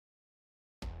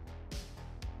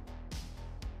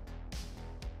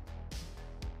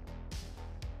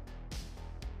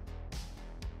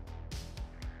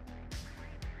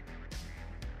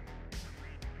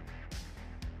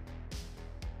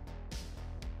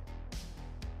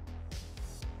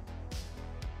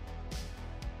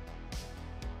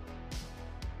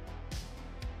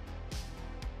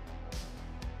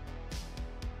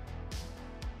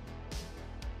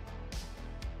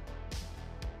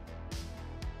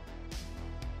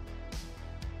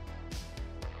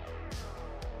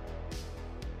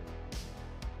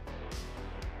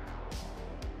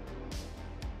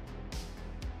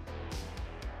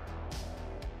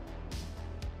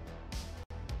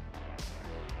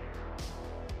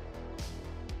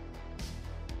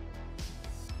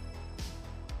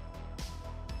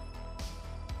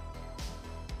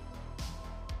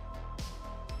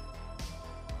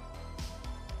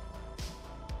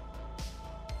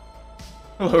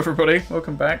Hello everybody,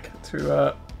 welcome back to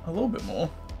a little bit more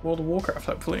World of Warcraft.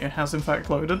 Hopefully it has in fact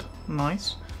loaded.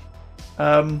 Nice.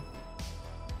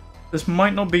 This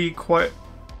might not be quite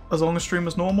as long a stream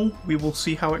as normal. We will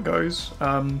see how it goes.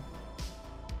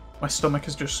 My stomach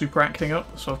is just super acting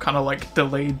up, so I've kind of like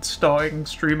delayed starting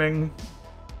streaming.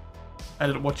 I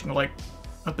ended up watching like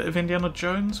a bit of Indiana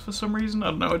Jones for some reason. I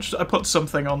don't know, I put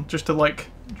something on just to like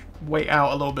wait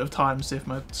out a little bit of time, see if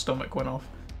my stomach went off.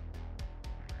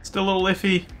 Still a little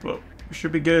iffy, but we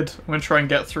should be good. I'm going to try and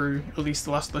get through at least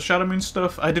the last of the Shadowlands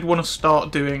stuff. I did want to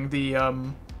start doing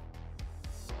the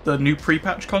new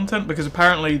pre-patch content, because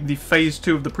apparently the phase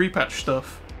 2 of the pre-patch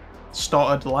stuff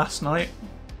started last night.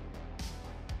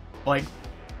 Like,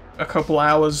 a couple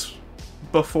hours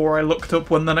before I looked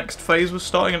up when the next phase was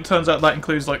starting, and it turns out that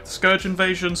includes like the Scourge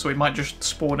invasion, so we might just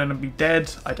spawn in and be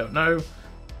dead, I don't know.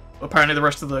 But apparently the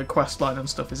rest of the quest line and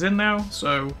stuff is in now,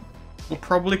 so we'll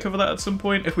probably cover that at some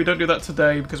point. If we don't do that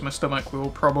today, because of my stomach, we will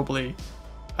probably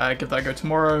give that a go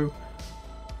tomorrow.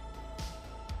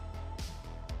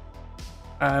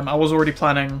 I was already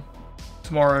planning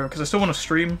tomorrow, because I still want to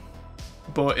stream,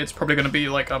 but it's probably going to be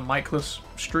like a mic-less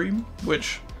stream,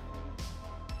 which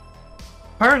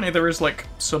apparently there is like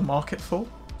some market for,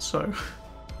 so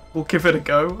we'll give it a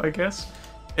go, I guess.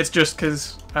 It's just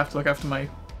because I have to look after my...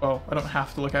 Well, I don't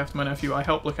have to look after my nephew, I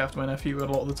help look after my nephew,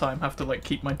 and a lot of the time have to like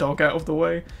keep my dog out of the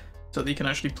way so that he can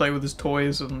actually play with his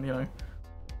toys and, you know,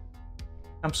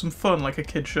 have some fun like a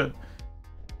kid should.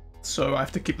 So I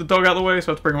have to keep the dog out of the way,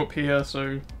 so I have to bring him up here,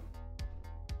 so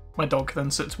my dog then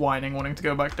sits whining, wanting to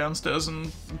go back downstairs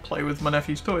and play with my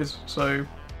nephew's toys, so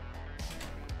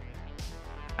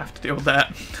I have to deal with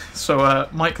that. So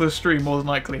mic-less stream more than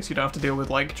likely, so you don't have to deal with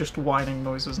like just whining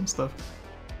noises and stuff.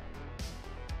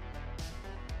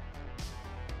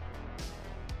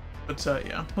 But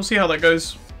yeah, we'll see how that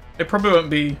goes. It probably won't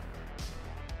be...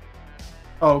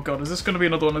 Oh god, is this going to be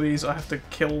another one of these? I have to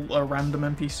kill a random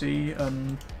NPC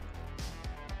and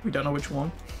we don't know which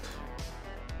one.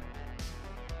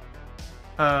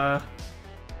 Well,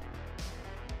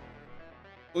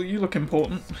 you look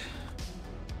important.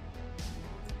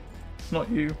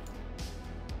 Not you.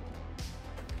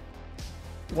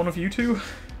 One of you two?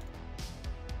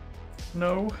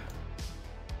 No.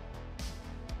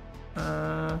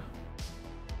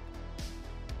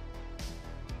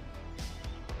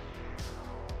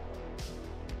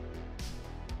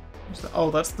 Oh,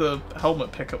 that's the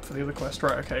helmet pickup for the other quest,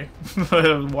 right, okay.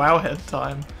 Wowhead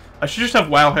time. I should just have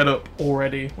Wowhead up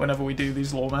already whenever we do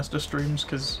these Loremaster streams,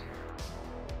 because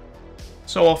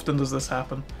so often does this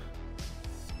happen.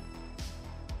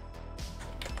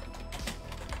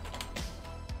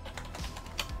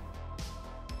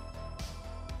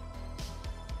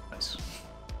 Nice.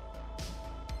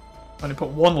 I only put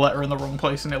one letter in the wrong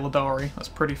place in Illidari. That's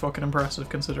pretty fucking impressive,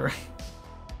 considering.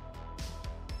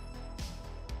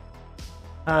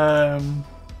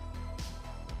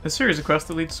 A series of quests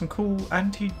that lead to some cool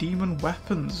anti-demon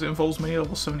weapons. It involves many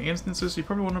level 70 instances, so you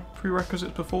probably want a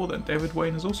prerequisites before then. David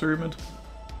Wayne is also rumoured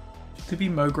to be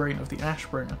Mograine of the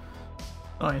Ashbringer.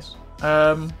 Nice.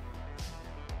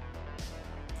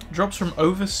 Drops from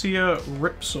Overseer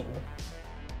Ripsaw.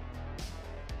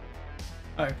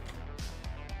 Oh.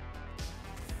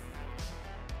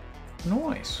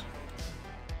 Nice.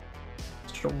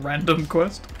 It's just a random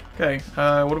quest. Okay,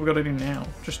 what have we got to do now?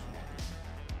 Just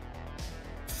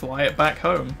fly it back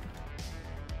home.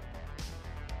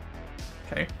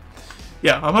 Okay.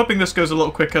 Yeah, I'm hoping this goes a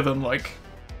little quicker than, like,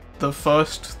 the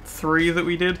first 3 that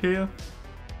we did here.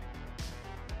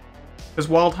 Because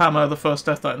Wildhammer, the first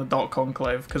Death Knight, and the Dark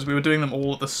Conclave, because we were doing them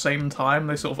all at the same time,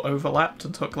 they sort of overlapped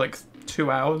and took, like, 2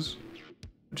 hours.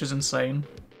 Which is insane.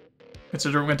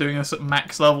 Considering we're doing this at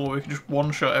max level, we can just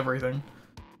one-shot everything.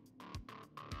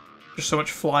 Just so much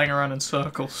flying around in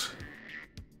circles.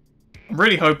 I'm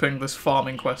really hoping this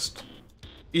farming quest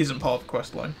isn't part of the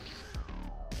quest line.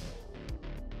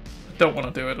 I don't want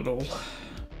to do it at all.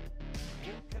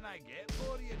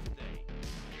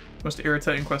 Most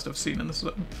irritating quest I've seen in this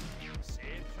zone.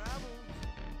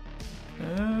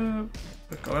 We're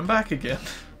going back again.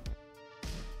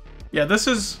 Yeah, this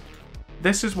is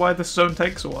why this zone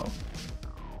takes a while.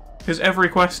 Because every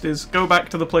quest is, go back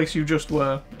to the place you just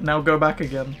were, now go back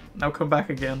again, now come back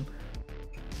again.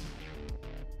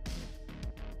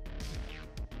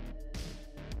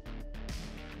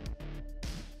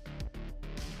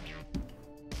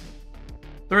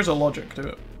 There is a logic to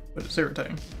it, but it's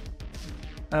irritating.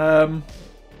 Wants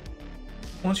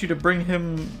you to bring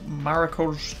him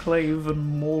Marikor's Glaive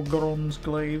and Morgoron's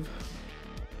Glaive.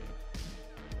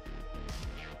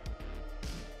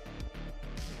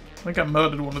 I think I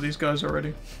murdered one of these guys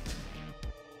already.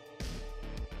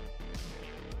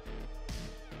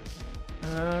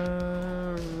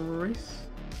 Wraith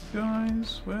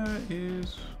guys, where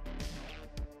is...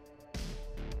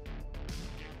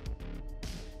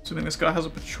 Assuming this guy has a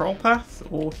patrol path,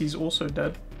 or he's also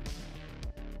dead.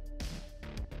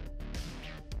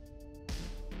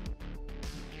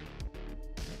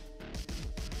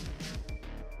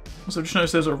 Also, just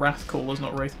noticed there's a Wrath Callers,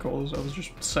 not Wraith Callers. I was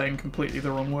just saying completely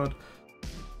the wrong word.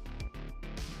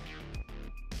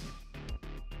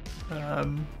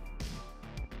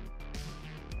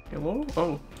 Hello?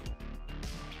 Oh.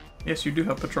 Yes, you do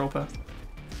have patrol path.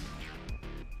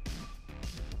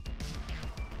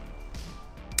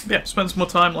 Yeah, spent some more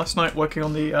time last night working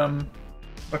on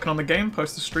the game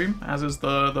post the stream, as is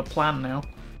the plan now.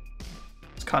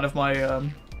 It's kind of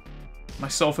my my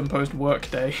self-imposed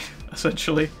work day,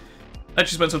 essentially. I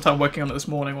actually spent some time working on it this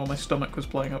morning while my stomach was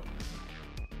playing up.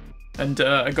 And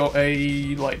I got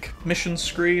a like mission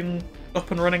screen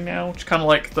up and running now, which is kind of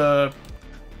like the...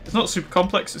 It's not super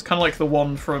complex, it's kind of like the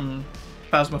one from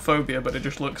Phasmophobia, but it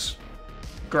just looks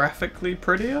graphically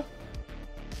prettier.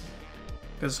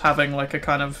 Because having like a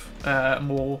kind of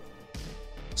more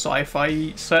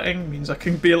sci-fi setting means I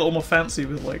can be a little more fancy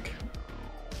with like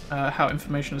how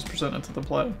information is presented to the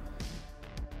player.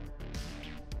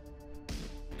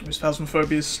 Whereas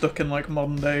Phasmophobia is stuck in like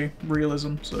modern day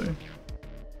realism, so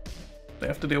they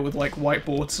have to deal with like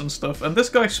whiteboards and stuff. And this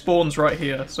guy spawns right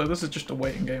here, so this is just a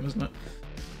waiting game, isn't it?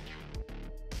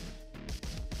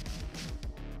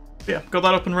 Yeah, got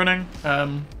that up and running,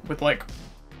 with like...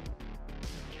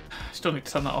 Still need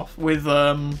to turn that off. With,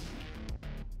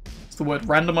 what's the word?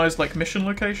 Randomized, like, mission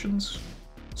locations.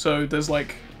 So there's,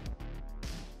 like...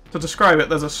 To describe it,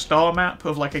 there's a star map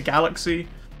of, like, a galaxy,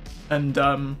 and,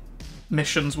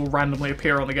 missions will randomly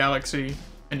appear on the galaxy,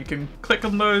 and you can click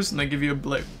on those, and they give you a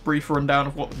like, brief rundown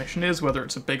of what the mission is, whether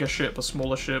it's a bigger ship, a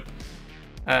smaller ship,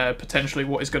 potentially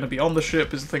what is going to be on the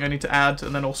ship is the thing I need to add,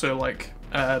 and then also, like,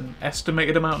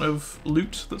 estimated amount of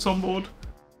loot that's on board.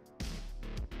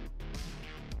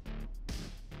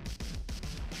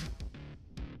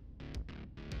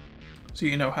 So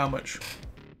you know how much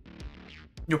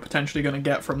you're potentially going to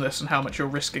get from this and how much you're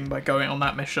risking by going on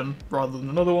that mission rather than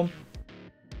another one.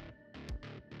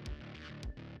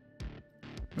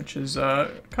 Which is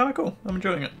kind of cool. I'm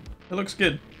enjoying it. It looks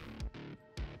good.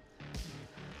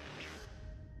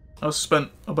 I also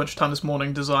spent a bunch of time this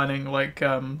morning designing like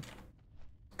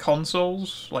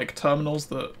consoles, like terminals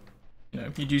that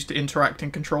you'd use to interact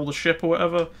and control the ship or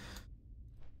whatever.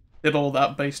 Did all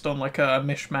that based on like a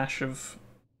mishmash of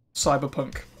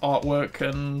cyberpunk artwork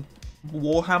and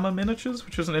Warhammer miniatures,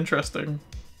 which was an interesting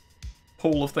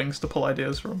pool of things to pull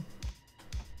ideas from.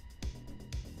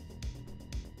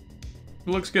 It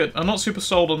looks good. I'm not super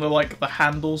sold on the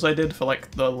handles I did for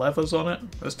like the levers on it.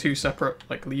 There's two separate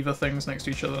like lever things next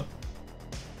to each other.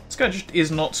 This guy just is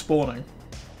not spawning.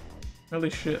 Holy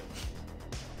shit.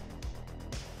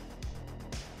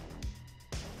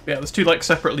 Yeah, there's two like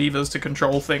separate levers to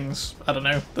control things. I don't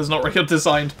know. There's not really a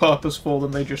designed purpose for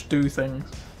them, they just do things.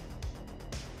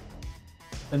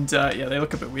 And yeah, they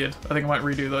look a bit weird. I think I might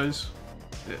redo those.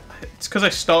 It's because I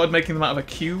started making them out of a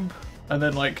cube, and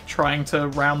then like trying to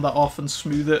round that off and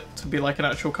smooth it to be like an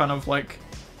actual kind of like...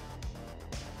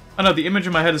 I don't know, the image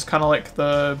in my head is kind of like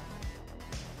the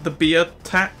beer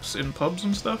taps in pubs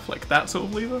and stuff, like that sort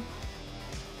of lever.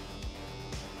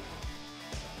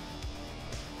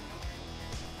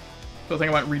 So I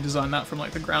think I might redesign that from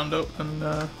like the ground up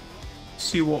and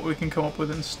see what we can come up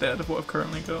with instead of what I've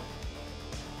currently got.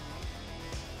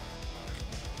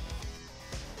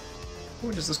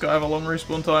 Or does this guy have a long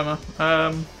respawn timer?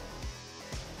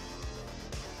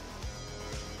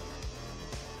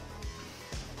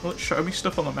 Will it show me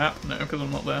stuff on the map? No, because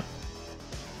I'm not there.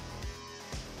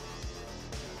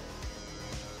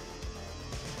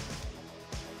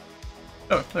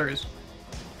 Oh, there he is.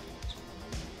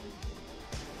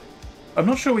 I'm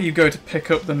not sure where you go to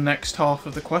pick up the next half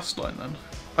of the questline then.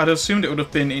 I'd assumed it would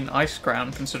have been in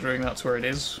Iceground, considering that's where it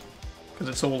is. Because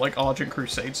it's all like Argent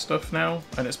Crusade stuff now,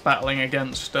 and it's battling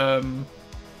against, I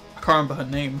can't remember her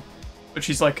name, but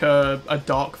she's like a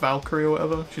Dark Valkyrie or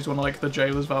whatever. She's one of like the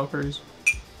Jailer's Valkyries.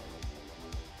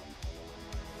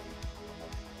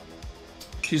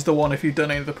 She's the one, if you've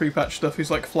done any of the pre-patch stuff, who's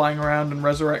like flying around and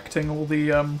resurrecting all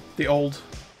the old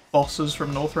bosses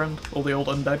from Northrend, all the old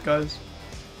undead guys.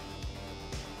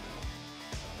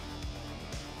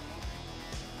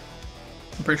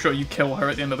 I'm pretty sure you kill her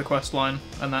at the end of the quest line,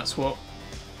 and that's what,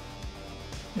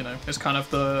 is kind of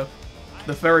the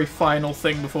very final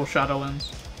thing before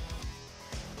Shadowlands.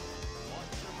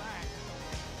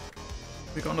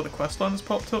 Have we got another quest line that's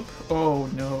popped up? Oh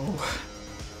no.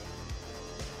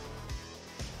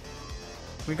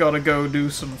 We gotta go do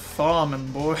some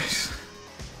farming, boys.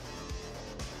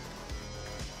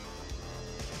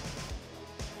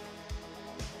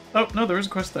 Oh, no, there is a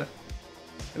quest there.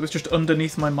 It was just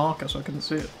underneath my marker, so I couldn't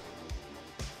see it.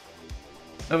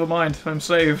 Never mind, I'm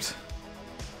saved.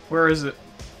 Where is it?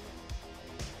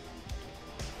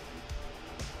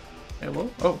 Hello?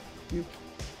 Oh, you...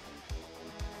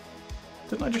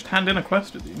 Didn't I just hand in a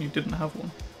quest with you and you didn't have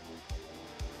one?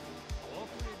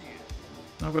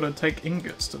 I've got to take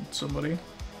ingots to somebody.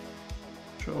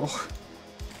 Sure.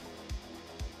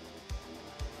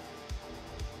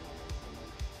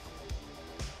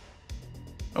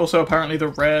 Also, apparently the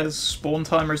rare's spawn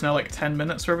timer is now like 10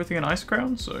 minutes for everything in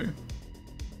Icecrown, so...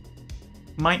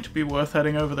 Might be worth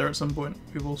heading over there at some point.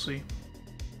 We will see.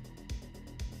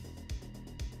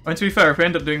 I mean, to be fair, if we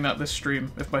end up doing that this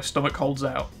stream, if my stomach holds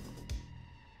out,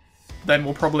 then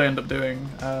we'll probably end up doing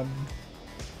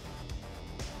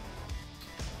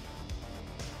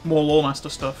more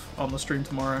Loremaster stuff on the stream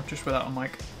tomorrow, just without a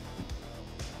mic.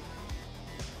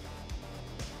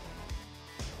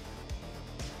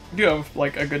 We do have,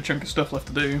 like, a good chunk of stuff left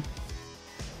to do.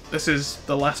 This is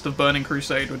the last of Burning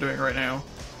Crusade we're doing right now.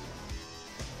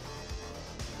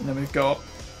 And then we've got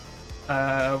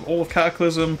all of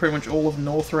Cataclysm, pretty much all of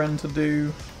Northrend to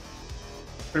do,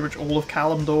 pretty much all of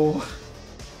Kalimdor,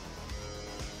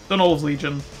 done all of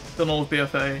Legion, done all of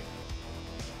BFA,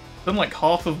 done like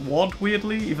half of WoD,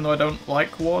 weirdly, even though I don't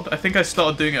like WoD. I think I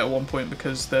started doing it at one point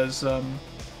because there's...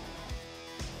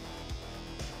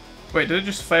 Wait, did it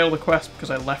just fail the quest because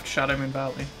I left Shadowmoon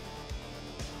Valley?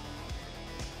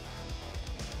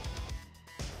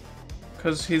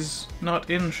 Because he's not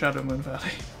in Shadowmoon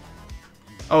Valley.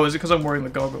 Oh, is it because I'm wearing the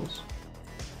goggles?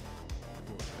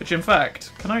 Which, in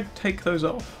fact, can I take those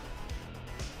off?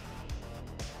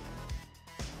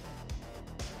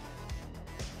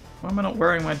 Why am I not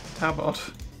wearing my tabard?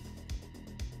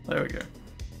 There we go.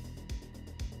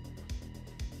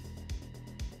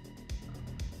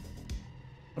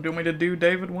 What do you want me to do,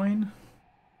 David Wayne?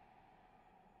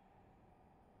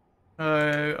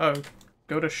 Oh,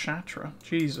 go to Shatra.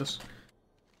 Jesus.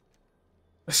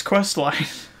 This quest line.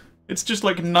 It's just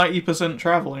like 90%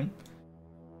 traveling.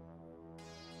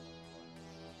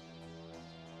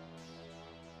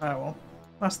 Ah well.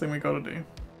 Last thing we gotta do.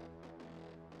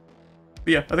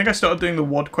 But yeah, I think I started doing the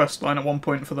WoD quest line at one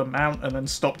point for the mount and then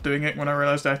stopped doing it when I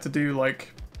realized I had to do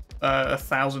like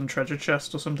 1,000 treasure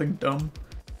chests or something dumb.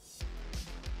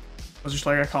 I was just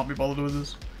like, I can't be bothered with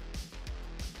this.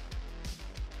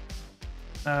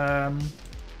 Where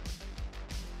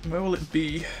will it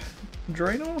be?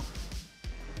 Draenor?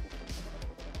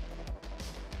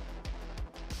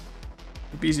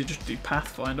 It'd be easy just to do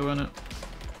Pathfinder, wouldn't it?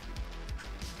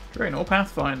 Draenor,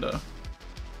 Pathfinder.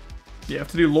 Yeah, you have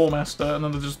to do Loremaster, and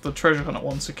then there's just the Treasure Hunt at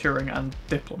one, Securing, and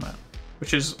Diplomat.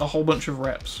 Which is a whole bunch of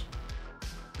reps.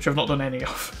 Which I've not done any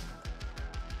of.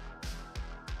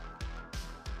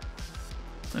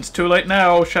 It's too late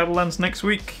now, Shadowlands next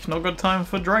week. Not good time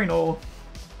for Draenor.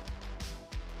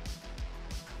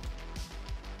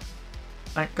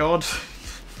 Thank God.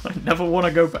 I never want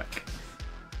to go back.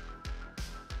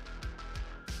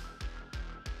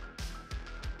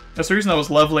 That's the reason I was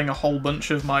leveling a whole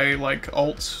bunch of my, like,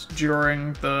 alts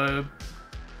during the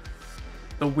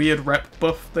weird rep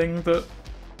buff thing that...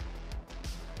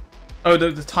 Oh,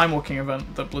 the time walking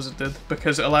event that Blizzard did,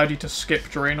 because it allowed you to skip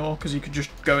Draenor, because you could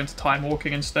just go into time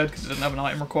walking instead, because it didn't have an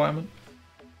item requirement.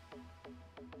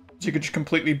 So you could just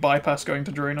completely bypass going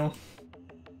to Draenor.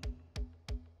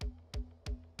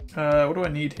 What do I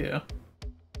need here?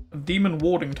 A Demon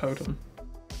Warding Totem.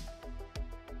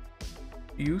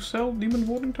 Do you sell Demon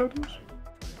Warding Totems?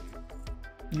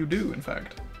 You do, in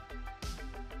fact.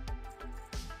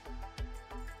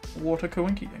 Water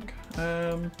Coinky Dink.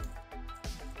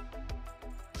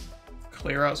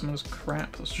 Clear out some of this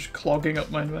crap that's just clogging up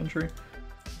my inventory.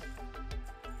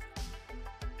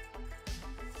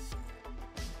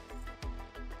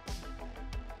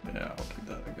 Yeah, I'll keep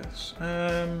that, I guess.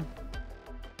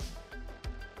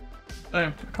 Oh,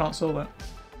 I can't sell that.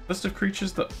 List of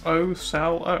creatures that owe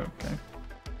Sal. Oh, okay.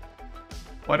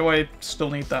 Why do I still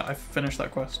need that? I finished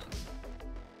that quest.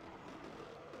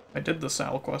 I did the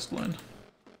Sal quest line.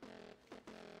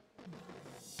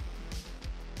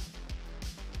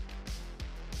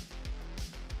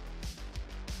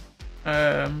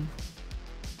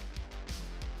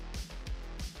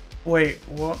 Wait,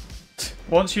 what?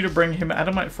 Wants you to bring him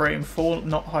Adamite Frame, 4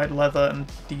 Not Hide Leather,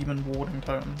 and Demon Warding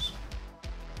Totems.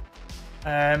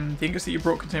 The ingots that you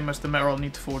brought contain most of the metal I'll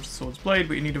need to forge the sword's blade,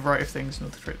 but you need a variety of things in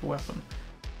order to create the weapon.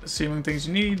 Assuming things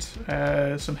you need,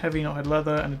 some heavy Not Hide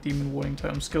Leather and a Demon Warding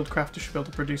Totem. Skilled crafters should be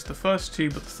able to produce the first two,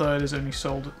 but the third is only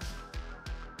sold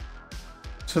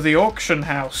to the auction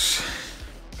house,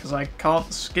 because I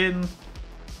can't skin.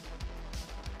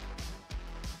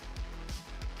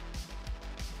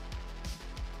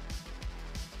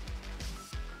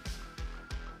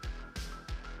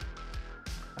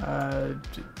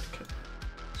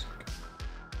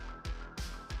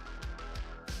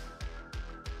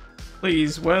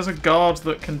 Please, where's a guard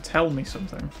that can tell me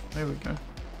something? There we go.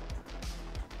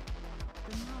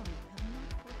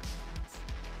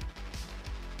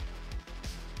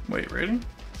 Wait, really?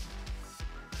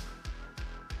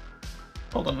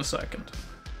 Hold on a second.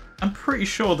 I'm pretty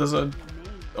sure there's a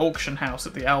auction house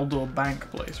at the Aldor Bank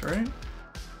place, right?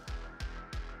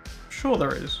 Sure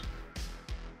there is.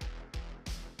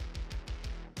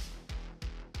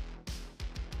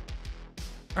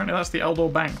 Apparently that's the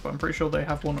Aldor Bank, but I'm pretty sure they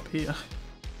have one up here.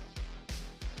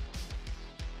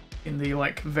 In the,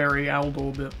 like, very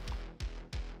Aldor bit.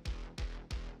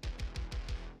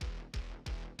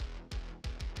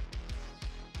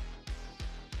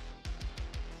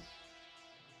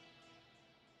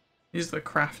 These are the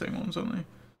crafting ones, aren't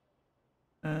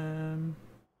they?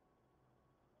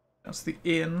 That's the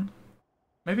inn.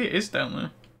 Maybe it is down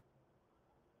there.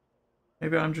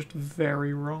 Maybe I'm just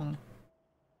very wrong.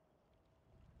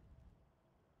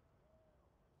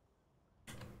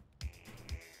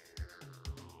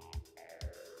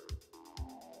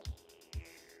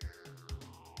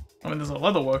 I mean, there's a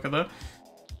leather worker there.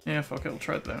 Yeah, fuck it, I'll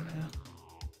try it down here.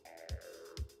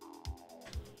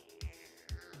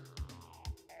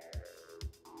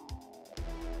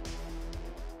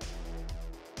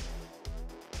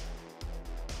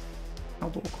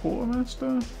 Outdoor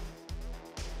Quartermaster?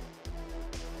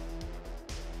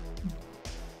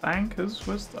 Bankers?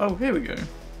 Where's... Oh, here we go.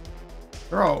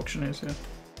 There are auctioneers here.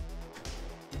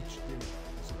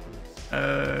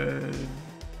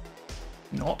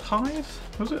 Not hide?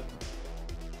 Was it?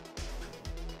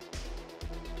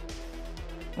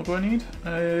 What do I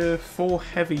need? 4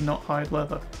 heavy not hide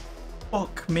leather.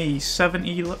 Fuck me,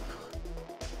 70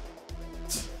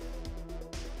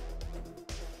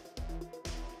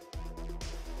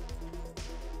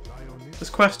 This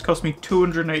quest cost me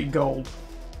 280 gold.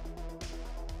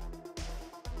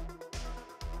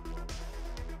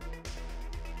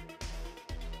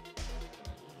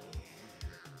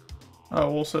 Oh,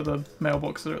 also the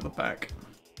mailboxes are at the back.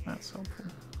 That's helpful.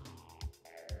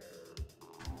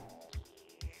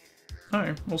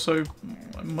 Oh, also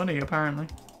money apparently.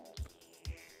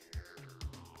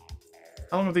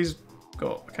 How long have these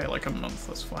got? Okay, like a month,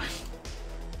 that's fine.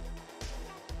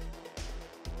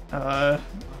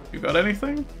 You got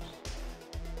anything?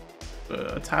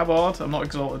 A tabard? I'm not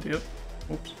exalted yet.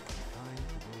 Oops.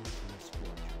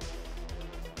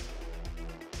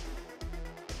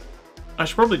 I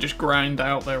should probably just grind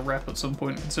out their rep at some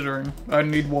point, considering I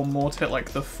need one more to hit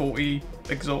like the 40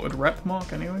 exalted rep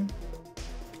mark anyway.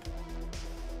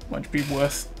 Might be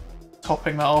worth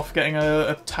topping that off, getting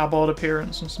a tabard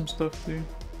appearance and some stuff too.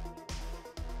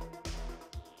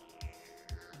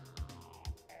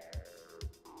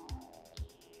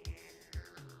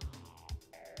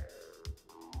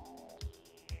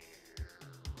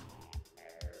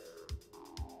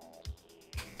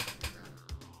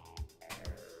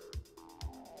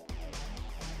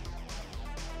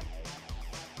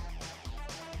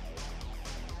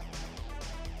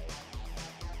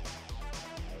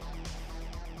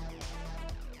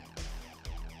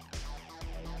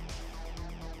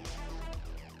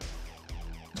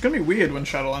 It's gonna be weird when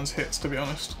Shadowlands hits, to be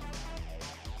honest.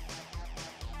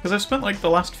 Because I've spent like the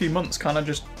last few months kind of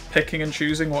just picking and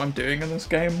choosing what I'm doing in this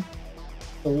game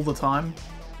all the time.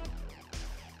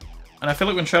 And I feel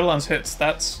like when Shadowlands hits,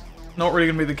 that's not really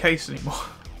going to be the case anymore.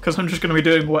 Because I'm just going to be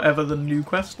doing whatever the new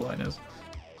quest line is.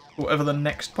 Whatever the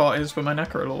next part is for my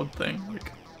Necrolord thing.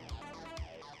 Like,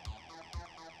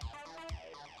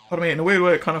 but I mean, in a weird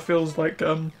way, it kind of feels like,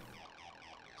 kind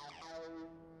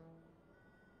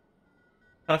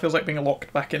of feels like being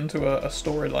locked back into a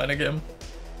storyline again.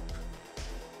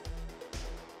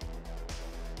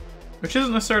 Which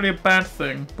isn't necessarily a bad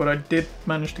thing, but I did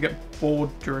manage to get bored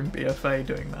during BFA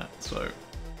doing that, so...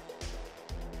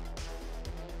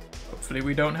 hopefully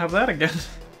we don't have that again.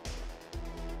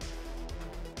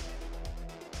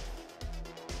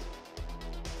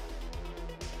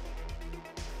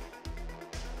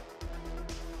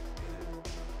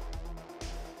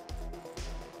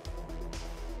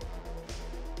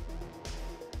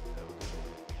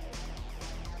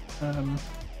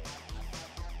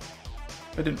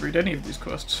 I didn't read any of these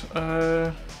quests.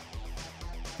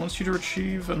 Wants you to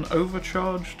achieve an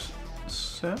overcharged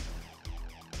set.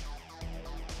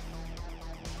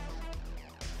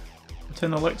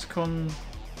 Obtain a lexicon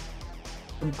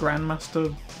from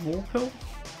Grandmaster Warpill.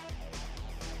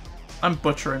 I'm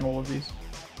butchering all of these.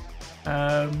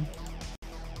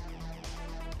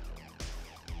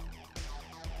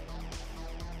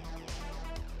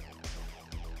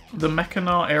 The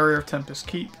Mechanar area of Tempest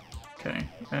Keep. Okay,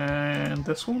 and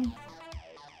this one?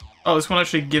 Oh, this one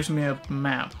actually gives me a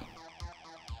map.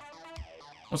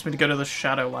 Wants me to go to the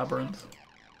Shadow Labyrinth.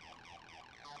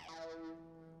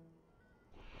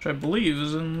 Which I believe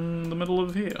is in the middle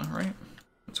of here, right?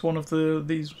 It's one of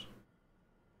these.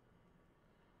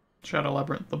 Shadow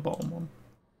Labyrinth, the bottom one.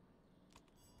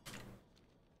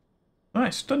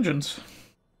 Nice, dungeons.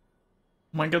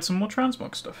 Might get some more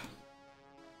transmog stuff.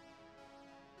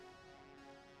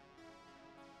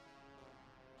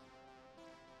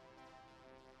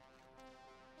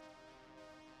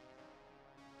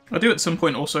 I do at some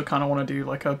point also kind of want to do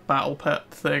like a battle pet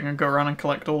thing and go around and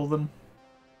collect all of them.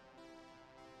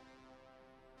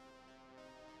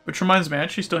 Which reminds me, I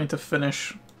actually still need to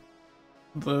finish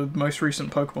the most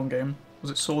recent Pokemon game.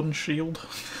 Was it Sword and Shield?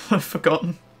 I've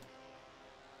forgotten.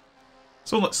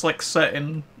 It's all that's like set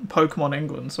in Pokemon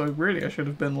England, so really I should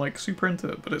have been like super into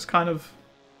it, but it's kind of...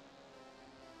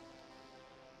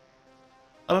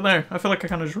 I don't know, I feel like I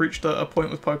kind of just reached a point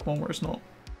with Pokemon where it's not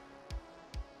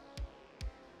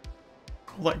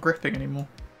all that gripping anymore.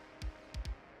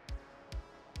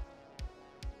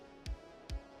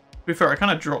 To be fair, I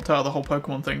kind of dropped out of the whole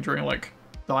Pokemon thing during like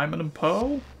Diamond and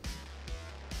Pearl?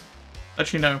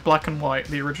 Actually no, Black and White,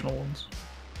 the original ones.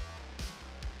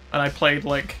 And I played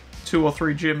like 2 or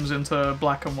 3 gyms into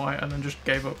Black and White and then just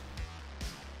gave up.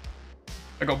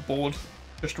 I got bored,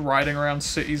 just riding around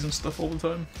cities and stuff all the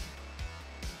time.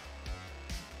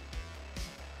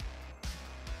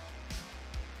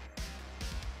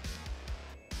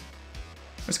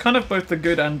 It's kind of both the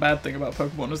good and bad thing about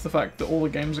Pokemon is the fact that all the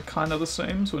games are kind of the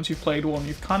same, so once you've played one,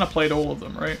 you've kind of played all of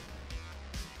them, right?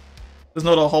 There's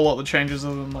not a whole lot that changes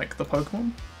other than, like, the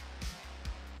Pokemon.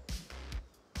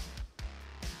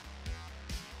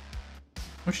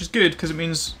 Which is good, because it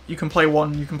means you can play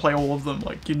one, you can play all of them,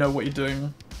 like, you know what you're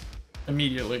doing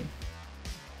immediately.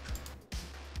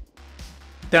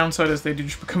 Downside is they do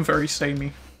just become very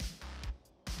samey.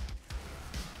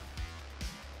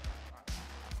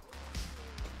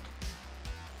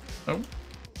 Oh.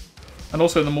 And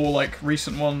also the more, like,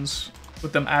 recent ones,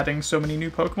 with them adding so many new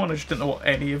Pokemon, I just didn't know what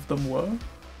any of them were.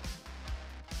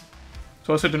 So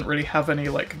I also didn't really have any,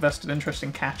 like, vested interest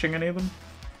in catching any of them.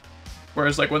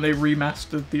 Whereas, like, when they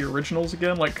remastered the originals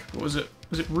again, like, what was it?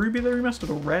 Was it Ruby they remastered,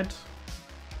 or Red?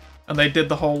 And they did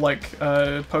the whole, like,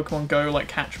 Pokemon Go, like,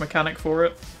 catch mechanic for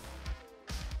it.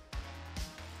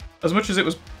 As much as it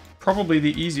was probably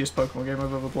the easiest Pokemon game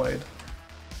I've ever played,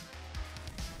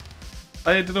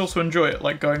 I did also enjoy it,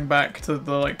 like, going back to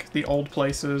the, like, the old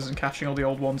places and catching all the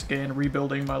old ones again,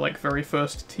 rebuilding my, like, very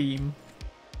first team.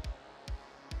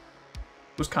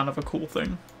 Was kind of a cool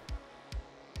thing.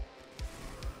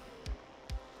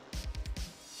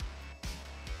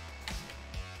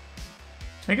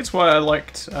 I think it's why I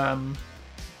liked,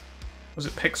 was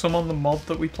it Pixelmon, the mod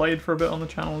that we played for a bit on the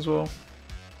channel as well?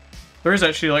 There is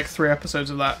actually like 3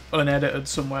 episodes of that unedited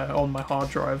somewhere on my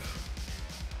hard drive.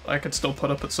 I could still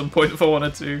put up at some point if I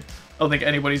wanted to. I don't think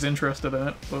anybody's interested in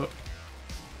it, but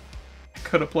I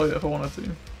could upload it if I wanted to.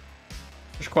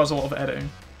 Which requires a lot of editing.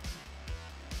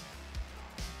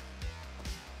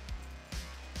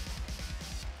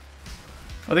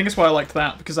 I think it's why I liked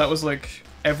that, because that was like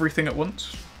everything at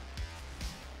once.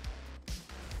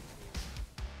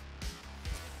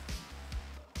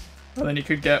 And then you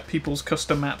could get people's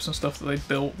custom maps and stuff that they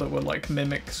built that were like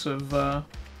mimics of the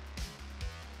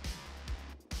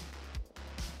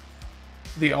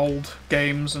old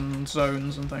games and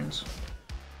zones and things.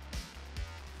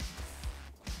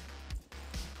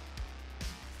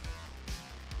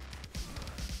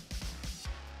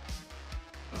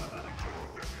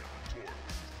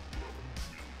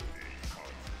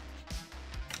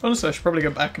 Honestly, I should probably go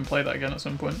back and play that again at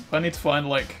some point. But I need to find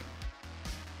like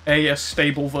a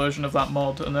stable version of that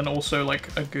mod, and then also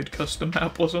like a good custom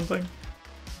map or something.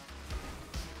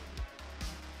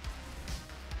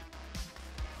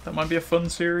 That might be a fun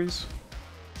series.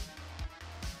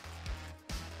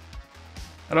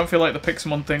 I don't feel like the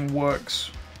Pixelmon thing works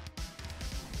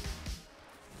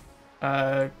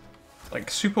like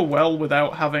super well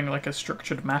without having like a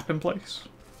structured map in place.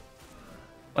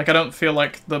 Like, I don't feel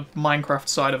like the Minecraft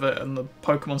side of it and the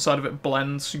Pokemon side of it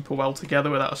blend super well together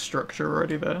without a structure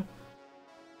already there.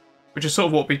 Which is sort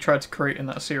of what we tried to create in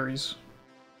that series.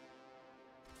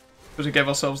 Because we gave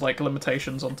ourselves, like,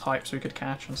 limitations on types we could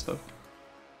catch and stuff.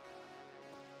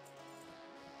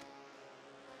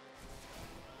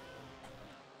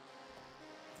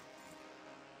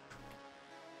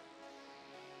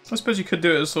 I suppose you could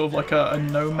do it as sort of like a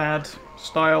nomad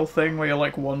style thing where you're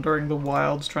like wandering the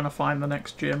wilds trying to find the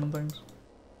next gym and things.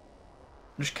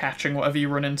 Just catching whatever you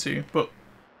run into, but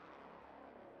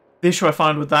the issue I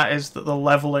find with that is that the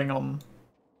leveling on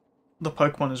the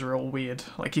Pokemon is real weird.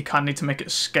 Like, you kind of need to make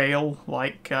it scale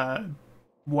like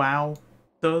WoW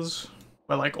does,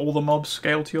 where like all the mobs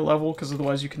scale to your level, because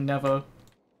otherwise you can never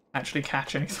actually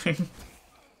catch anything.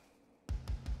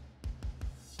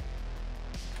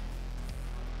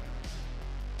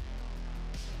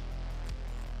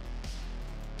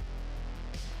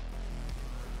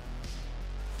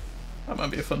 That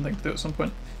might be a fun thing to do at some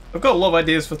point. I've got a lot of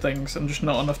ideas for things, and just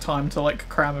not enough time to like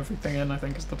cram everything in, I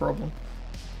think, is the problem.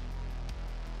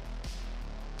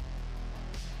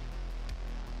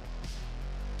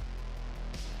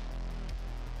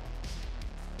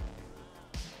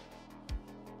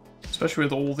 Especially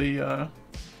with all the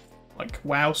like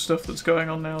WoW stuff that's going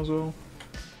on now as well.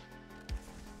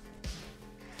 I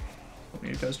don't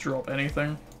think you guys drop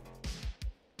anything.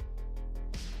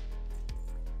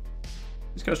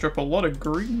 These guys drop a lot of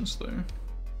greens though.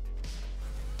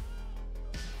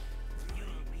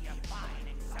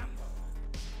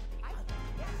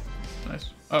 Nice.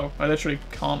 Oh, I literally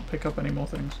can't pick up any more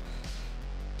things.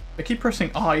 I keep pressing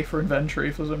I for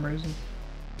inventory for some reason.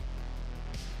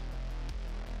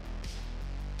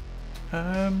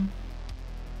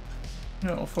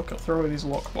 Yeah, I'll fuck up, throw away these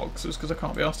lock boxes because I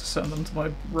can't be asked to send them to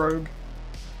my rogue.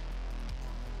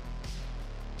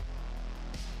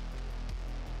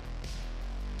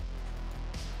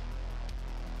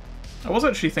 I was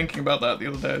actually thinking about that the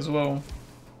other day as well.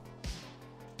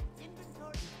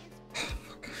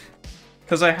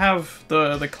 Because I have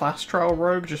the class trial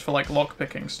rogue just for like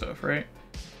lockpicking stuff, right?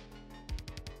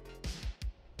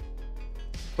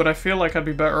 But I feel like I'd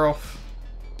be better off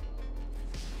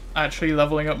actually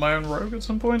leveling up my own rogue at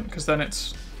some point, because then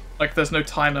it's like there's no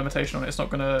time limitation on it, it's not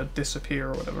gonna disappear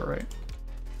or whatever, right?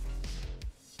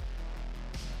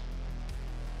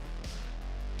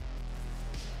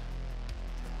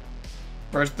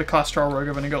 Whereas the class trial rogue,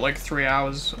 I've only got like 3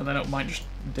 hours, and then it might just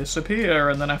disappear,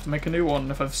 and then I have to make a new one.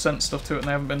 If I've sent stuff to it and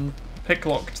they haven't been pick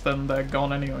locked, then they're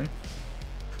gone anyway.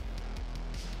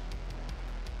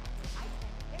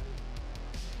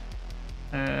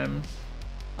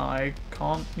 I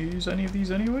can't use any of these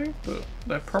anyway, but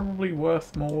they're probably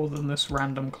worth more than this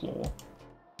random claw.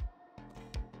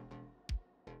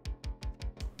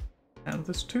 And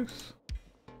this tooth.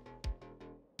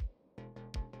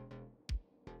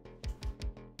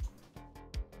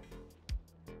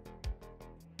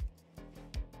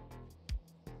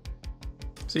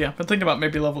 So yeah, I've been thinking about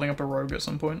maybe leveling up a rogue at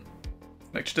some point.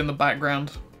 Like, just in the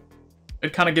background.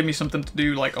 It'd kind of give me something to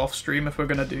do, like, off-stream if we're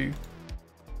gonna do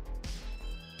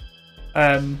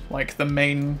like the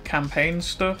main campaign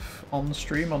stuff on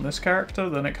stream on this character,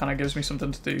 then it kind of gives me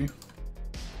something to do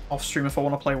off stream if I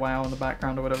want to play WoW in the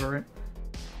background or whatever, right?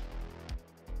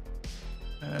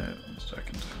 1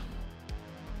 second.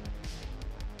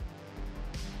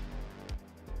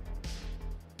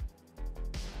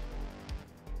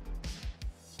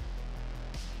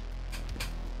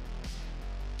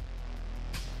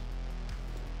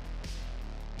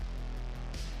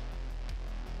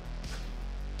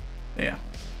 Yeah,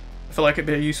 I feel like it'd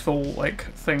be a useful like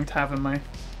thing to have in my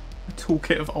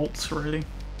toolkit of alts, really.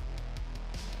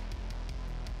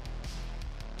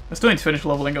 I still need to finish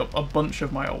leveling up a bunch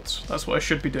of my alts. That's what I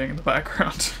should be doing in the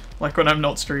background, like when I'm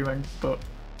not streaming, but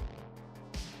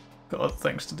got other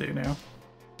things to do now.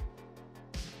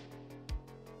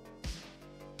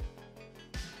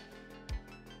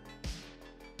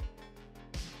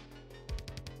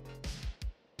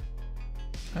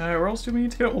 Where else do we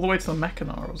need to go? All the way to the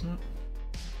Mechanar, wasn't it?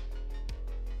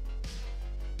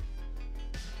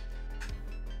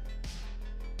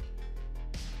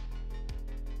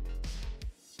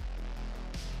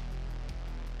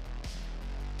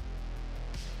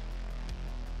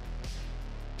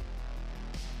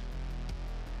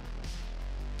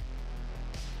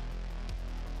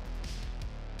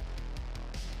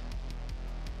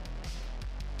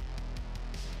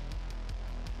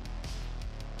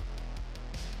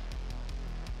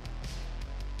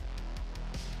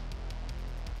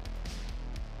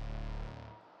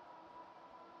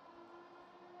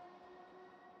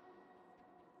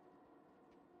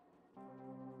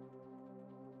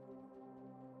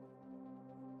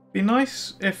 Be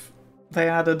nice if they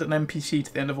added an NPC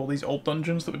to the end of all these old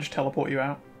dungeons that would just teleport you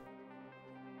out.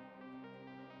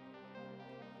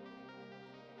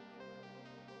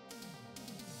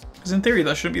 Because in theory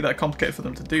that shouldn't be that complicated for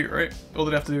them to do, right? All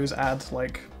they'd have to do is add,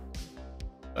 like,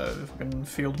 a fucking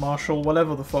field marshal,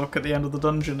 whatever the fuck, at the end of the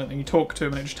dungeon, and you talk to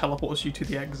him and it just teleports you to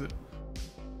the exit.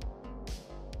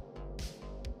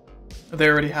 they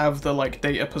already have the like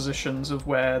data positions of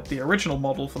where the original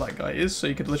model for that guy is, so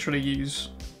you could literally use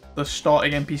the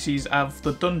starting NPCs of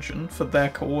the dungeon for their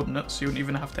coordinates, so you wouldn't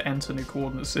even have to enter new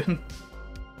coordinates in.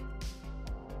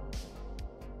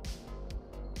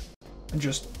 And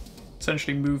just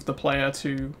essentially move the player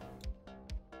to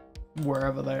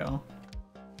wherever they are.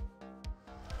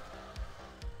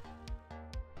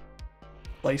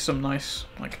 Play some nice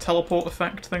like teleport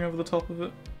effect thing over the top of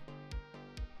it.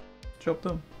 Job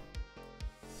done.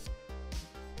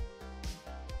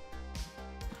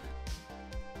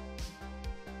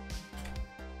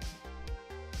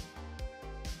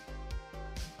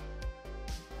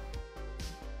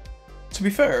 To be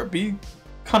fair, it'd be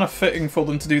kind of fitting for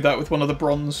them to do that with one of the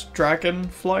Bronze Dragon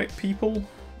Flight people.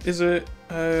 Is it,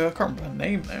 I can't remember her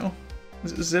name now.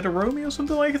 Is it Zidoromi or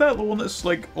something like that? The one that's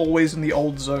like always in the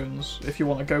old zones, if you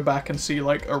want to go back and see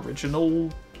like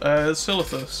original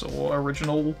Silithus or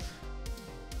original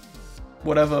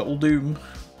whatever, Uldum.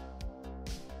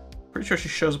 Pretty sure she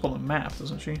shows up on the map,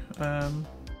 doesn't she?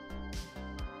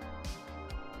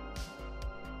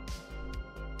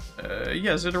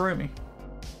 Yeah, Zidoromi.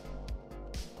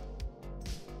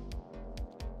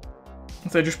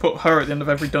 If they just put her at the end of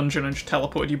every dungeon and just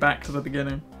teleported you back to the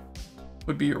beginning,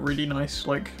 would be a really nice,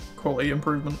 like, quality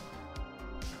improvement.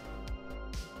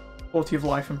 Quality of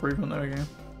life improvement, there we go.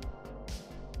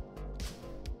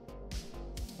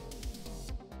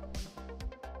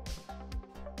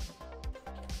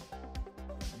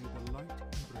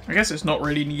 I guess it's not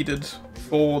really needed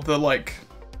for the, like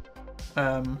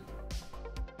the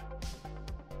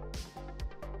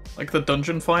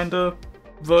dungeon finder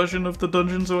version of the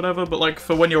dungeons or whatever, but like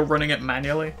for when you're running it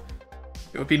manually,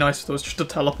 it would be nice if there was just a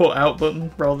teleport out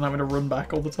button rather than having to run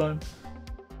back all the time.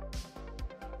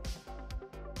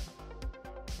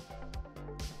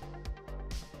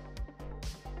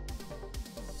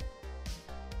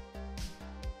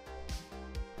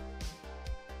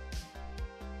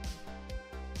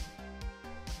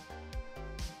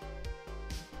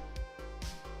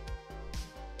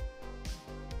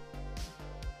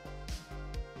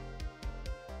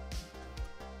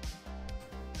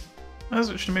 That's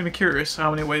actually made me curious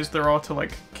how many ways there are to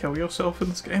like kill yourself in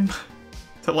this game.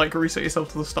 To like reset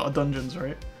yourself to the start of dungeons,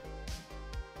 right?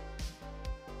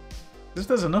 If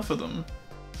there's enough of them,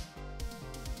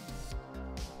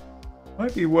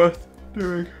 might be worth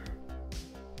doing.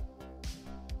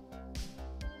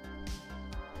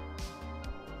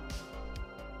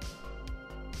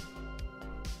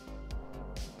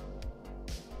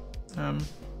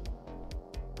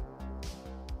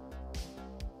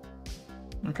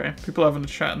 Okay, people having a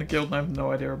chat in the guild and I have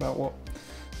no idea about what.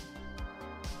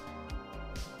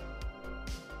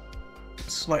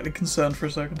 Slightly concerned for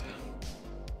a second.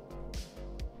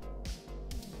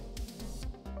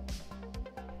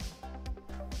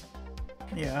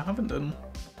 Yeah, I haven't done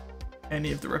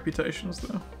any of the reputations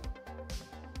though.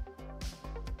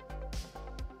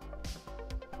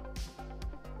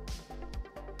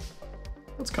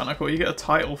 That's kind of cool, you get a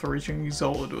title for reaching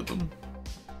Exalted with them.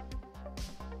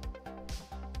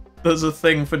 There's a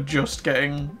thing for just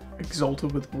getting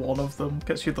Exalted with one of them.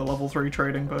 Gets you the level 3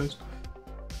 trading post.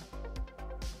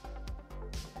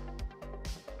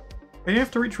 And you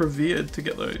have to reach Revered to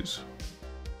get those.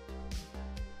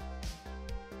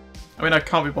 I mean, I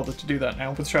can't be bothered to do that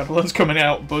now with Shadowlands coming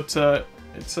out, but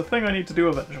it's a thing I need to do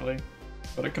eventually.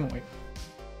 But it can wait.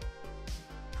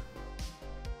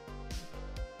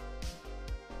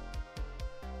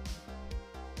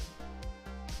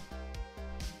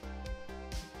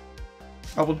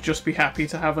 I will just be happy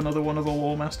to have another one of the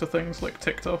Loremaster things, like,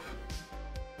 ticked off.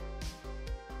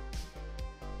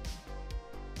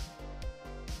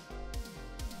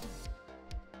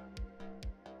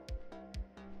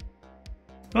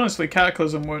 Honestly,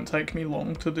 Cataclysm won't take me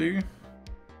long to do.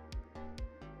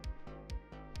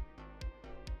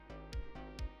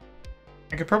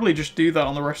 I could probably just do that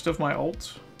on the rest of my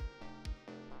ults.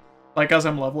 Like, as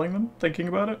I'm leveling them, thinking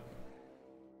about it.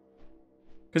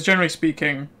 Because generally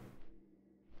speaking,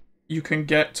 you can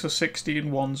get to 60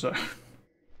 in one zone.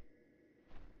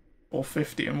 Or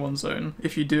 50 in one zone,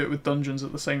 if you do it with dungeons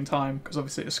at the same time, because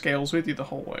obviously it scales with you the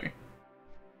whole way.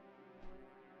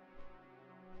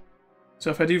 So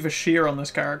if I do Vashir on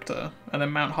this character, and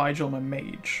then Mount Hyjal my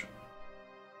mage,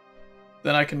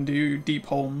 then I can do Deep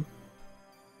Holm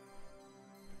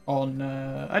on...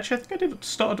 actually, I think I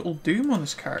started Uldum on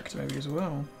this character maybe as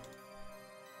well.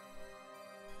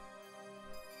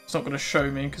 It's not going to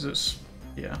show me, because it's,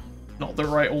 yeah, not the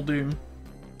right Uldum.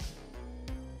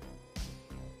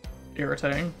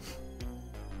 Irritating.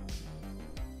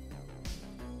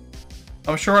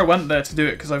 I'm sure I went there to do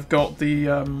it because I've got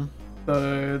the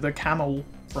camel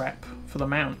rep for the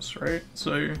mounts, right?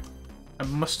 So I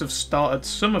must have started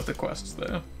some of the quests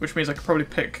there, which means I could probably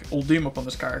pick Uldum up on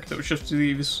this character, which just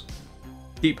leaves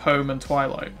Deep Home and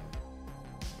Twilight.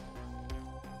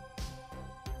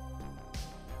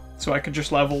 So I could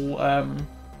just level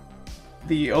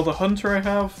the other hunter I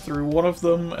have through one of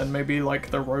them, and maybe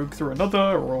like the rogue through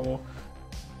another, or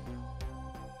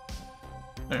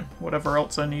you know, whatever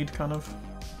else I need kind of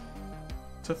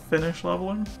to finish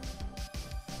leveling.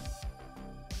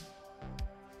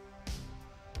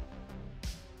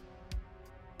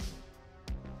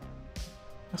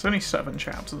 It's only 7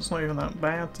 chapters, it's not even that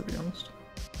bad to be honest.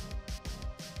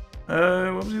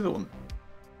 What was the other one?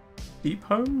 Deep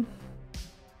Home?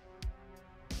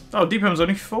 Oh, Deep Home's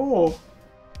only 4!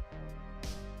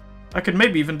 I could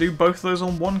maybe even do both those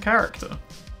on one character.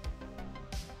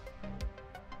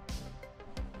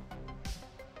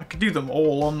 I could do them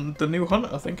all on the new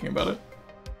hunter, thinking about it.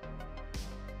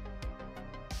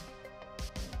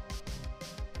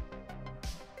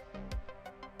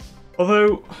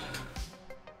 Although,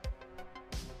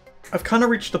 I've kind of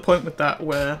reached the point with that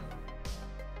where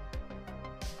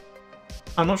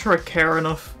I'm not sure I care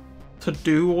enough to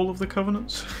do all of the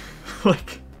covenants.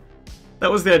 Like, that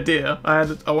was the idea. I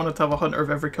wanted to have a hunter of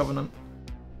every covenant,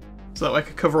 so that I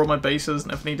could cover all my bases,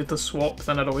 and if I needed to swap,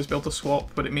 then I'd always be able to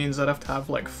swap. But it means I'd have to have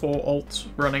like 4 alts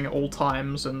running at all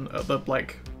times, and at the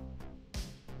like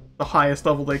the highest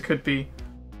level they could be.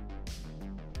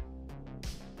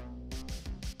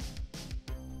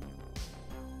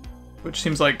 Which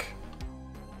seems like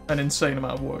an insane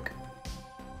amount of work.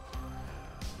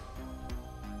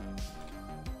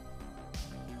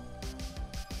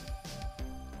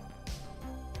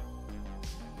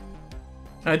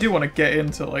 I do want to get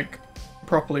into, like,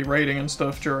 properly raiding and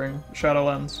stuff during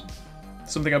Shadowlands.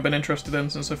 Something I've been interested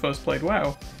in since I first played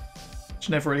WoW.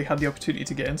 Just never really had the opportunity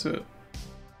to get into it.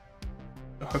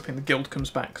 I'm hoping the guild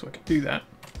comes back so I can do that.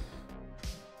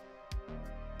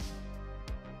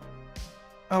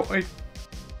 Oh, I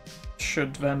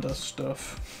should vendor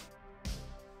stuff.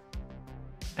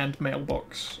 And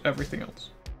mailbox, everything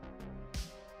else.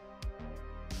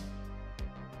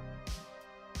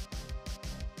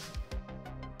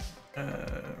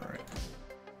 Right.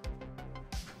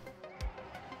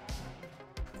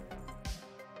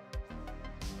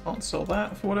 Can't sell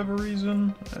that for whatever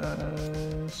reason.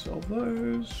 Sell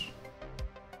those.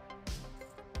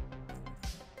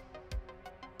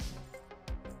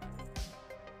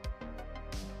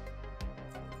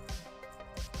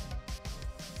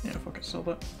 Yeah, if I could sell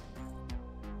that.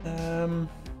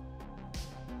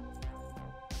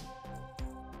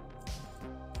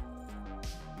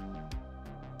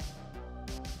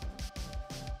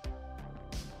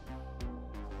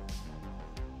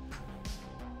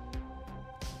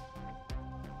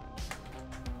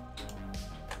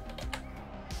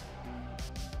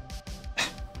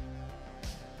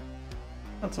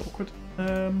 That's awkward.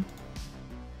 There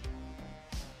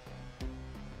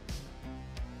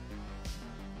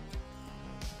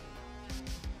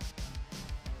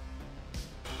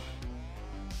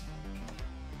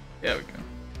we go.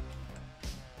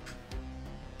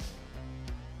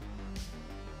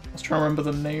 Let's try and remember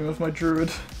the name of my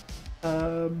druid.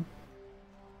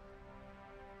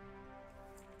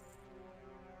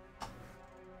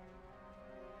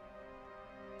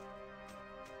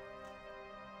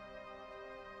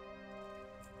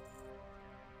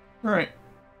 Alright.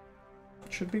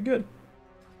 Should be good.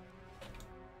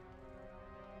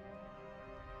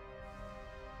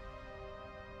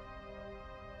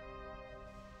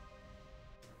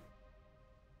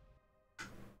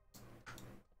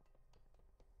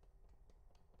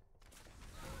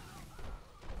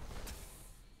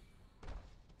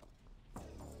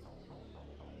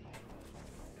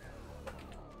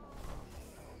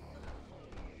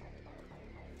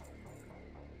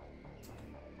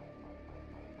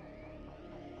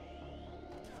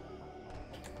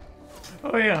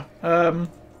 Oh yeah,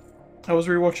 I was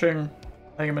rewatching,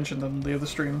 I think I mentioned in the other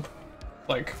stream,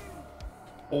 like,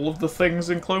 all of the things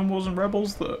in Clone Wars and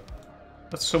Rebels that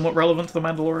are somewhat relevant to the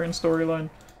Mandalorian storyline.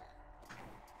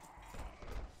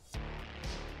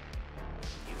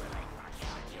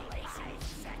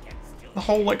 The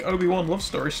whole, like, Obi-Wan love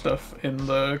story stuff in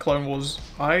the Clone Wars,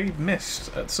 I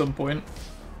missed at some point.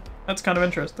 That's kind of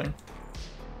interesting.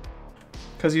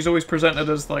 Because he's always presented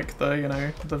as, like, the, you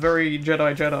know, the very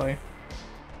Jedi.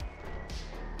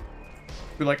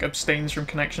 Who, like, abstains from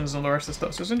connections and all the rest of the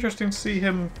stuff. So it's interesting to see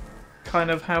him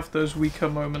kind of have those weaker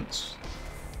moments.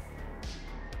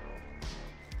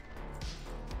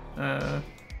 I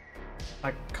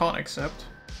can't accept.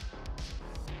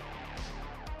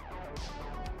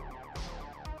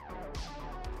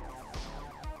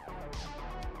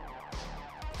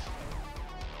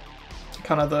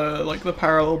 kind of the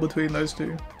parallel between those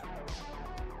two.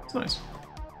 It's nice.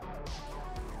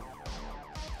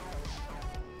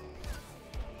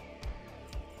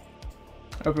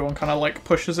 Obi-Wan kind of like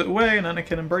pushes it away and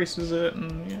Anakin embraces it,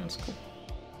 and yeah, it's cool.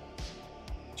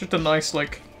 Just a nice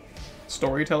like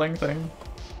storytelling thing.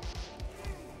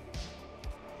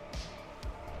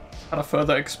 Kind of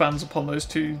further expands upon those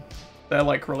two, their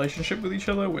like relationship with each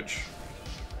other, which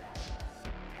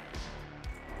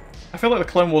I feel like the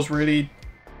Clone Wars really,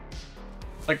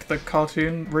 like the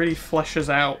cartoon, really fleshes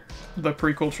out the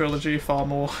prequel trilogy far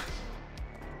more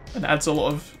and adds a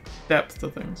lot of depth to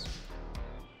things,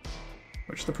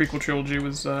 which the prequel trilogy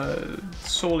was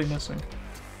sorely missing.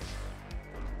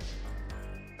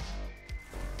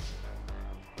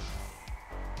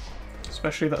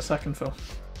 Especially that second film.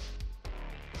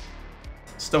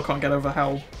 Still can't get over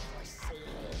how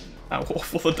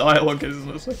awful the dialogue is in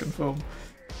the second film.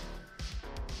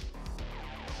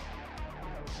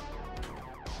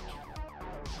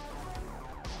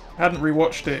 I hadn't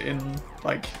rewatched it in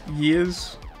like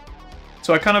years,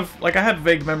 so I kind of like I had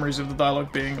vague memories of the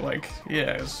dialogue being like,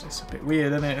 yeah, it's a bit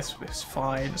weird, isn't it? It's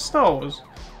fine, it's Star Wars.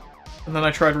 And then I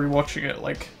tried rewatching it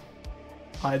like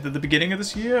either the beginning of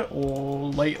this year or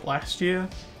late last year.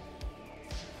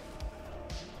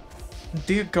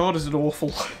 Dear God, is it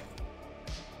awful.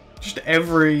 Just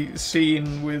every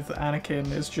scene with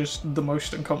Anakin is just the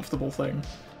most uncomfortable thing.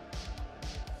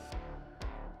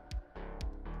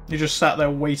 You just sat there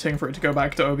waiting for it to go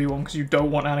back to Obi-Wan because you don't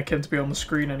want Anakin to be on the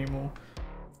screen anymore.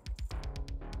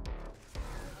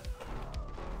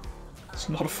 It's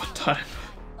not a fun time.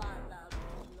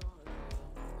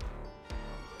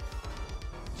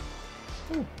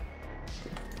 Ooh.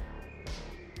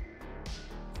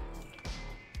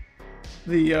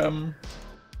 The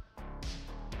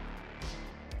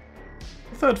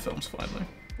third film's fine though.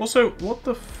 Also, what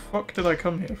the fuck did I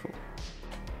come here for?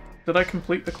 Did I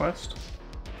complete the quest?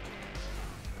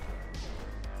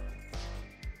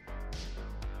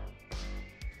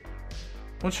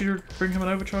 Once you bring him an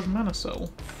overcharged mana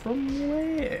cell. From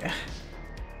where?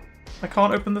 I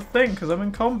can't open the thing because I'm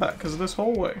in combat because of this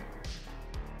hallway.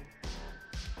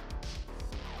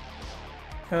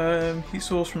 Heat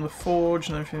source from the forge,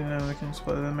 and if you know we can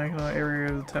supply the magnet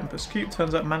area of the Tempest Keep.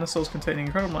 Turns out mana cells containing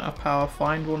incredible amount of power.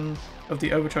 Find one of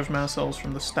the overcharged mana cells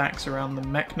from the stacks around the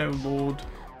Mechno Lord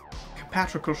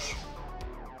Patricus.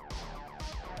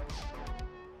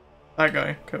 That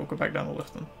guy. Okay, we'll go back down the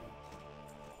lift then.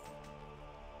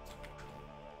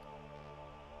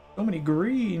 So many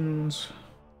greens.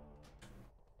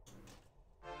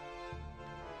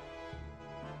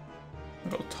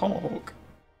 I've got a tomahawk.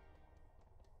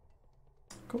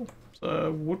 Cool. It's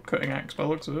a wood cutting axe by the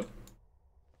looks of it.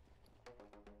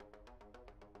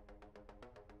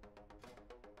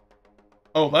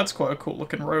 Oh, that's quite a cool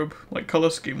looking robe, like colour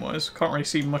scheme wise. Can't really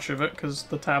see much of it because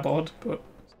the tab odd, but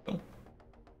still.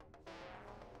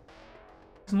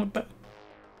 Doesn't look bad.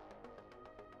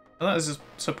 And that is a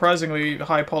surprisingly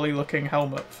high poly looking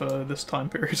helmet for this time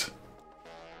period.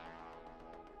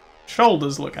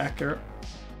 Shoulders look accurate.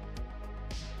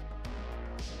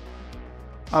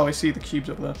 Oh, I see the cubes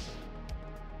over there.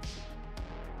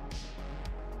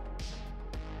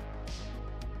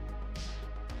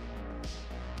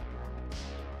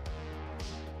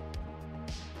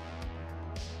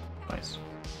 Nice.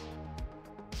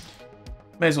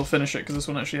 May as well finish it because this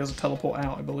one actually has a teleport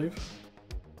out, I believe.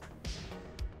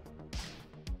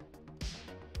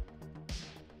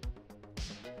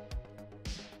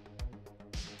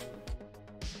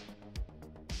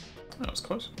 That was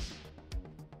close.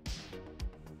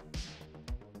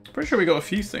 Pretty sure we got a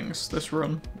few things this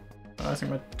run. I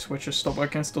think my Twitch has stopped. I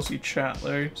can still see chat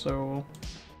though, so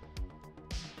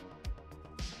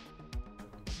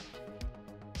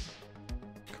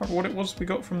can't remember what it was we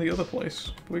got from the other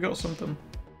place. But we got something.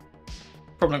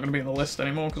 Probably not going to be in the list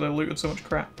anymore because I looted so much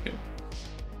crap. Yeah.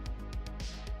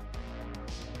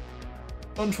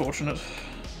 Unfortunate.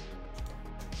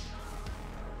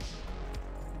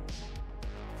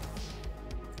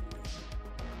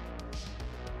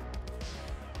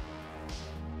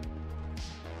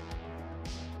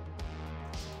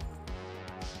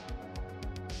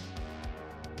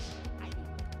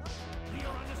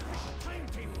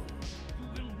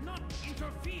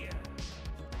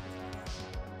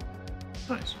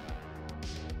 Nice.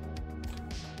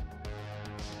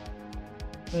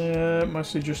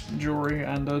 Mostly just jewelry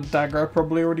and a dagger I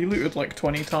probably already looted like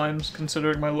 20 times,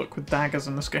 considering my luck with daggers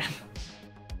in this game.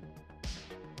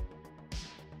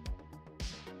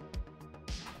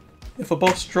 If a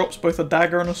boss drops both a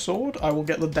dagger and a sword, I will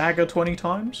get the dagger 20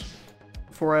 times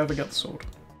before I ever get the sword.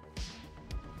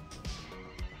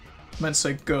 I meant to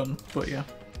say gun, but yeah,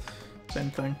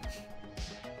 same thing.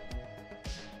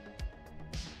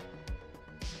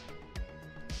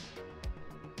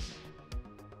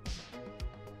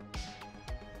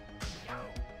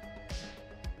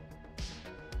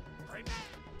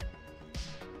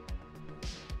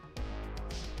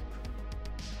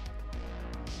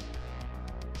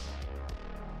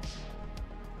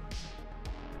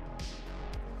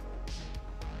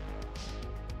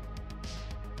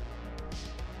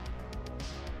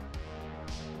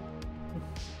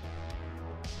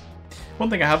 One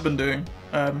thing I have been doing,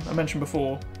 I mentioned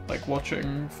before, like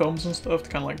watching films and stuff to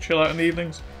kind of like chill out in the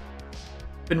evenings.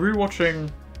 Been rewatching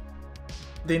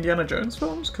the Indiana Jones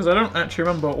films because I don't actually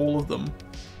remember all of them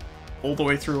all the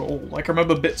way through all. Like I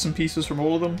remember bits and pieces from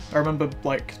all of them. I remember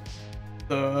like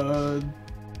the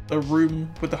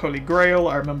room with the Holy Grail.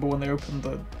 I remember when they opened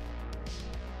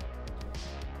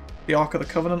the Ark of the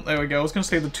Covenant. There we go. I was gonna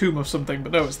say the Tomb of something,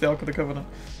 but no, it's the Ark of the Covenant.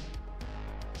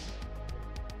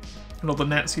 And all the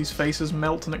Nazis' faces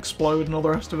melt and explode and all the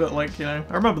rest of it, like, you know.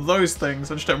 I remember those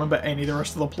things, I just don't remember any of the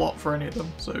rest of the plot for any of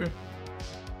them, so...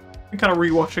 I'm kind of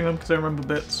rewatching them because I remember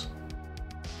bits.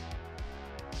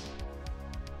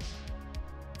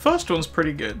 First one's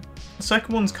pretty good. The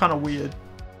second one's kind of weird.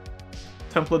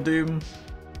 Temple of Doom.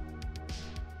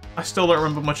 I still don't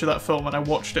remember much of that film and I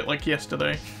watched it, like,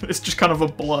 yesterday. It's just kind of a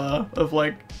blur of,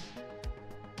 like...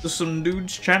 There's some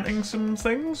dudes chanting some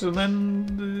things and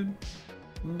then...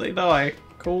 they die.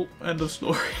 Cool. End of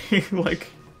story. Like,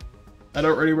 I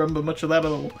don't really remember much of that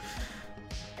at all.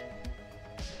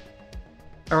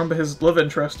 I remember his love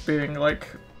interest being, like,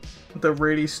 the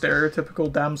really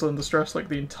stereotypical damsel in distress, like,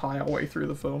 the entire way through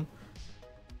the film.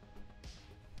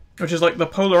 Which is, like, the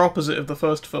polar opposite of the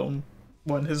first film,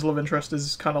 when his love interest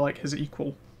is kind of like his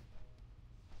equal.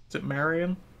 Is it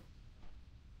Marion?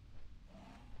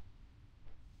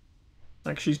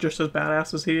 Like, she's just as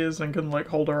badass as he is and can, like,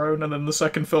 hold her own, and then the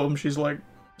second film, she's, like,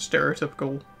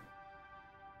 stereotypical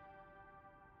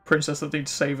princess that needs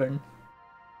saving.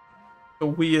 A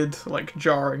weird, like,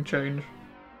 jarring change.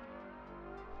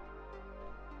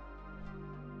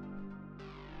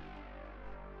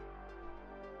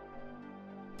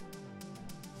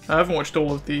 I haven't watched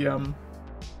all of the,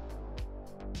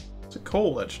 what's it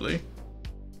called, actually?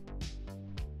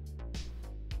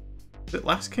 Is it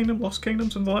Last Kingdom? Lost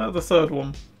Kingdom? Something like that? The third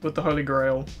one, with the Holy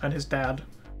Grail and his dad.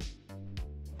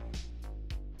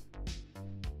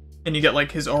 And you get, like,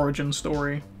 his origin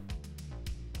story.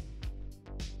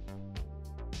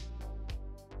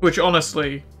 Which,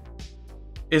 honestly,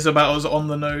 is about as on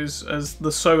the nose as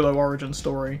the Solo origin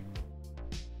story.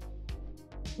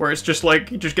 Where it's just, like,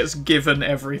 he just gets given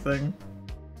everything.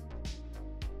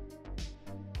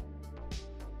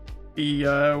 He,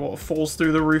 falls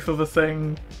through the roof of a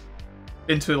thing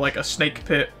into, like, a snake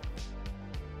pit.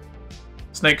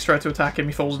 Snakes try to attack him,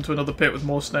 he falls into another pit with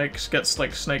more snakes, gets,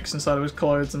 like, snakes inside of his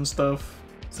clothes and stuff.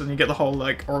 So then you get the whole,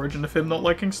 like, origin of him not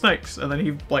liking snakes. And then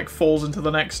he, like, falls into the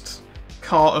next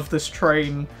cart of this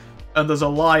train, and there's a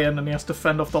lion, and he has to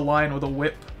fend off the lion with a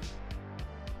whip.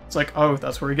 It's like, oh,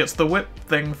 that's where he gets the whip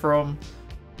thing from.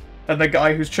 And the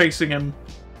guy who's chasing him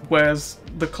wears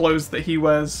the clothes that he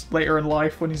wears later in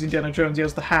life when he's Indiana Jones. He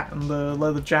has the hat and the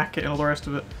leather jacket and all the rest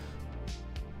of it.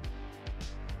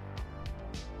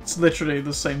 It's literally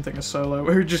the same thing as Solo,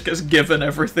 where he just gets given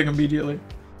everything immediately.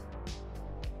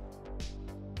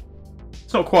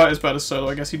 It's not quite as bad as Solo,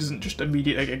 I guess he doesn't just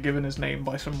immediately get given his name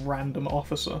by some random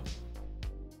officer.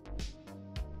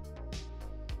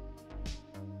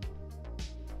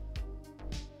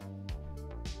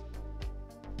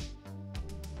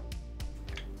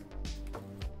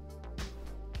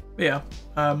 But yeah,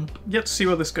 yet to see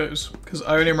where this goes, because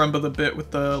I only remember the bit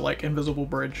with the, like, invisible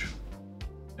bridge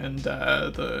and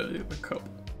the cup,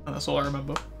 and that's all I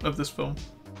remember of this film.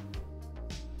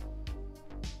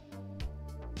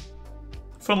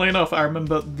 Funnily enough, I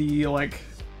remember the, like,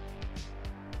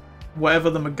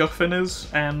 whatever the MacGuffin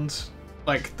is, and,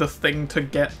 like, the thing to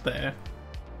get there.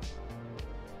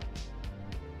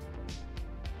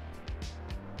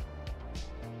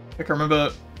 Like, I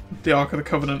remember the Ark of the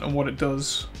Covenant and what it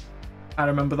does. I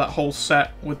remember that whole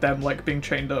set with them, like, being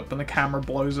chained up and the camera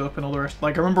blows up and all the rest.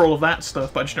 Like, I remember all of that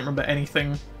stuff, but I just don't remember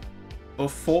anything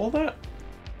before that.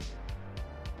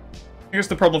 I guess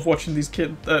the problem of watching these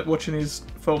watching these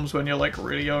films when you're, like,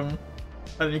 really young, and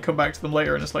then you come back to them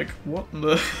later and it's like, what in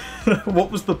the...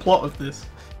 what was the plot of this?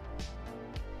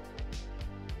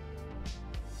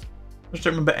 I just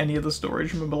don't remember any of the story, I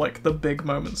just remember, like, the big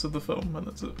moments of the film, and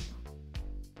that's it.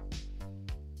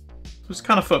 So it's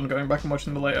kind of fun going back and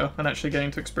watching them later, and actually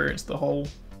getting to experience the whole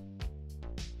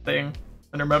thing,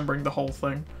 and remembering the whole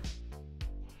thing.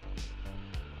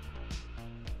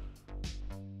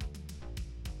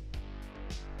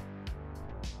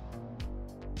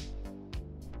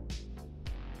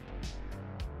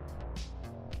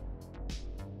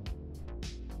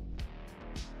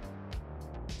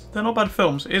 They're not bad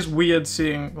films. It is weird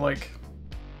seeing, like,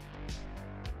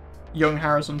 young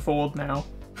Harrison Ford now.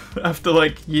 After,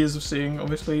 like, years of seeing,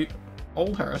 obviously,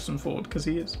 old Harrison Ford, because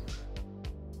he is.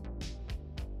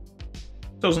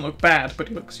 Doesn't look bad, but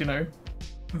he looks, you know,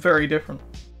 very different.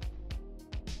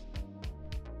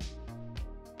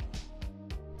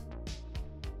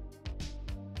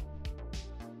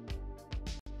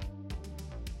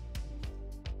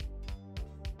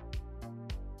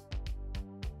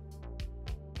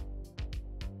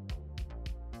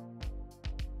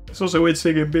 It's also weird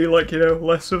seeing him be, like, you know,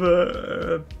 less of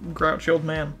a grouchy old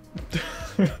man.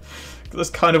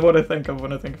 That's kind of what I think of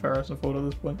when I think of Harrison Ford at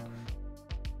this point.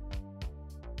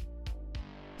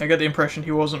 I get the impression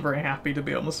he wasn't very happy to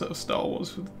be on the set of Star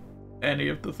Wars with any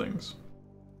of the things.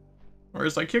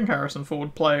 Whereas, like, young Harrison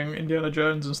Ford playing Indiana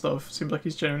Jones and stuff seems like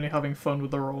he's genuinely having fun with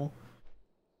the role.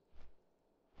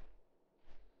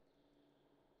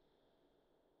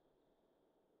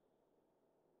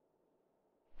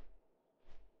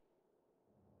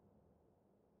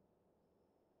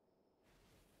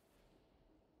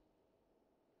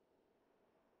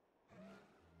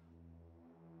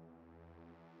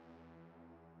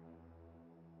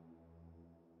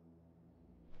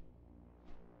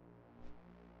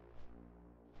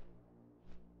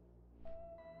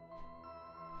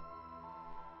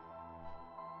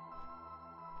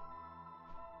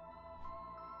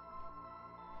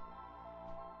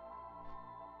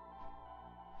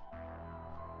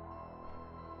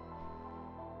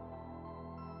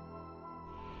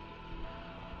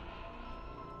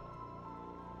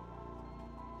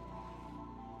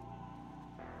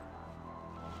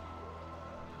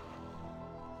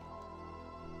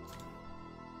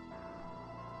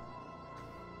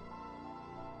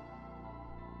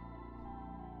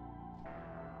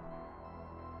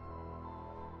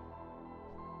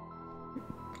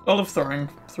 I love throwing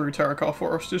through Terracar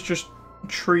Forest. It's just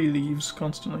tree leaves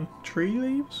constantly. Tree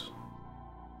leaves?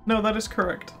 No, that is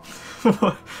correct.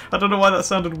 I don't know why that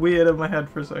sounded weird in my head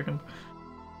for a second.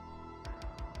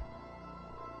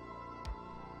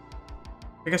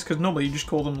 I guess because normally you just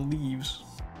call them leaves.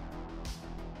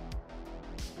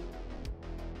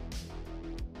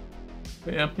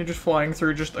 But yeah, you're just flying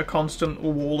through just a constant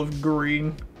wall of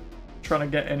green, trying to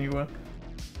get anywhere.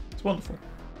 It's wonderful.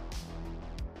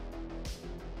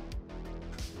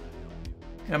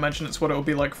 I imagine it's what it would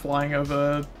be like flying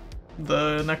over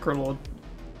the Necrolord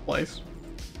place.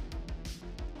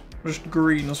 Just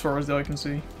green as far as the eye can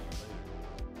see.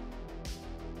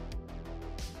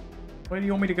 Where do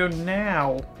you want me to go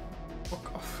now?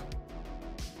 Fuck off.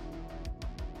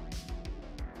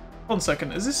 1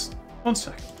 second, is this... 1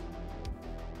 second.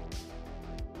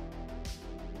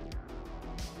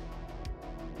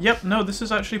 Yep, no, this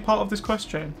is actually part of this quest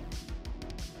chain.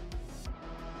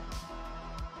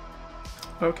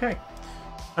 Okay.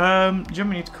 Gem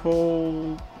we need to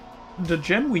call... The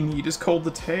gem we need is called the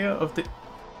Tear of the...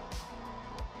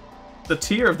 The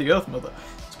Tear of the Earth Mother.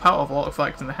 It's a powerful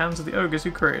artifact in the hands of the ogres who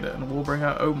created it and will bring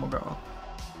out Omegar,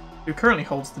 who currently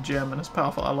holds the gem and has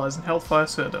powerful allies in Hellfire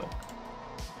Citadel.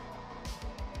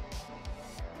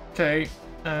 Okay,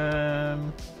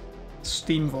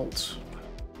 Steam Vaults.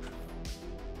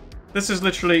 This is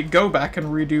literally go back and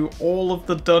redo all of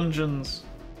the dungeons.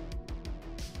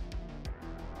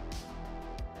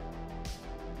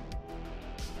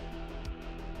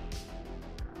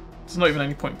 There's not even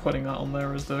any point putting that on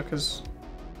there, is there? Because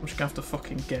I'm just gonna have to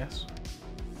fucking guess.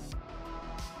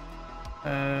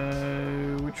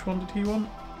 Which one did he want?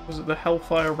 Was it the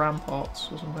Hellfire Ramparts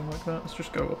or something like that? Let's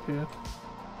just go up here.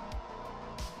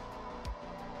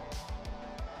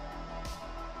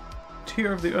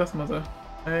 Tear of the Earth Mother.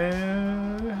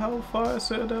 Hellfire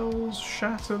Citadel's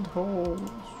Shattered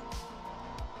Halls.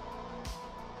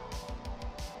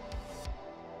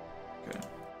 Okay.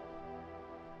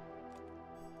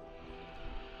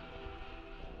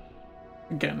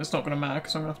 Again, it's not going to matter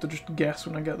because I'm going to have to just guess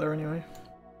when I get there anyway.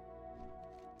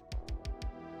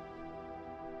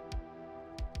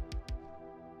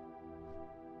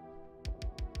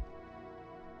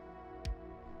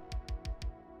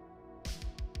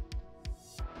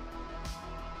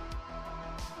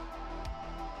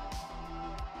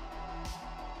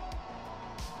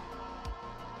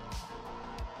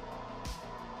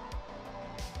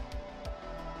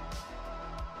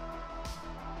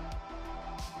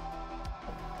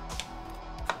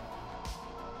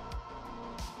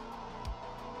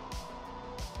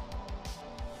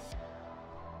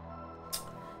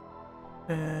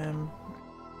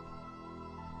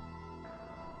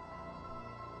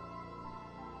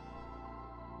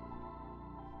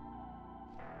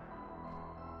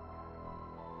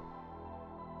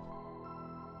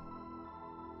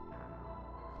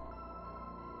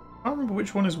 can't remember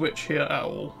which one is which here at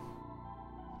all.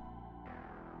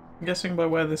 I'm guessing by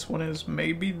where this one is,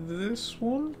 maybe this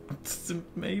one?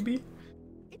 Maybe?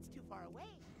 It's too far away.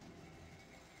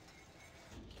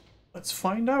 Let's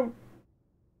find out.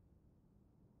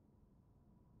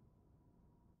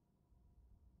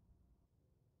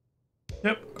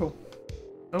 Yep, cool.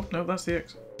 Oh, no, that's the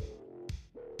X.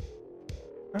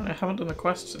 Apparently I haven't done the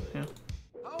quests in here.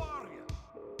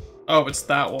 Oh, it's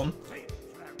that one.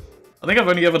 I think I've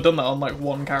only ever done that on like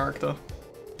one character.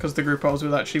 Because the group I was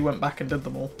with actually went back and did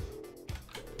them all.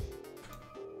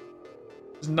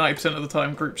 90% of the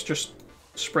time groups just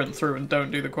sprint through and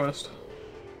don't do the quest.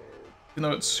 Even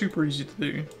though it's super easy to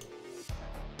do.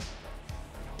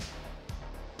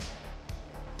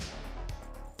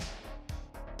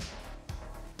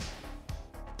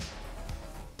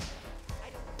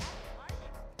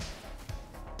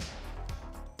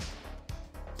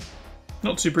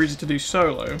 Not super easy to do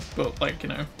solo, but like, you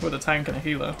know, with a tank and a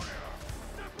healer.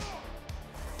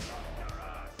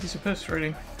 Piece of piss,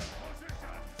 really.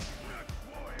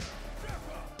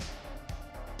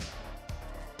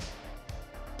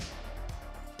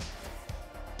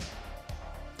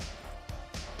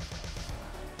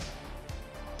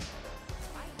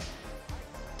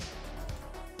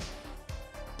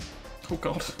 Oh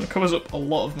god, it covers up a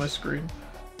lot of my screen.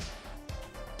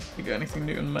 You get anything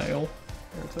new in mail?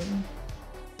 Irritating.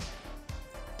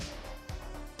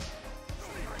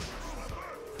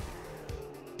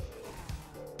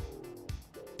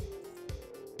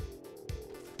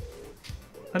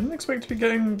 I didn't expect to be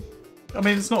getting... I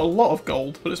mean, it's not a lot of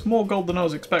gold, but it's more gold than I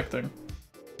was expecting.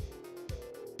 To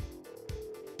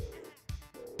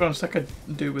be honest, I could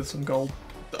do with some gold.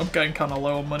 I'm getting kind of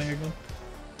low on money again.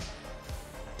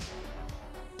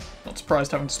 Not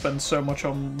surprised having to spend so much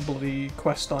on bloody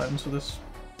quest items for this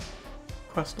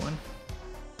quest line.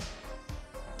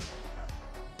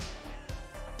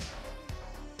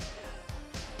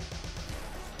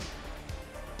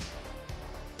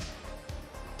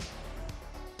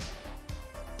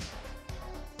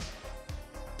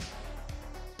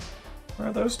 Where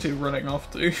are those two running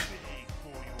off to?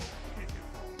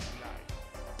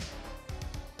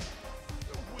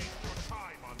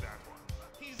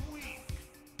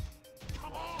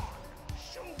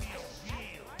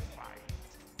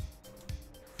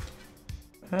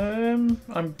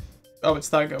 Oh, it's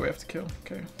that guy we have to kill.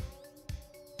 Okay.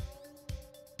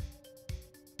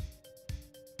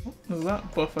 Oh, there's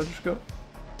that buff I just got.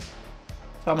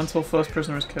 Time until first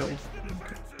prisoner is killed.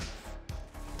 Okay.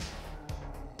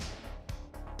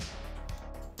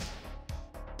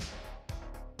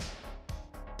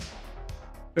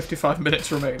 "55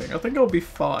 minutes remaining. I think I'll be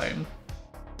fine."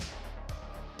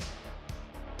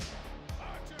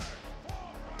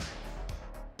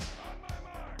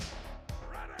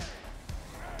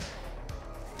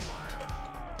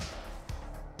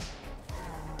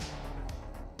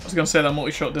 I was gonna say that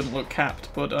multi-shot didn't look capped,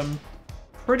 but I'm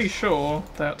pretty sure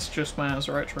that's just my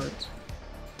Azurite traits.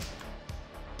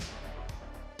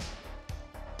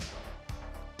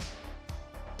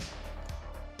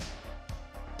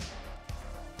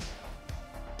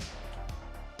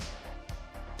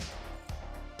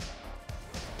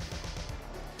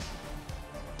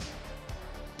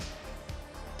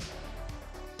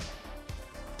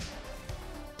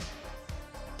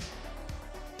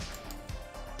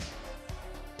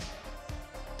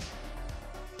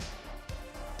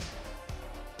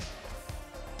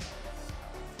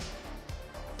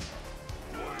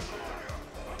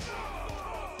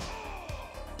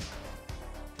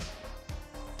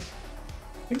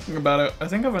 Thinking about it, I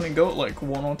think I've only got like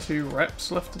 1 or 2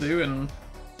 reps left to do in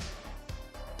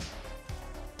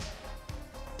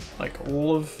like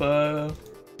all of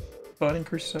Burning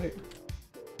Crusade.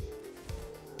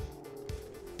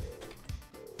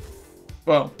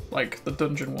 Well, like the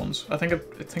dungeon ones. I think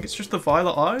it's just the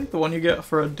Violet Eye, the one you get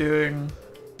for doing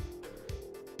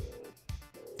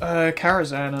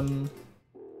Karazhan and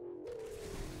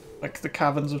like the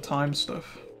Caverns of Time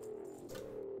stuff.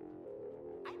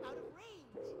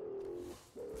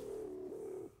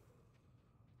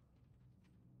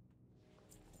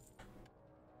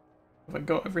 Have I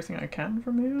got everything I can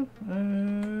from here?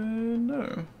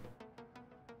 No.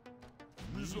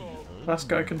 Last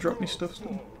guy can drop me stuff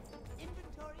still.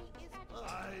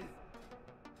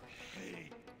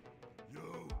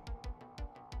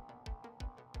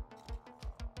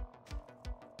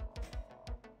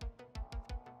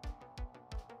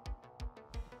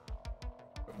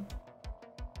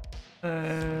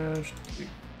 Should do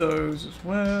those as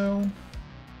well.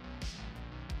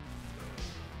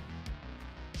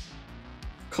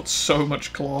 Got so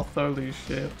much cloth, holy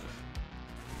shit.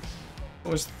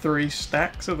 was 3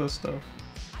 stacks of this stuff.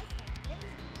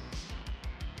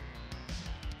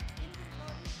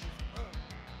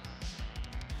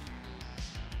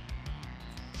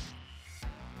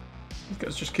 These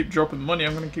guys just keep dropping money,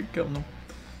 I'm gonna keep killing them.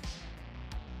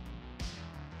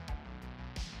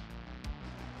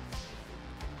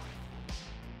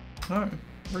 Oh,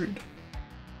 rude.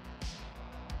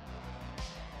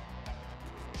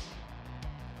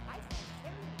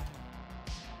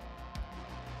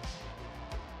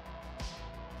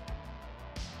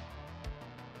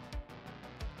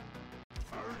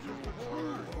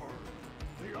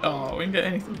 Oh, we didn't get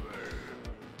anything.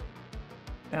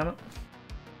 Damn it.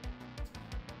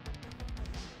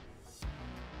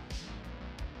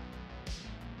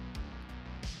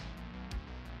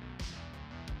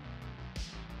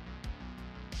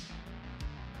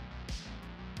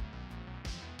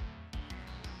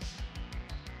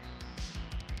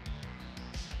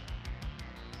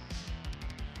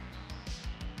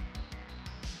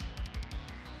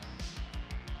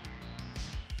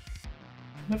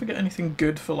 Never get anything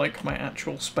good for like my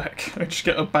actual spec. I just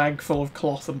get a bag full of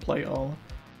cloth and plate armor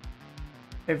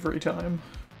every time.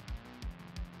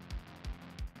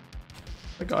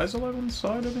 The guys alive on the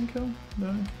side I didn't kill?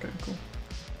 No? Okay, cool.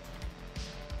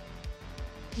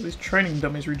 All these training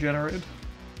dummies regenerated.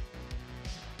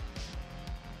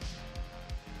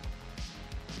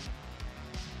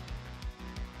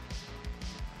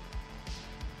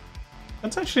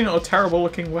 That's actually not a terrible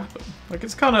looking weapon. Like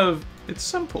it's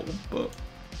simple, but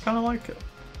I kind of like it.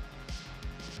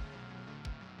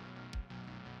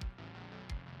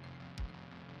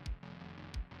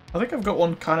 I think I've got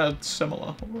one kind of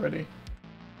similar already.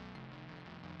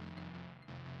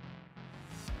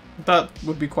 That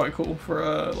would be quite cool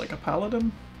for like a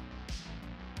paladin.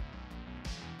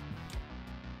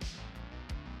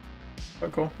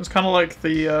 Quite cool. It's kind of like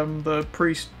the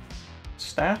priest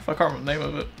staff. I can't remember the name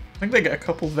of it. I think they get a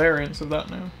couple variants of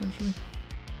that now, actually.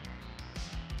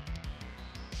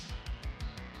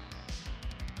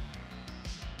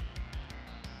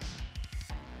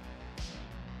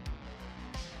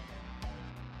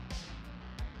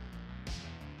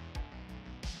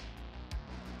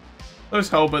 Those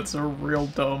helmets are real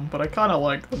dumb, but I kind of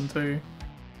like them too.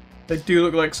 They do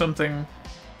look like something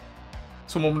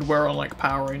someone would wear on like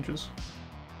Power Rangers.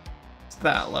 It's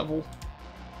that level.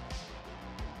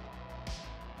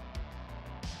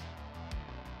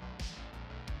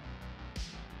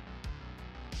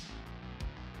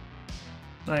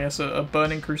 Ah yes, a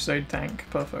Burning Crusade tank.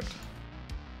 Perfect.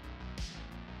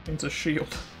 It's a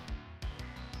shield.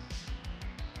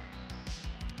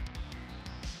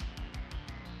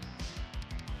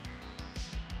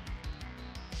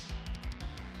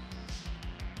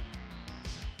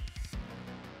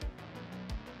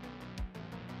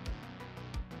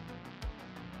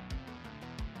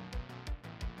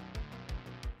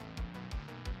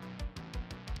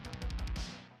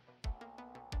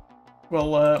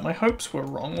 Well, my hopes were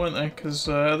wrong, weren't they? Because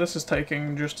this is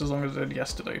taking just as long as it did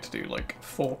yesterday to do, like,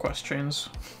 4 quest chains.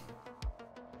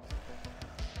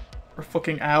 We're a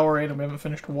fucking hour in and we haven't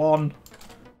finished 1.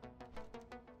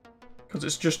 Because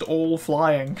it's just all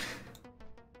flying.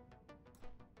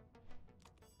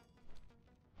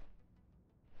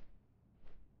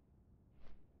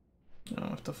 I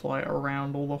have to fly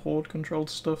around all the horde-controlled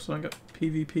stuff so I get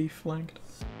PvP flanked.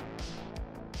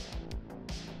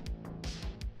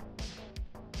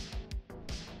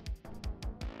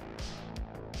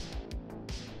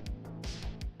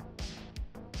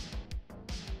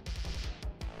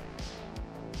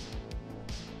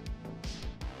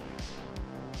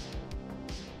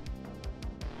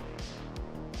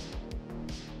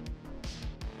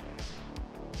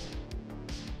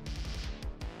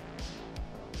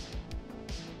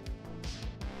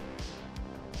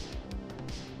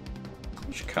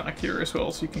 Kind of curious what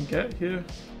else you can get here.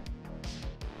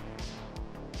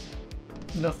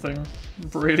 Nothing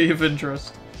really of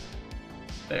interest.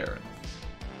 There.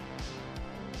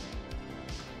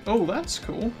 Oh, that's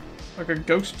cool. Like a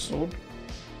ghost sword.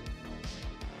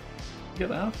 Get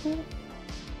that for?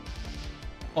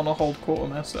 On a hold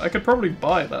quartermaster. I could probably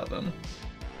buy that then.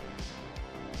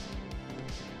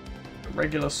 A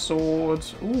regular sword.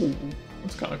 Ooh,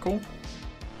 that's kind of cool.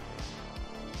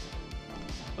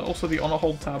 Also the honor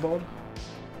hold tabard.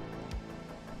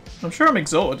 I'm sure I'm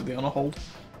exalted to the honor hold.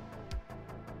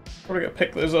 Probably gotta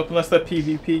pick those up unless they're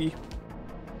PvP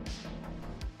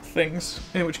things,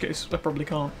 in which case I probably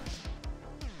can't.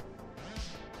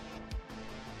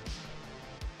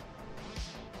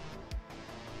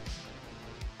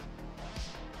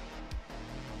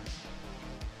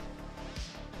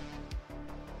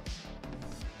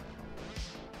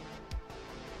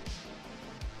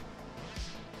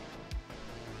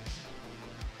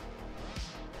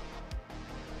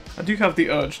 I do have the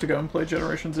urge to go and play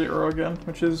Generation Zero again,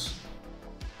 which is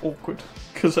awkward,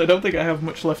 because I don't think I have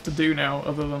much left to do now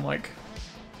other than, like,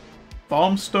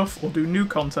 farm stuff or do new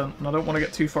content, and I don't want to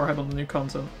get too far ahead on the new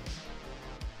content.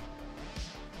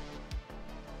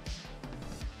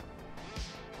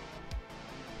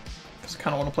 Because I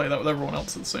kind of want to play that with everyone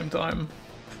else at the same time,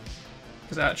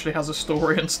 because it actually has a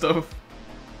story and stuff.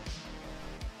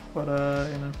 But,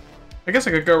 you know, I guess I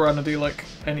could go around and do, like,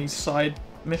 any side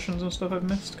missions and stuff I've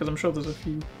missed, because I'm sure there's a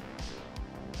few.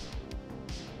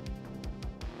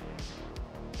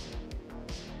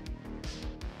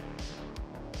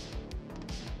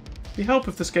 It'd be help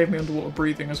if this gave me underwater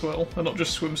breathing as well, and not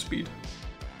just swim speed.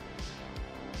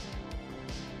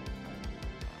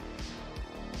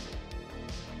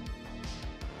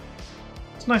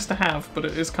 It's nice to have, but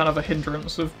it is kind of a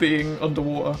hindrance of being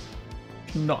underwater,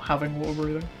 not having water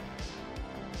breathing.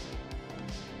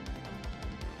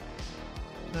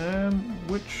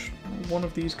 Which one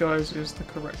of these guys is the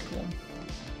correct one?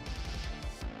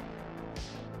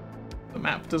 The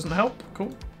map doesn't help.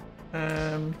 Cool.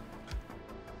 I'm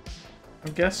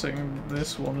guessing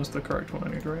this one is the correct one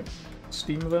I need, right?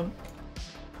 Steam event.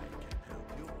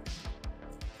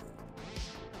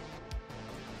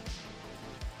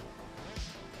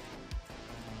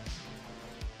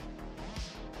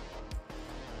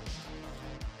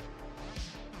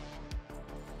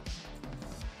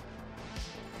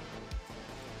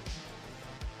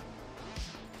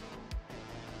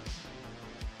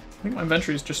 I think my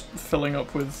inventory is just filling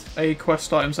up with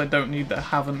quest items I don't need that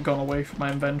haven't gone away from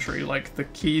my inventory, like the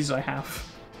keys I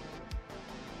have.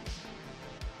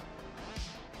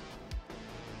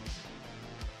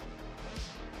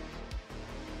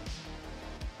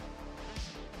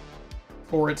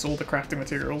 Or it's all the crafting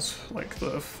materials, like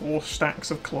the 4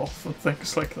 stacks of cloth and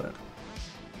things like that.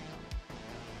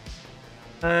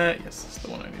 Yes, that's the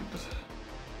one I needed.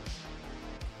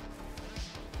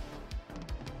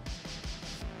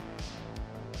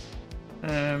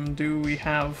 Do we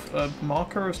have a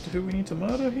marker as to who we need to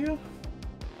murder here?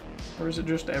 Or is it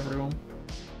just everyone?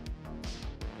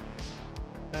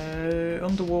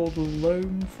 Underworld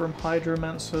loan from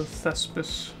Hydromancer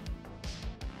Thespis.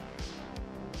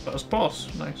 First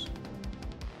boss, nice.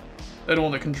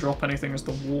 Anyone that can drop anything is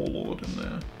the Warlord in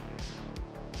there.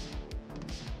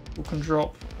 Who can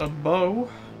drop a bow,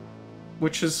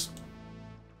 which is...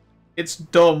 it's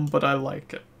dumb, but I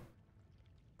like it.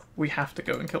 We have to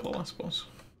go and kill the last boss.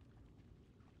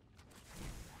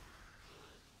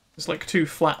 It's like 2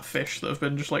 flat fish that have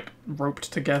been just like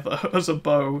roped together as a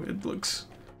bow. It looks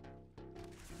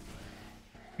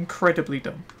incredibly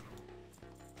dumb.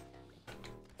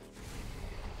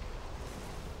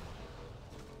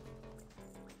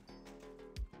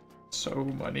 So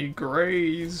many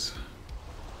greys.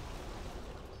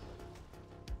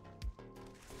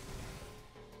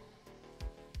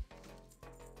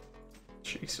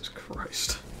 Jesus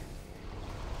Christ.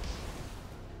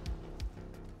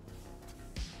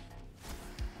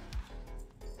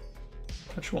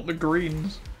 I just want the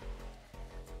greens.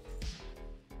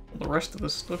 The rest of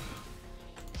this stuff.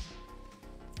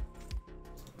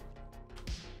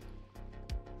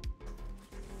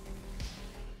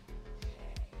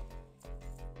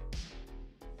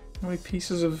 How many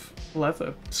pieces of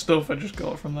leather stuff I just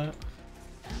got from that?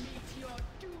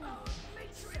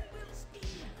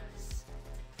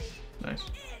 Nice.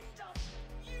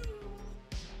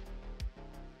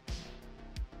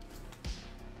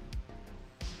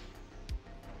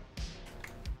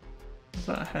 Is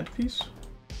that a headpiece?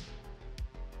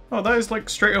 Oh, that is like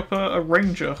straight up a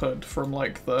ranger hood from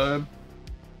like the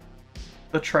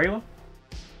trailer.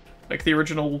 Like the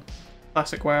original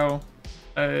classic WoW,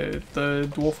 the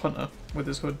dwarf hunter with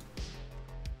his hood.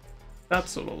 That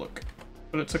sort of look.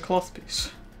 But it's a cloth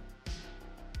piece.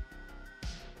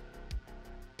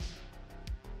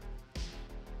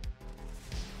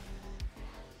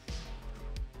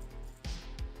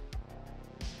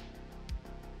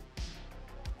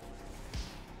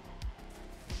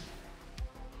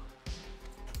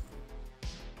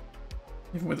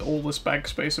 Even with all this bag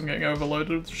space, I'm getting overloaded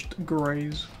with just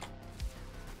greys.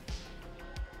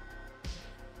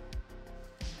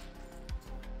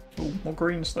 Oh, more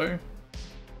greens though.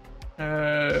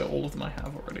 All of them I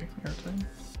have already. Irritating.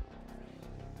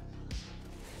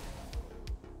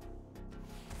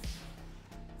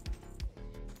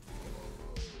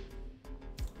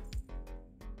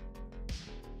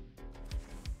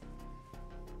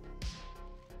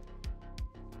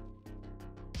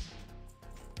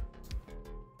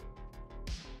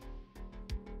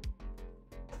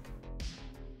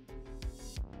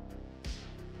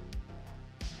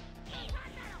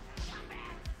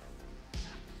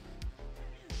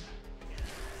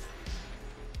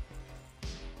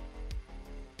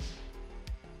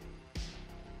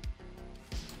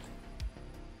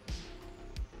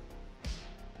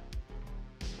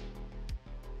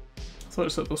 thought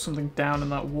it said there was something down in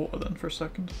that water then for a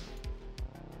second.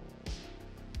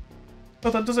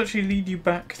 Oh, that does actually lead you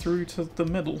back through to the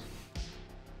middle.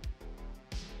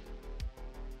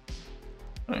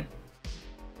 Oh.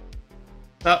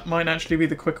 That might actually be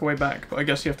the quicker way back, but I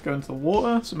guess you have to go into the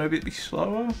water, so maybe it'd be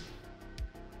slower?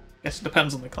 Guess it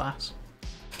depends on the class.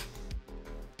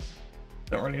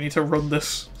 Don't really need to run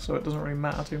this, so it doesn't really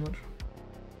matter too much.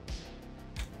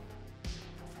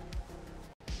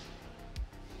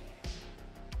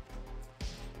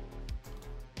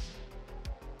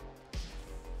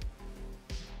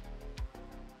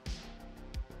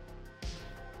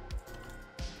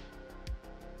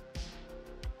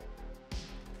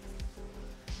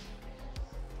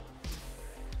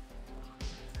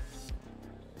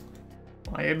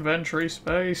 My inventory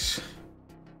space.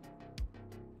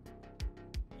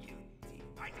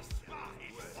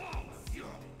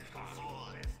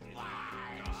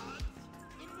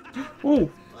 Ooh.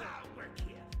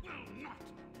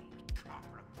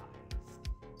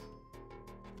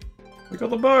 We got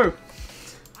the bow.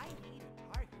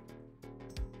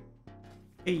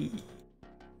 Hey.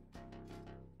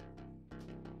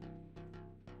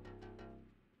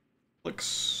 Looks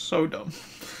so dumb.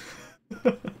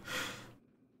 I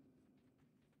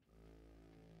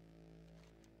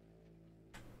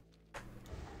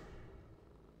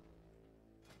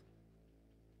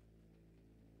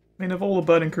mean, of all the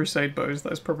Burning Crusade bows,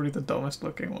 that's probably the dumbest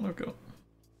looking one I've got.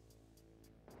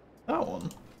 That one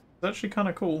is actually kind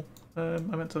of cool. I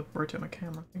meant to rotate my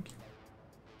camera, thank you.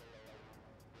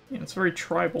 Yeah, it's very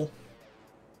tribal.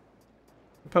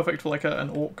 Perfect for like an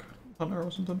orc hunter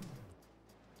or something.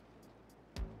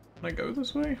 Can I go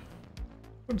this way?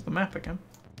 Go to the map again.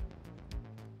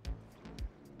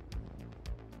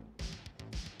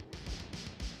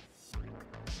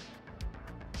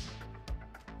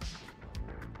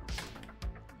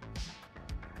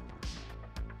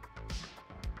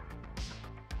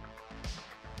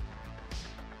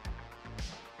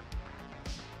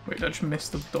 Wait, I just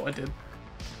missed the dot I did.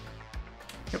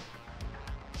 Yep.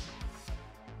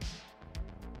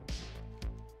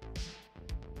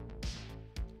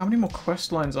 How many more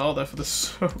quest lines are there for this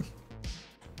zone?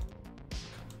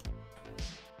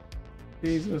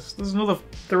 Jesus, there's another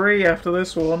 3 after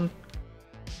this one.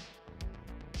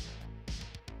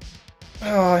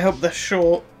 Oh, I hope they're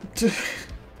short.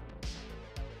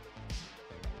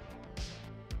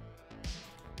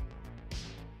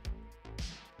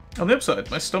 On the upside,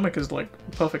 my stomach is like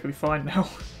perfectly fine now.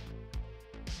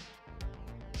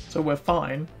 So we're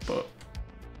fine, but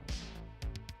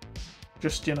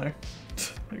just, you know,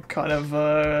 kind of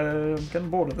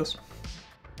getting bored of this.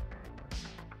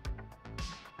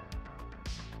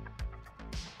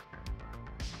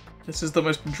 This is the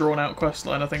most drawn out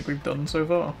questline I think we've done so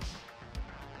far.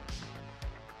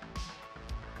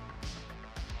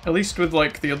 At least with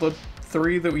like the other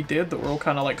 3 that we did that were all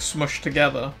kind of like smushed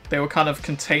together, they were kind of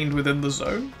contained within the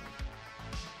zone.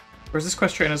 Whereas this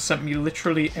quest train has sent me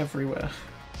literally everywhere.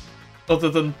 Other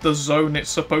than the zone it's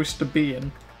supposed to be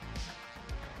in.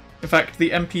 In fact, the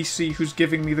NPC who's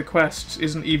giving me the quests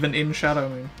isn't even in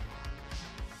Shadowmoon.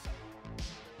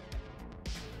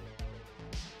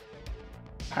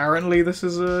 Apparently this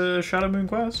is a Shadowmoon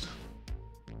quest.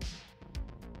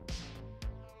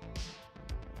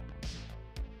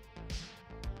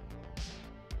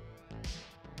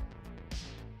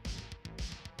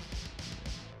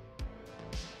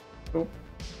 Cool.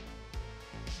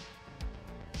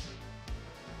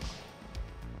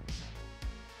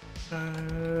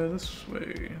 This way,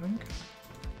 I think.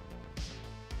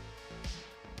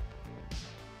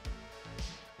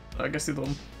 I guess the other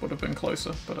one would have been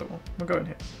closer, but oh well. We'll go in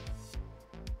here.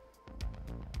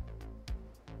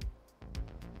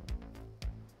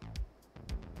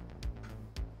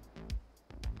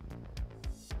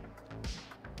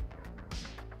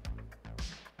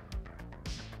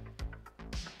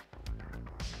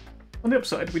 On the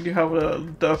upside, we do have a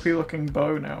derpy looking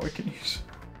bow now we can use.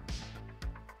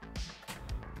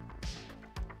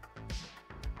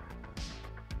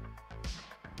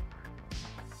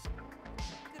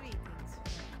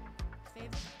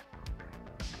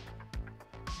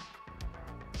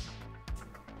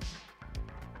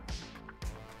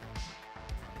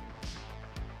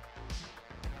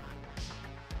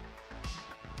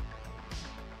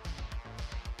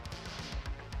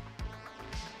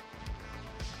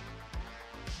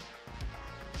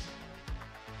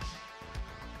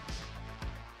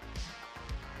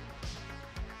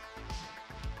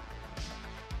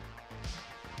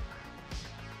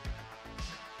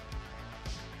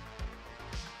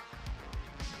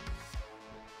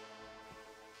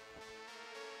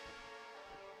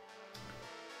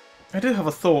 I did have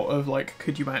a thought of, like,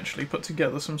 could you actually put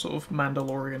together some sort of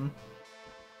Mandalorian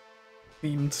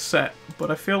themed set,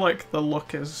 but I feel like the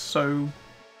look is so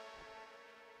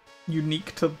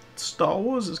unique to Star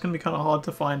Wars, it's going to be kind of hard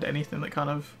to find anything that kind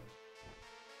of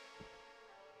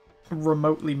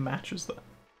remotely matches that.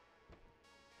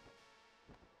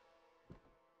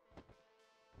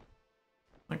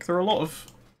 Like, there are a lot of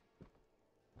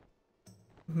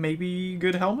maybe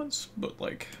good helmets, but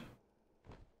like,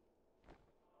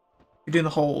 you're doing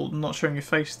the whole not showing your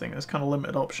face thing, there's kind of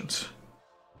limited options.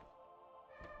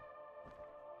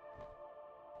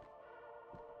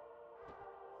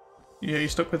 Yeah, you're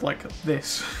stuck with like this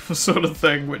sort of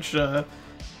thing, which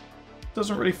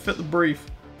doesn't really fit the brief.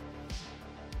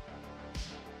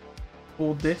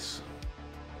 Or this.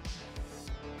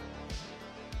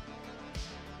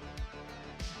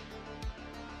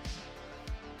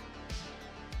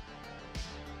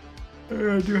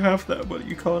 I do have that, but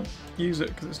you can't use it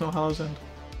because it's not Hallow's End.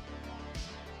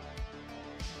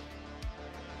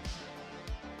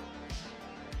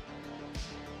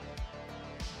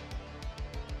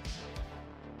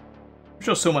 I'm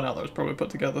sure someone out there has probably put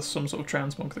together some sort of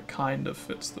transmog that kind of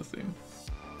fits the theme.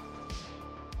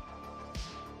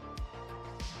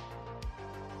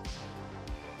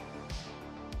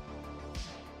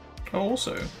 Oh,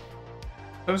 also,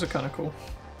 those are kind of cool.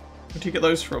 Where do you get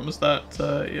those from? Is that,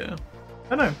 yeah.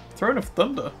 I don't know, Throne of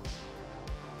Thunder.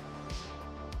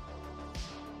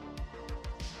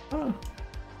 Oh.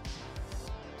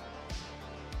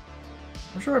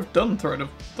 I'm sure I've done Throne of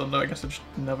Thunder, I guess I just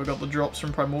never got the drops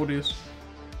from Primordius.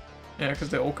 Yeah, because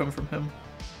they all come from him.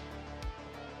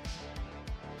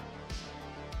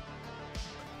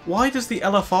 Why does the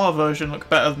LFR version look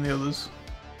better than the others?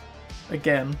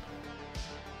 Again.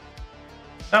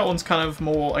 That one's kind of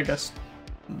more, I guess,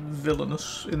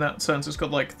 villainous in that sense. It's got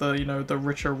like the, you know, the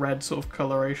richer red sort of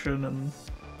coloration and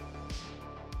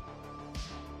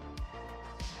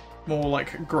more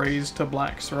like greys to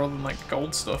blacks rather than like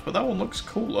gold stuff, but that one looks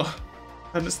cooler.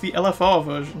 And it's the LFR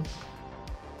version.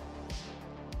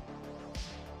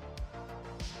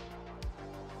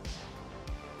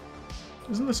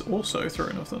 Isn't this also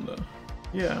Throne of Thunder?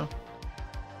 Yeah.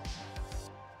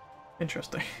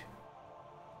 Interesting.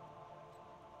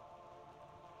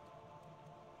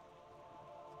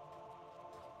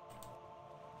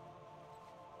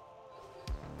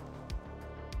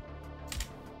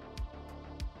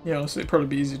 Yeah, honestly, it'd probably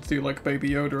be easier to do like Baby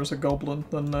Yoda as a goblin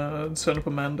than set up a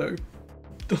Mando,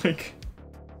 like,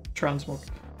 transmog.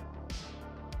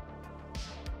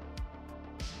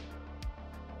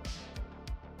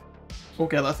 Or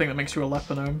get that thing that makes you a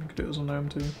leper gnome. You could do it as a gnome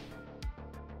too.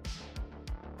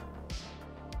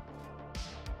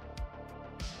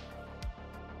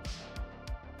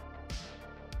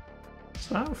 What's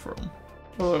that from?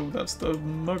 Oh, that's the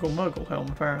Muggle helm,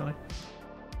 apparently.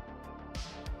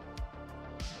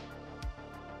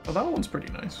 Oh, that one's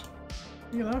pretty nice.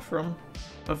 Where get that from?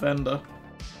 A vendor.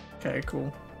 Okay,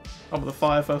 cool. Oh, the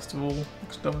Fire Festival.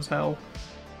 Looks dumb as hell.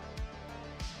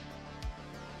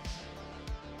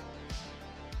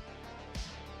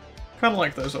 Kind of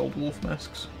like those old wolf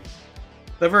masks.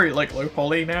 They're very, like, low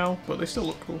poly now, but they still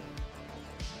look cool.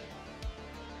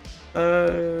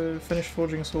 Finish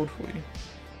forging a sword for you.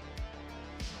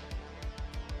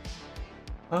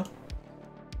 Huh?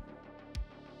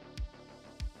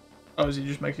 Oh, is he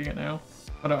just making it now?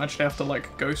 I don't actually have to,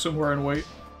 like, go somewhere and wait.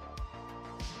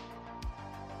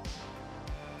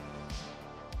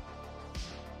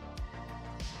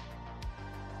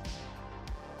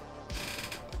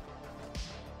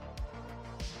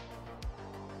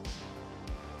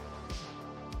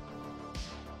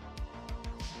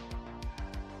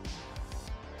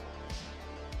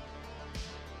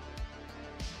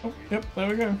 Oh, yep, there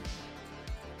we go.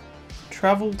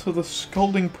 Travel to the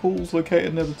scalding pools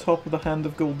located near the top of the Hand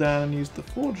of Gul'dan and use the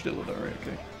Forge Illidari.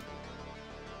 Okay.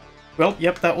 Well,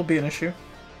 yep, that will be an issue.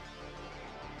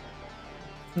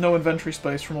 No inventory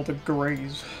space from all the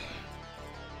greys.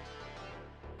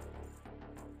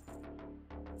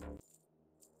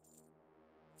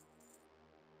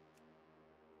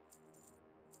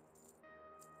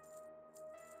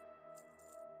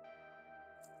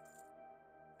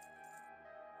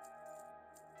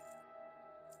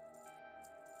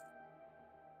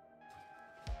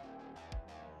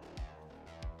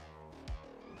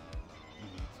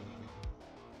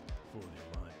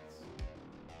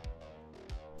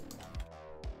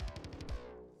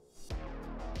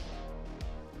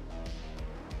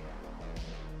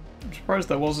 I'm surprised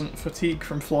there wasn't fatigue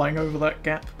from flying over that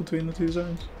gap between the two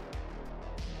zones.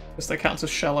 Guess that counts as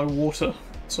shallow water,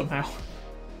 somehow.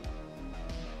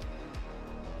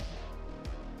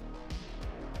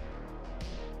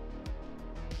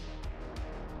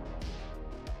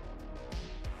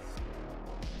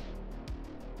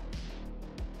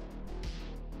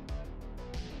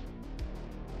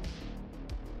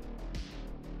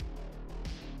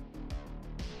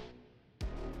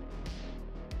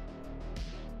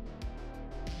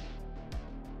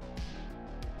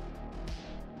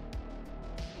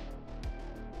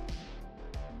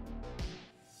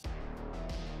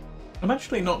 I'm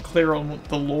actually not clear on what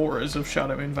the lore is of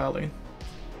Shadowmoon Valley.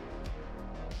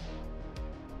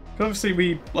 Obviously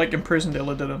we, like, imprisoned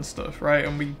Illidan and stuff, right?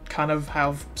 And we kind of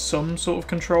have some sort of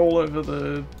control over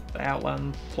the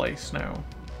Outland place now.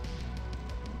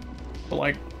 But,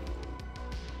 like,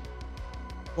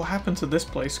 what happened to this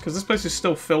place? Because this place is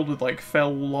still filled with, like,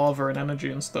 fell lava and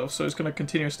energy and stuff, so it's going to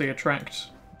continuously attract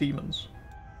demons.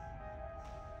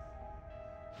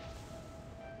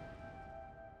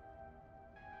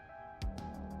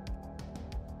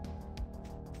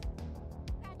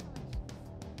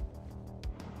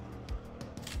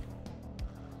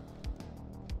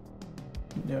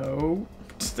 No,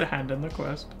 just to hand in the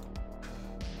quest.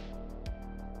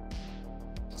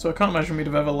 So I can't imagine we'd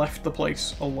have ever left the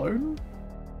place alone?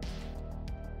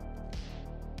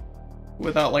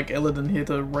 Without, like, Illidan here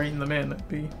to rein them in, it'd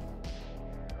be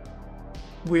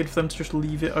weird for them to just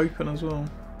leave it open as well.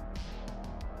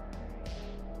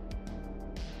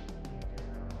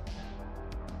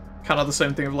 Kind of the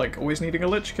same thing of, like, always needing a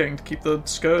Lich King to keep the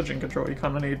Scourge in control. You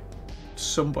kind of need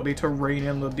somebody to rein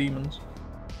in the demons.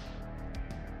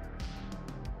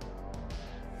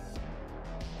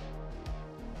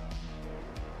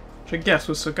 Which I guess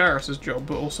was Sagaris' job,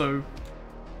 but also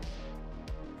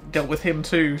dealt with him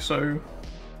too, so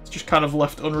it's just kind of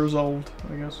left unresolved,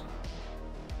 I guess.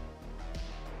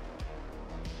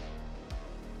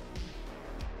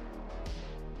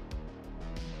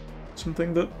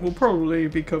 Something that will probably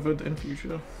be covered in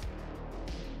future.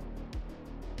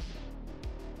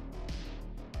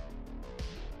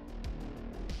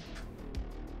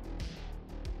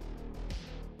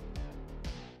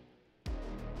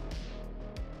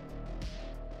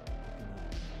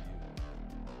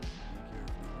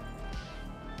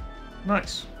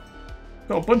 Nice.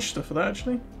 Got a bunch of stuff for that,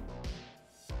 actually.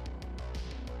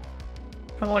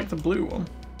 Kinda like the blue one.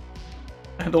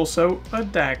 And also a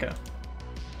dagger.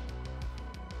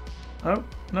 Oh,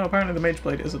 no, apparently the Mage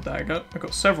Blade is a dagger. I've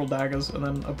got several daggers and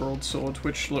then a broadsword,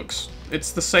 which looks...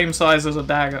 it's the same size as a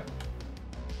dagger.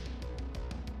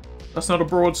 That's not a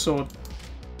broadsword.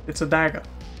 It's a dagger.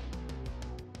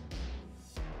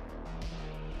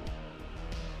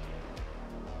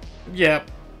 Yeah.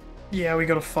 Yeah, we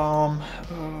got a farm.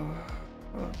 Oh.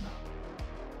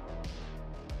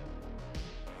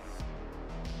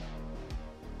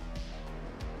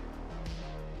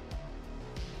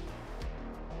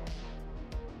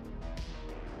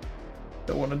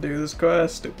 Don't want to do this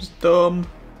quest, it was dumb.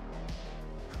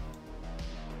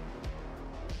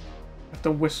 I have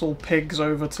to whistle pigs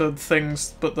over to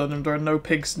things, but then there are no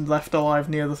pigs left alive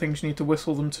near the things you need to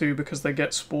whistle them to because they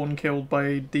get spawn killed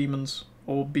by demons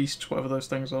or beasts, whatever those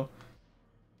things are.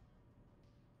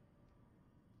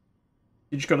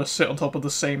 You just gotta sit on top of the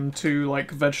same two,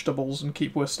 like, vegetables and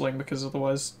keep whistling because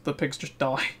otherwise the pigs just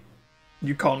die.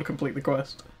 You can't complete the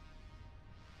quest.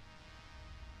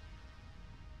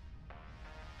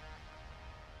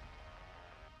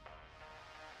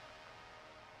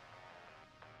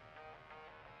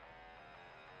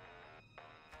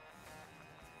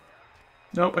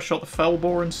 Nope, I shot the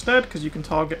Fellboar instead, because you can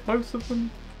target both of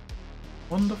them.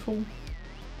 Wonderful.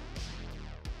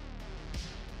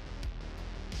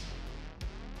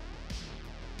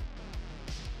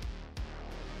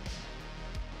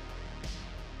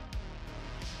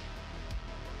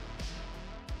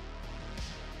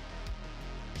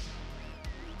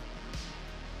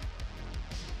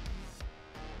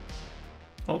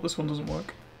 Oh, this one doesn't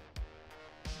work.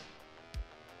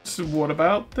 So what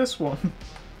about this one?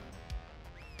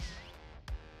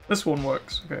 This one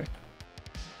works, okay.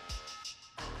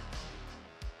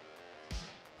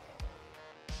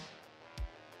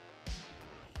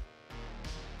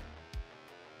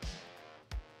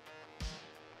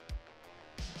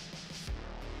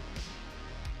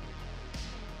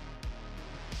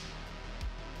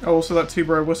 Oh, also that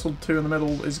tuber I whistled to in the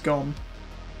middle is gone.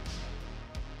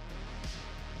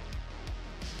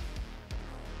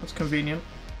 That's convenient.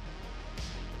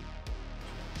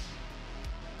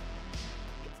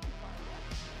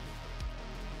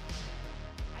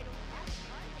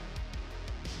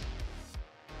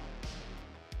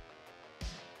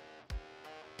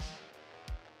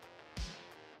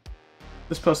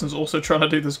 This person's also trying to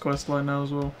do this quest line now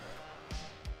as well.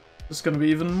 It's going to be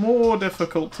even more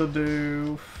difficult to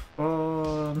do.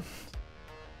 Fun.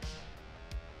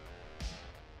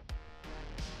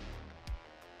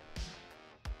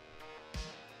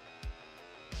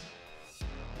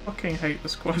 Fucking hate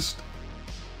this quest.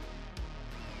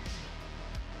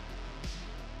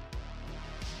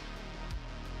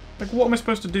 Like, what am I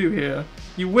supposed to do here?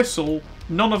 You whistle,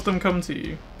 none of them come to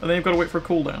you, and then you've got to wait for a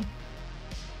cooldown.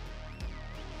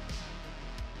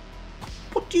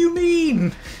 What do you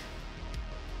mean?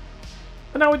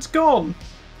 And now it's gone!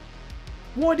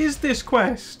 What is this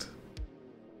quest?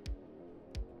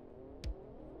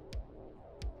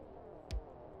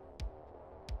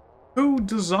 Who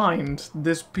designed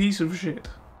this piece of shit?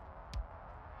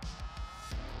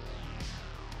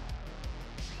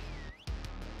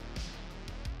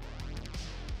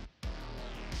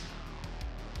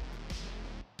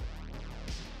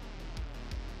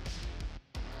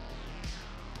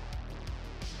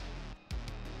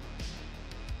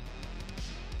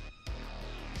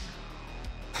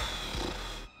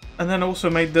 And then also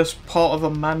made this part of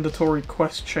a mandatory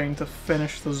quest chain to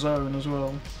finish the zone as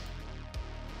well.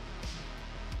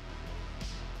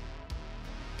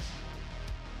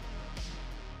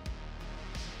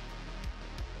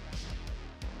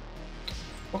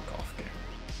 Fuck off, game.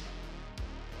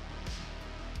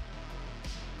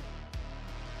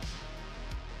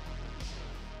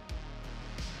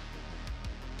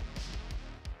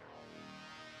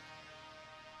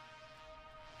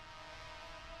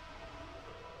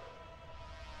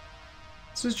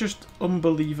 This is just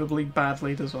unbelievably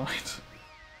badly designed.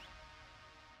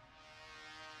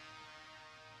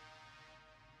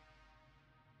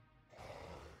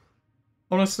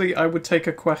 Honestly, I would take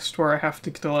a quest where I have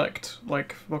to collect,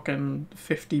 like, fucking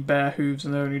 50 bear hooves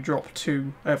and they only drop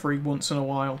 2 every once in a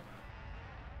while.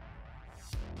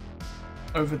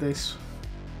 Over this.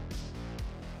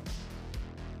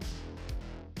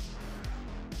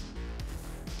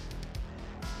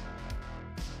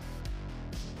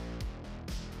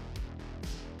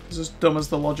 As dumb as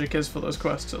the logic is for those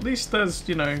quests, at least there's,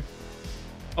 you know,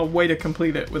 a way to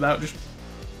complete it without just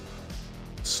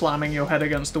slamming your head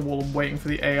against the wall and waiting for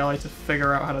the AI to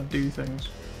figure out how to do things.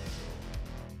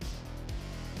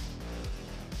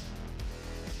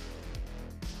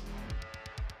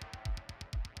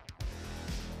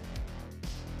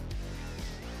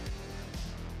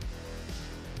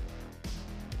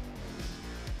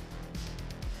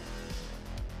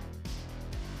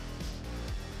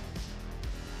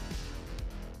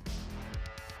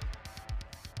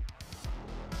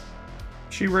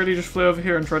 She really just flew over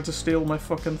here and tried to steal my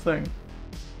fucking thing.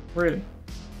 Really?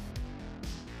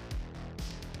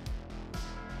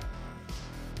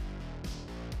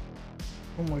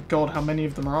 Oh my god, how many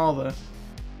of them are there?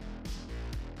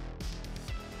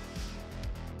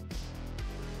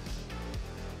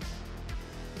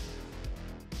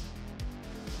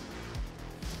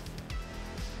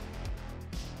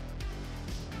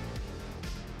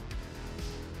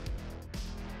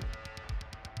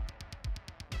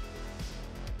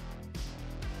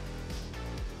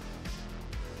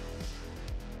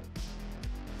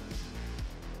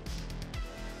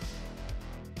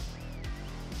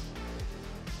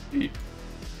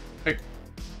 Hey.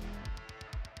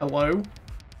 Hello?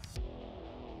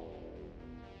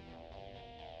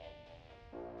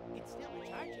 It's still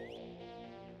recharging.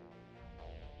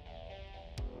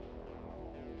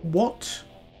 What?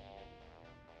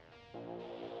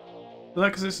 Is that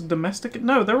because it's domesticated?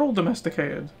 No, they're all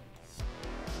domesticated.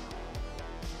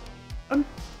 I'm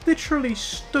literally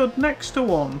stood next to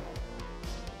one.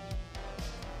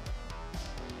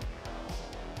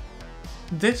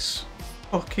 This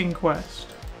fucking quest.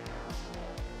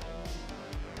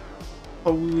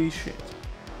 Holy shit.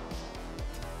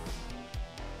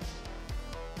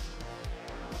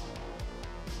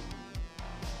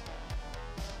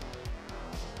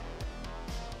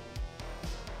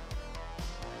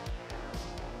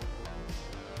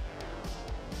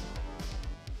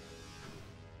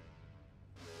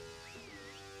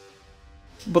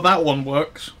 But that one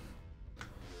works.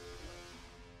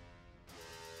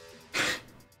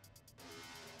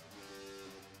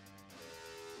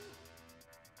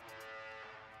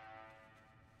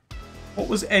 What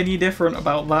was any different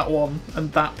about that one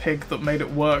and that pig that made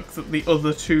it work that the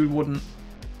other two wouldn't?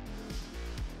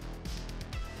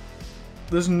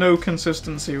 There's no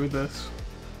consistency with this.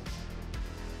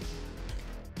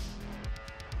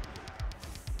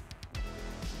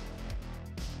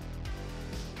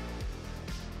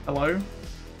 Hello?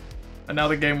 And now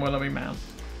the game won't let me mount.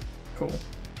 Cool.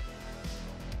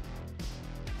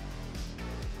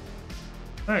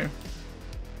 Oh.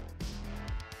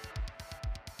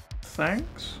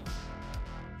 Thanks.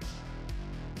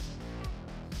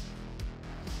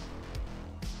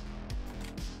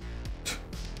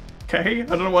 Okay, I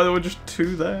don't know why there were just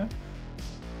 2 there.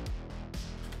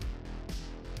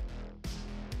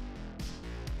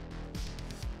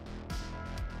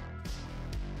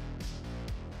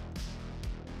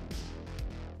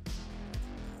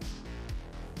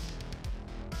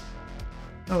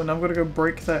 Oh, and I'm gonna go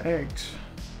break their eggs.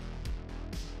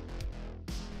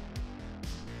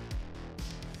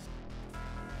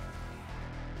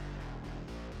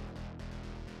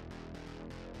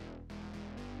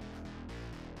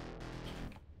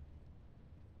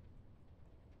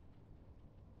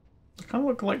 Kind of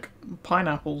look like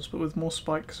pineapples, but with more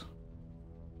spikes.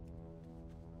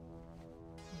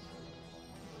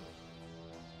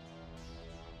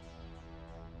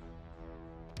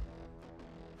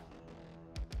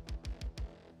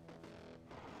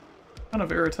 Kind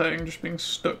of irritating just being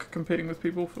stuck competing with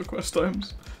people for quest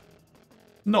times.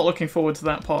 Not looking forward to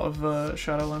that part of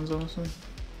Shadowlands, honestly.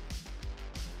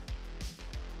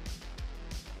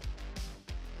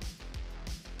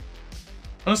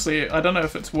 Honestly, I don't know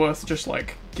if it's worth just,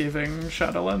 like, giving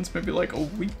Shadowlands maybe, like, a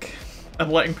week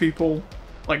and letting people,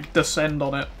 like, descend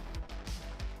on it.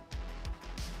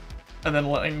 And then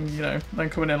letting, you know, then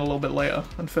coming in a little bit later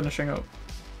and finishing up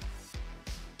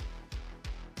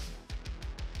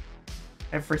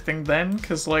everything then,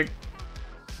 because, like,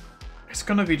 it's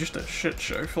gonna be just a shit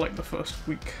show for, like, the first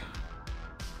week.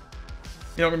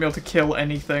 You're not gonna be able to kill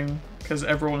anything, because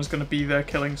everyone's gonna be there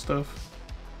killing stuff.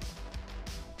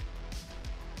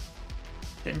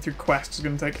 Getting through quests is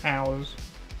going to take hours.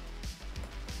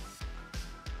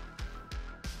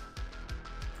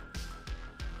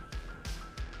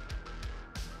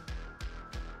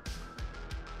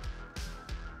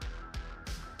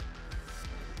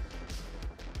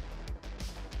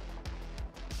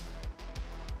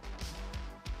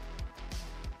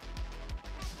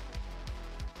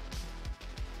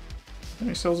 And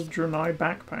he sells a Draenei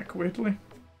backpack, weirdly.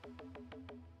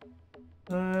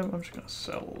 I'm just gonna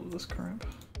sell all of this crap.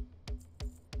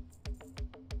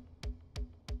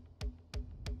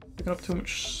 Taking up too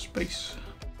much space.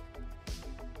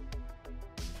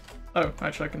 Oh,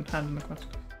 actually I can hand in the quest.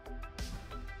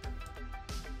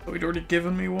 But he'd already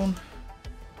given me one.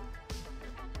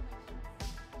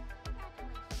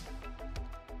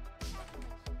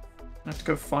 I have to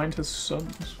go find his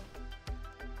sons.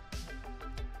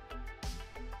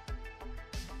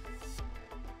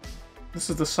 This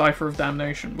is the Cipher of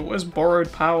Damnation, but where's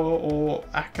Borrowed Power or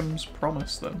Akham's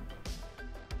Promise then?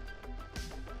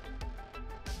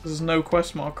 There's no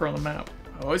quest marker on the map.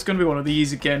 Oh, it's gonna be one of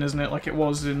these again, isn't it? Like it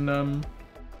was in,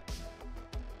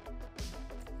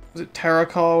 was it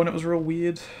Terracar when it was real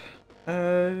weird?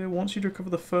 It wants you to recover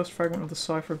the first fragment of the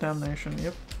Cipher of Damnation,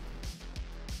 yep.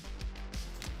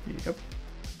 Yep.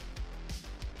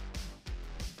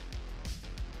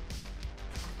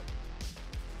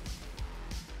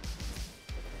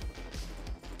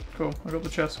 Cool, I got the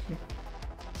chest key.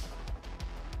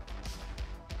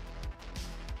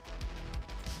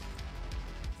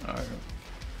 Alright.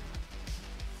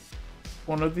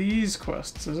 One of these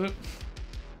quests, is it?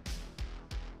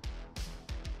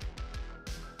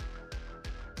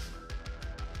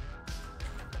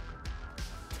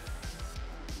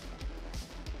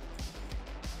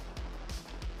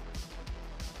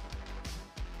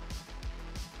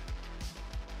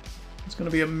 There's gonna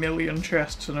be a million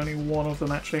chests and only one of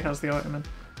them actually has the item in.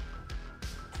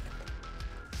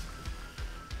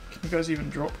 Can you guys even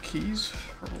drop keys?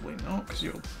 Probably not, because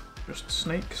you're just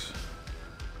snakes.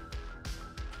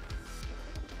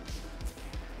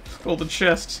 All the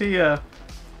chests here.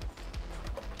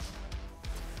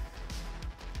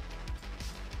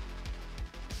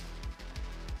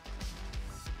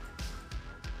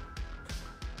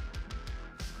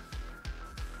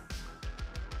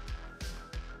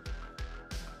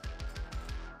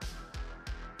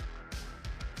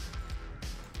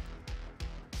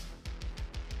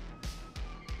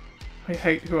 I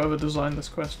hate whoever designed this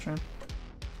quest chain.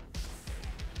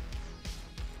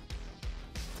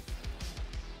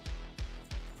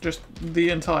 Just the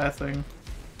entire thing.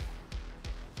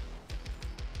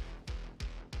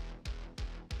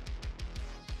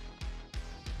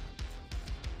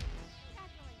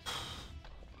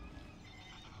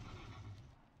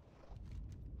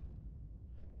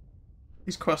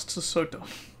 These quests are so dumb.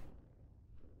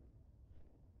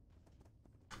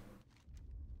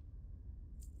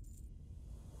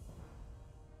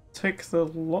 Take the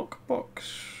lockbox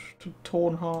to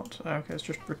Torn Heart. Oh, okay, it's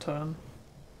just return.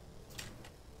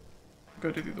 Go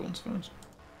do the other ones first.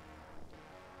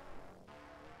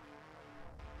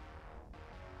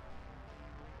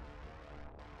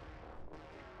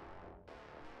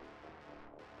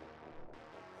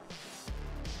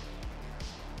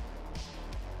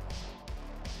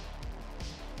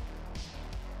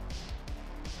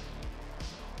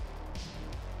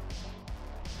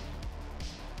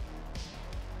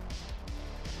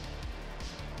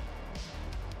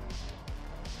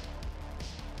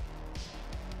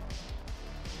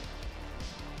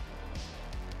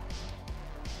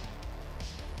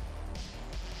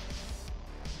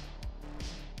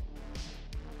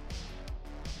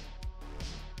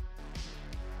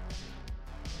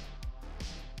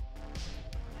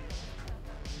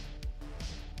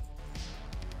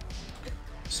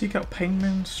 Seek out pain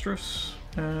mistress.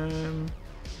 Okay.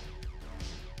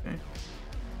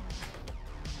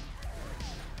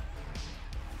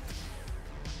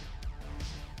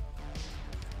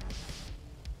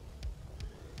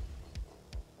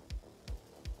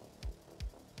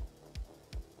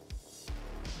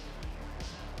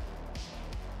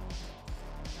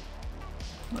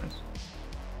 Nice.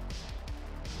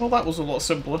 Well, that was a lot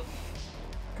simpler.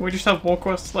 Can we just have more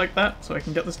quests like that so I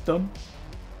can get this done?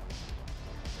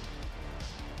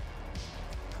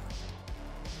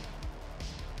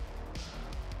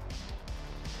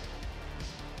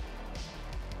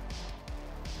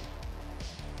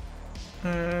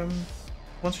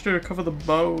 Wants you to recover the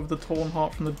bow of the torn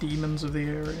heart from the demons of the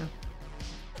area.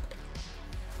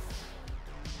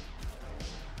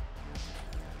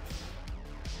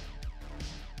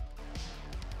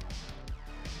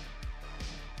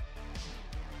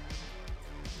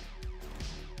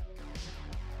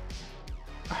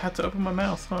 I had to open my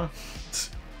mouth, huh?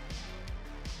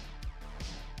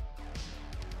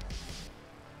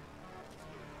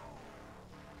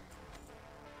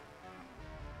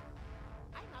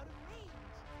 I'm out of range.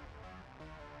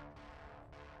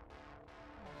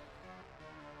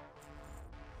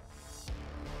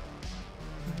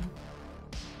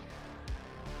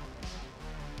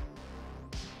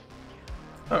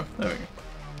 Oh, there we go.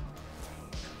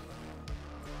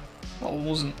 Well, it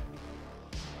wasn't.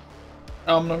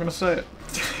 I'm not gonna say it.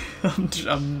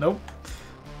 Nope.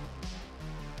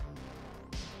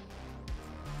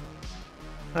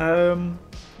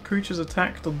 Creatures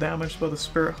attacked or damaged by the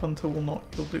Spirit Hunter will not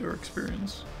yield your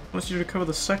experience. Once you recover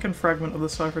the second fragment of the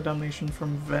Cipher Damnation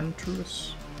from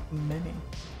Ventrous Many.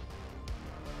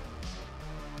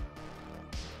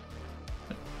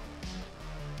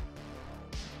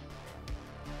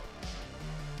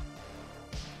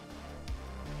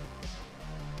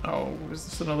 Oh, is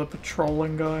this another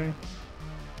patrolling guy?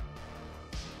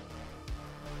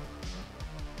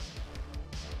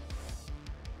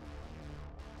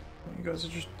 You guys are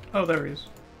just... Oh, there he is.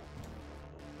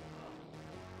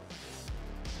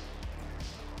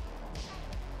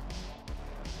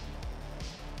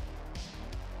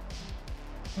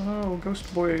 Oh,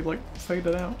 Ghost Boy, like,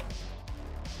 faded out.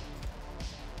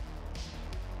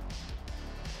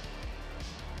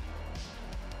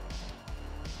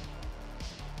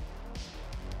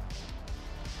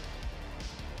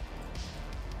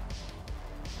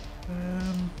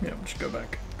 Yeah, just go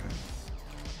back. Okay.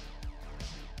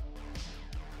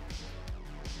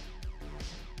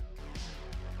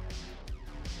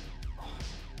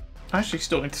 I actually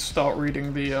still need to start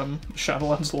reading the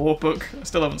Shadowlands lore book. I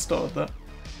still haven't started that.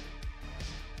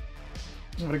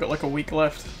 I've only got like a week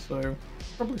left, so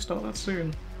probably start that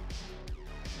soon.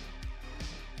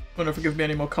 I wonder if it gives me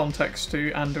any more context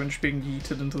to Anduin just being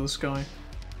yeeted into the sky.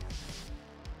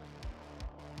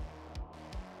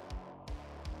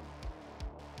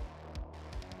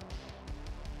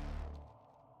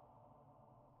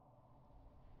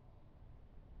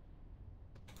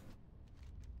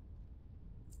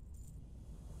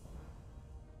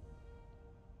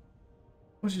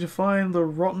 Once you find the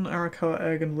rotten Arakar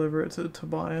egg and deliver it to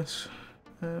Tobias.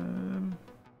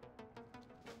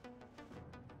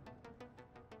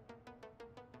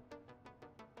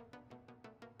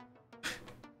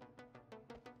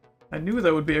 I knew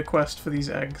there would be a quest for these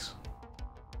eggs.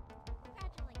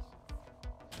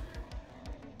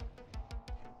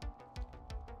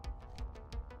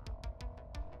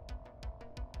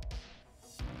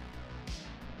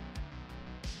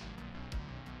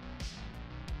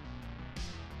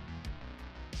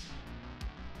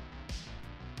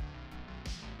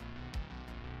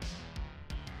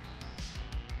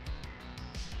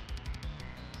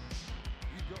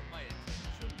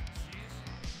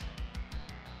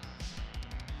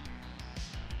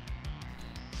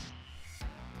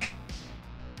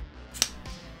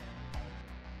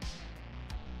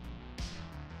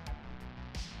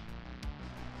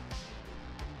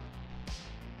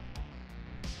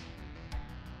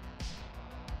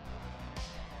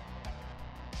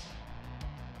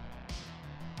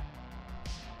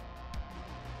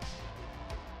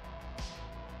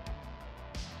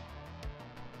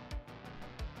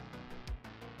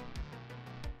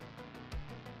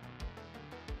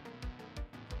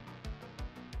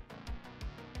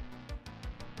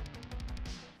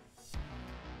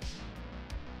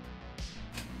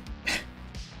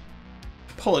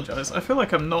 Apologise, I feel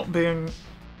like I'm not being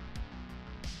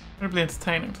incredibly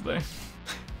entertaining today.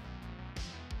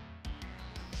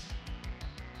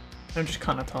 I'm just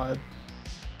kind of tired.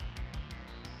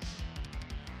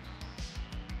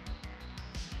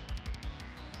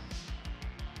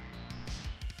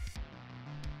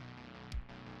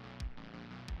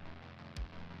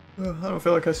 I don't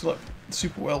feel like I slept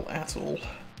super well at all.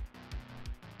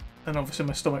 And obviously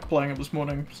my stomach playing up this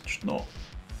morning, it's just not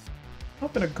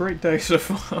been a great day so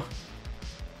far.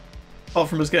 Apart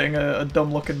from us getting a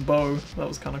dumb looking bow, that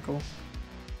was kind of cool.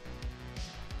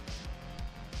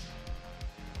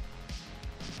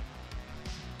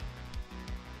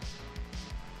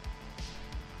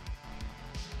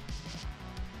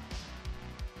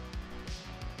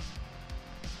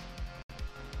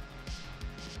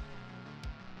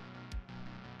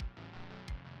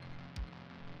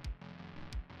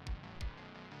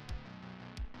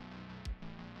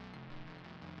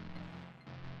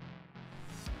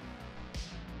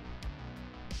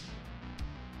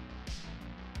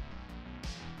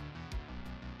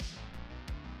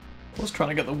 I was trying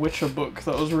to get the Witcher book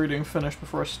that I was reading finished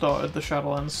before I started the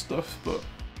Shadowlands stuff, but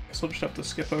I guess I'll just have to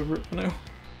skip over it for now. I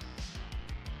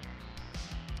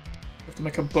have to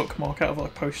make a bookmark out of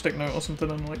like a post-it note or something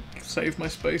and like save my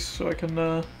space so I can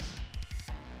give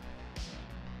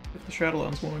the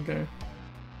Shadowlands one a go.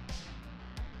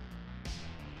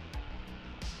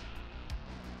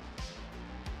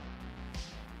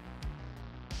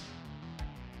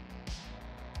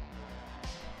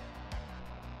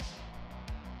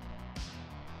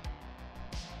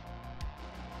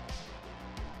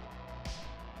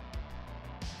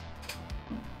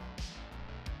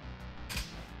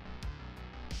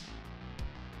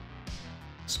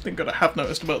 Something that I have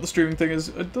noticed about the streaming thing is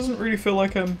it doesn't really feel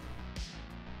like I'm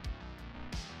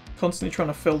constantly trying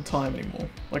to fill time anymore.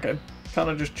 Like I kind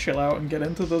of just chill out and get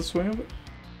into the swing of it.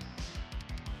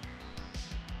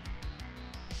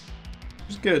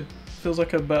 It's good. Feels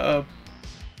like a better...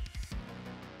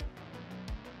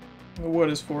 the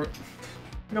word is for it.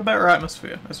 Like a better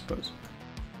atmosphere, I suppose.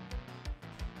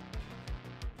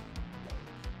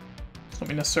 It's not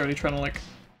me necessarily trying to like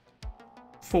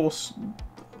force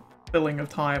filling of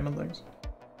time and things.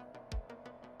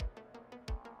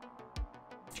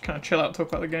 Just kind of chill out, talk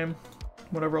about the game,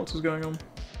 whatever else is going on.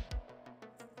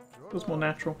 Feels more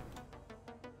natural.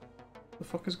 What the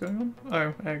fuck is going on?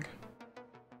 Oh, egg.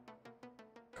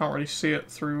 Can't really see it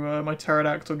through my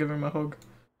pterodactyl giving him a hug.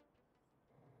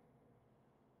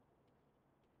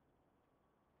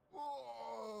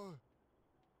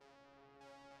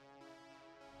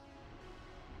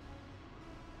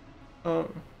 Oh.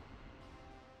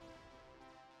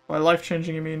 By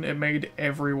life-changing, you mean it made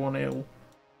everyone ill.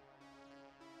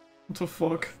 What the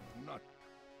fuck? Not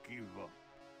give up.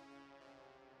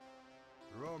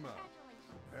 Roma,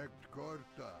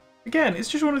 Again, it's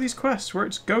just one of these quests where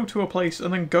it's go to a place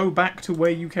and then go back to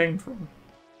where you came from.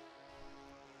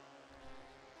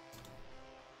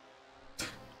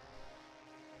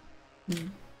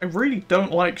 I really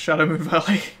don't like Shadowmoon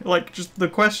Valley. Like, just the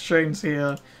quest chains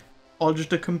here are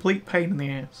just a complete pain in the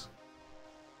ass.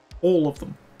 All of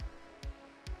them.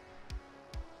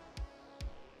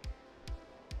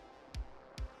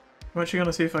 I'm actually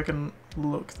gonna see if I can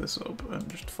look this up and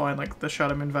just find like the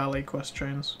Shadowmoon Valley quest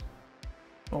chains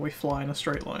while we fly in a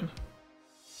straight line.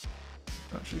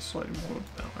 Actually slightly more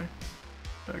that way.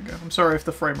 There we go. I'm sorry if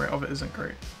the frame rate of it isn't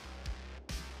great.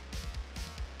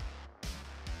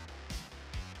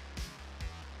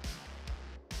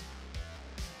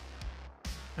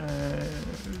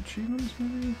 Achievements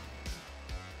maybe?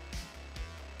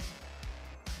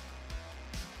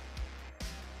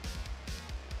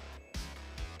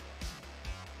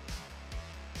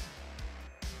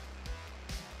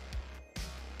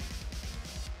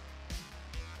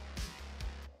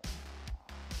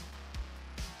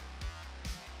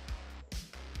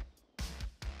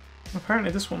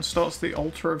 Apparently this one starts the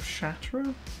Altar of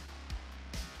Shatra?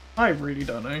 I really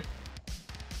don't know.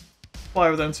 Fly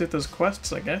over there and see if there's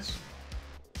quests, I guess.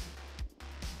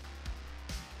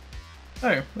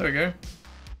 Oh, there we go.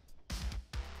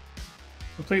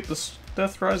 Complete the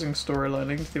Death Rising storyline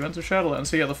linked to the events of Shadowlands.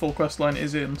 So yeah, the full quest line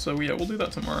is in, so yeah, we'll do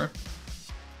that tomorrow.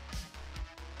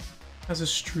 As a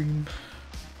stream.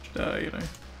 Just, you know,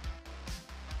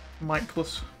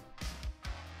 mic-less.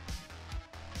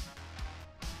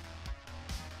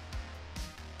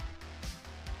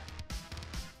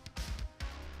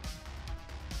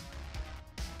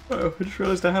 Oh, I just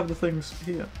realised I have the things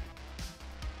here.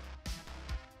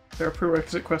 There are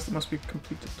prerequisite quests that must be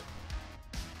completed.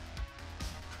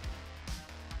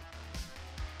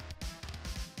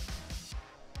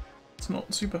 It's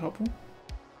not super helpful.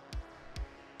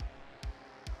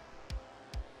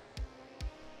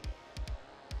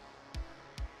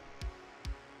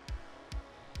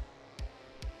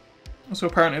 So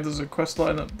apparently there's a quest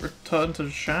line that returned to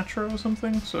Shatra or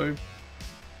something, so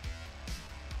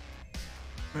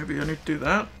maybe I need to do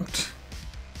that.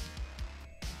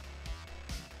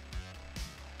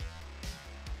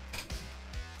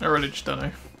 I really just don't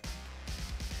know.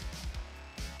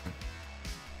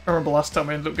 I remember last time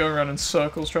we ended up going around in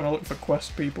circles trying to look for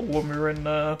quest people when we were in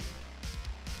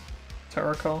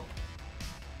Terracar.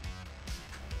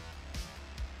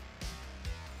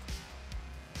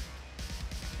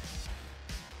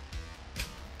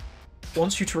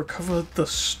 Wants you to recover the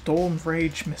Storm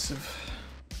Rage missive.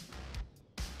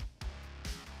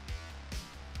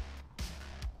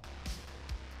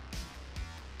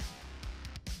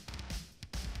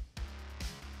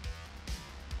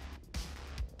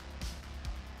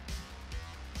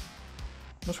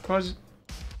 I'm surprised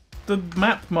the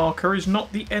map marker is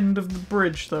not the end of the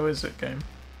bridge though, is it, game?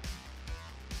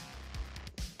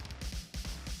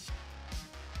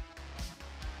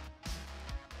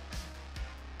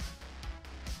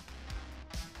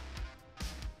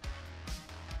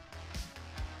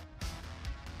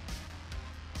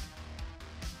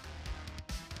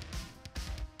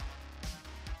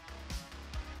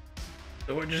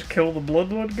 Do we just kill the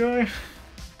Bloodlord guy? Is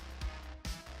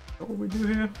that what we do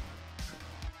here?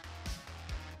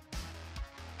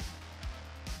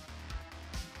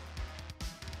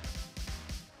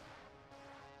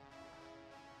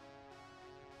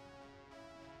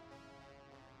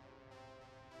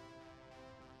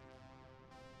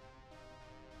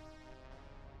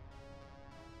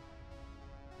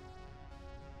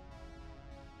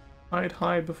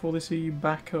 Hide before they see you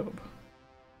back up.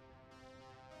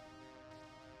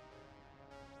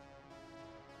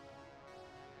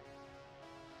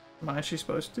 Am I actually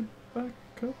supposed to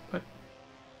back up?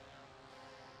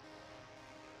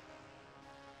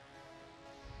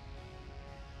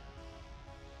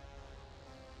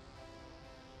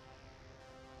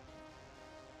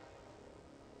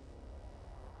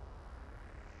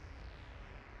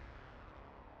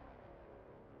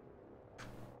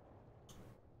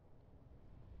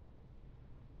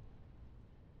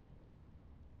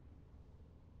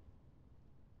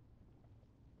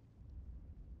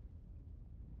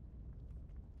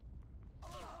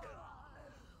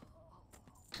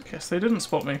 Yes, they didn't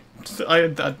spot me. I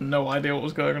had no idea what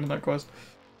was going on in that quest.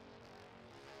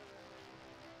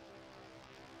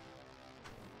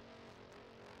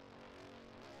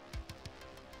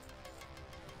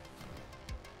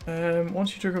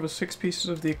 Once you took over 6 pieces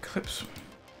of the Eclipse.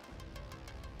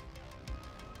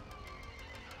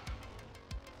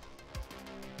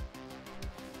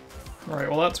 Right,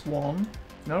 well that's one.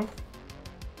 No?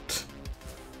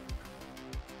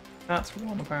 That's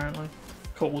one, apparently.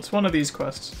 Cool, it's one of these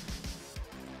quests.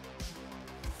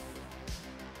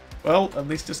 Well, at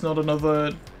least it's not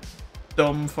another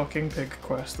dumb fucking pig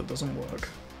quest that doesn't work.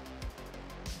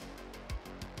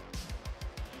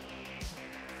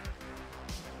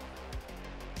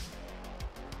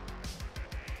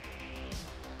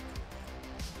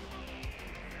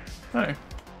 Oh.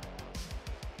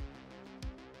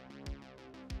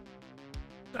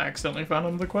 I accidentally found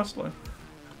another questline.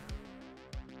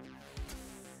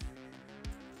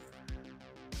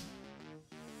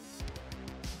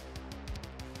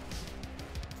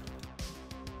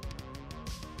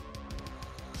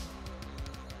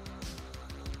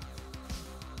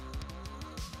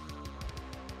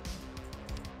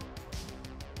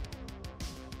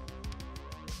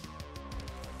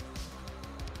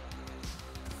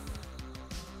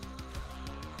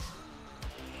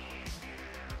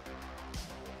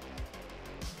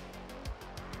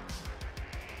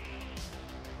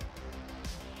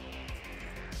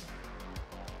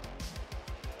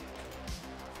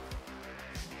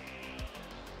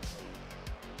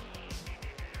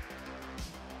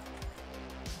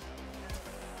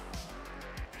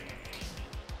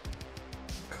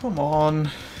 Come on,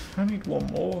 I need one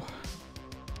more.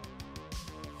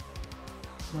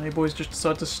 My boys just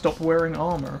decided to stop wearing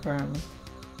armor, apparently.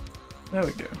 There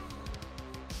we go.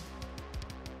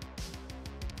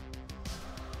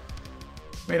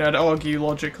 I mean, I'd argue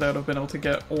logically I'd have been able to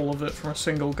get all of it from a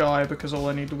single guy because all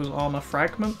I needed was armor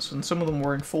fragments, and some of them were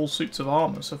wearing full suits of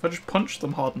armor, so if I just punched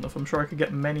them hard enough, I'm sure I could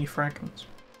get many fragments.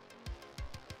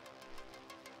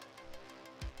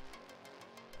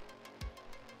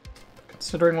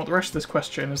 Considering what the rest of this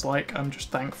question is like, I'm just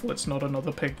thankful it's not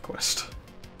another pig quest.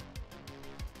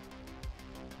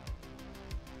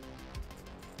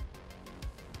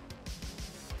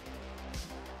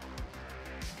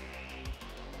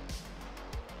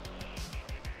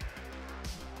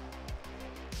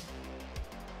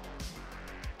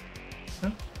 Huh?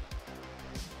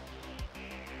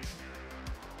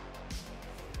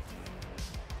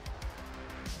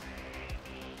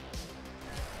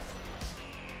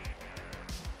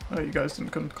 Oh, you guys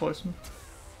didn't come close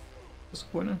enough.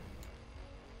 Disappointing.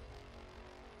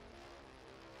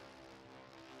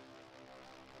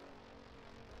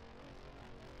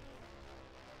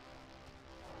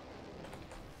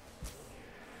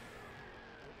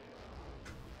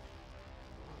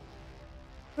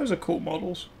 Those are cool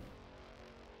models.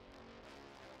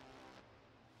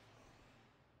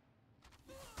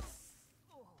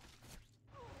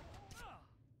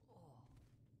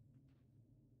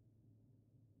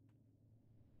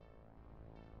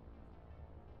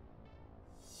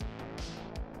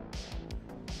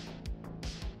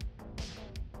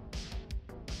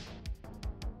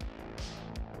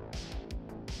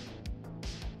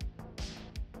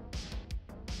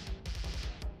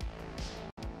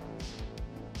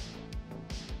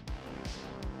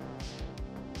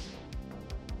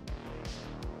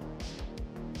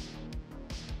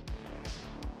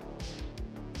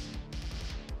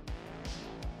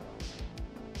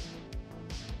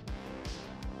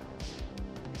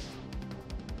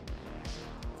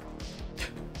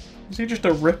 Is he just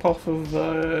a rip-off of,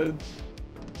 thingy?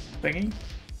 I can't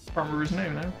remember his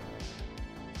name now.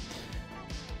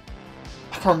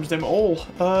 I can't remember his name at all.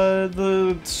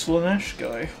 The Slanesh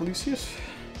guy. Lucius?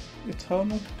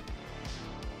 Eternal?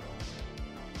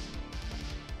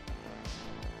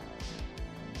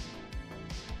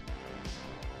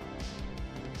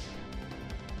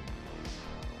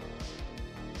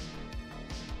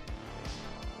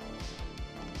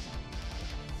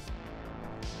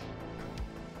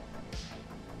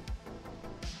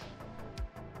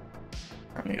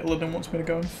 Apparently Illidan wants me to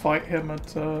go and fight him at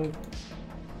the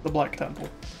Black Temple.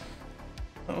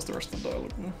 That was the rest of the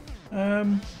dialogue.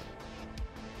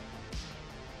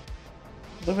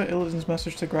 Deliver Illidan's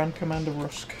message to Grand Commander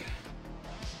Rusk.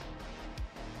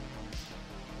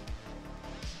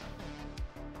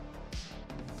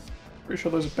 Pretty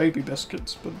sure those are baby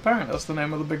biscuits, but apparently that's the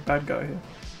name of the big bad guy here.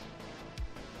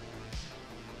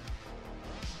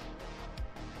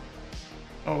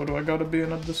 Oh, do I gotta be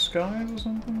in a disguise or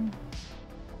something?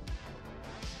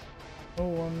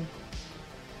 Oh, I'm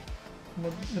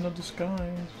in a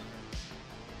disguise.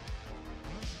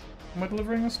 Am I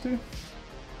delivering this to?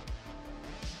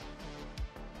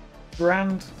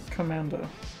 Grand Commander.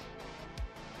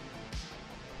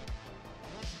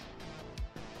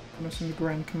 I'm guessing the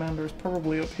Grand Commander is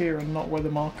probably up here and not where the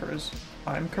marker is.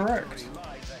 I'm correct.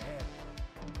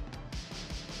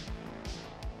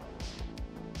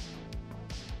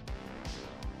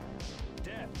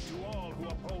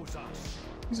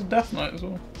 He's a Death Knight as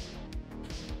well.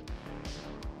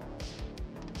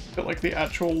 Got like the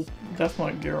actual Death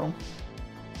Knight gear on.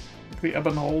 Like the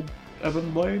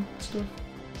Ebon Blade stuff.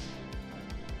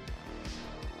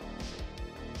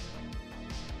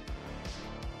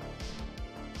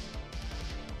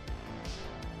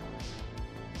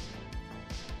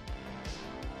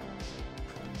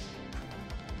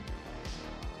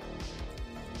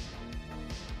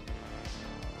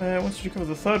 Once did you cover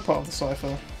the third part of the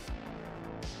cipher?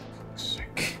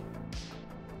 Sick.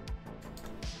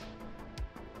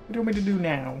 What do you want me to do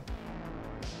now?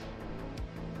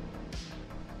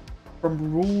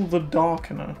 From Rule the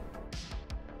Darkener.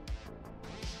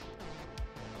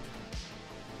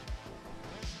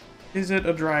 Is it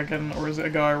a dragon, or is it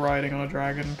a guy riding on a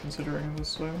dragon, considering this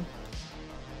zone?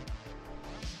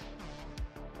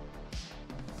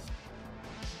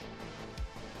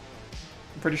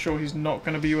 I'm pretty sure he's not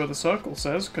going to be where the circle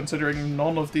says, considering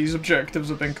none of these objectives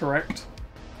have been correct.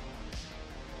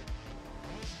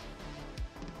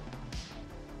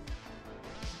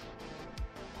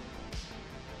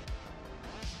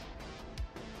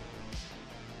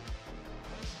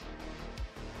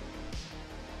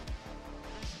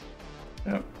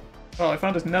 Yep. Oh, I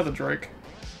found his nether drake.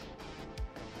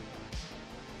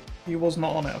 He was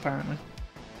not on it, apparently.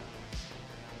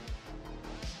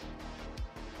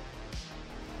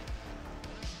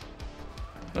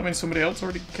 That means somebody else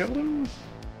already killed him?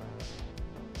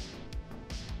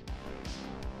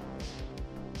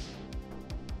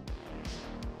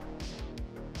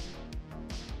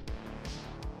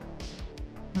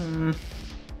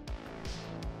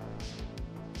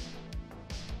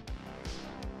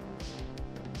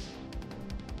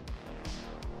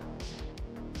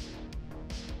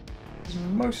 It's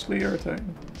mostly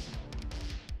irritating.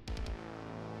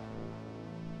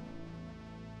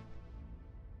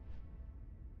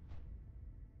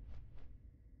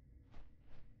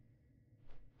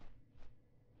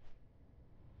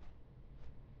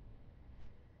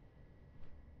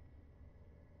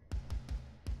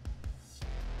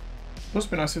 Must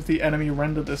be nice if the enemy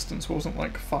render distance wasn't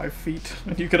like 5 feet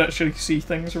and you could actually see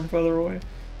things from further away.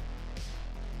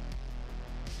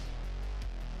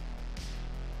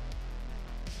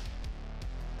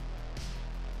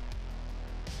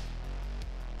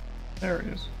 There he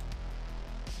is.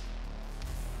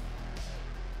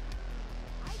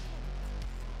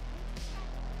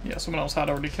 Yeah, someone else had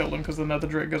already killed him because the Nether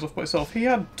Drake goes off by itself. He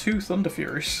had 2 Thunder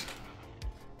Furies.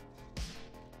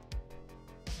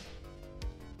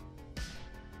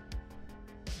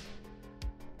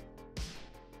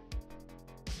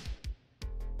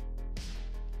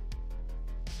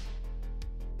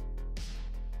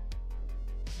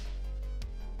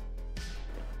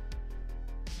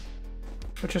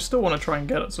 which I still want to try and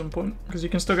get at some point, because you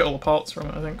can still get all the parts from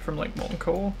it, I think, from like Molten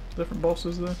Core, different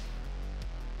bosses there.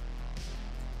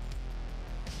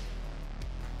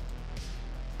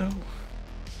 Oh,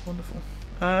 wonderful.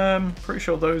 Pretty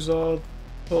sure those are,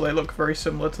 well, they look very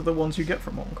similar to the ones you get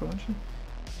from Molten Core, actually.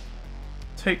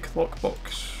 Take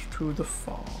lockbox to the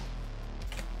farm.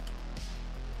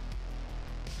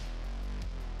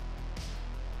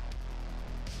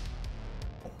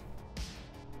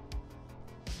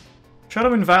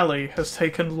 Shadowlands Valley has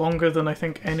taken longer than I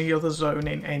think any other zone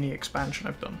in any expansion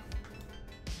I've done.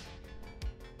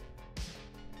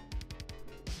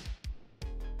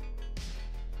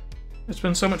 It's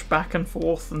been so much back and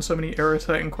forth and so many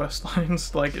irritating quest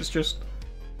lines, like it's just...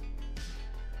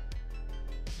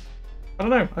 I don't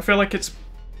know, I feel like it's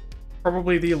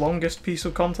probably the longest piece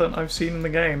of content I've seen in the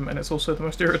game, and it's also the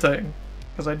most irritating,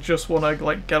 because I just want to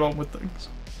like get on with things.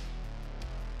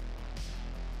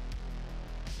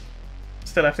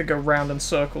 Instead I have to go round in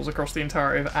circles across the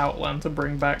entirety of Outland to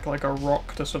bring back like a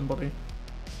rock to somebody.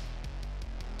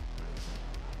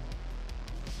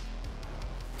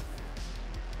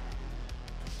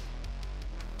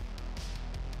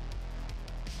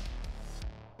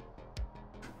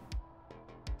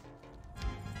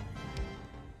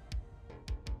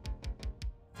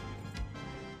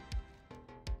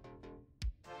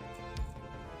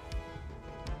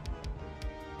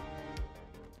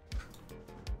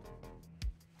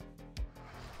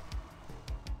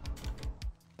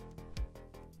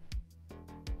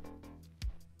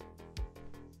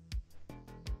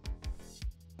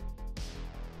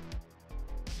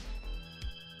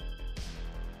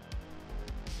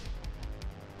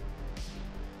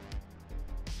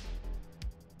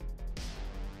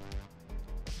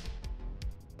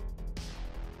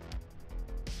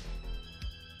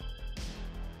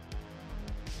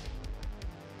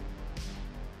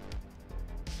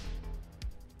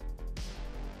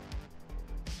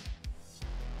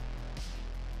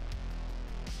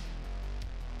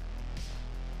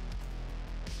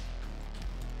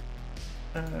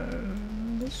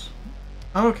 This?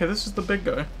 Oh, okay, this is the big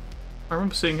guy. I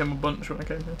remember seeing him a bunch when I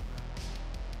came here.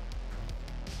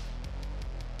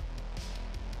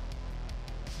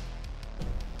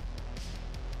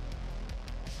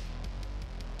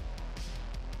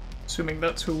 Assuming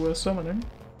that's who we're summoning.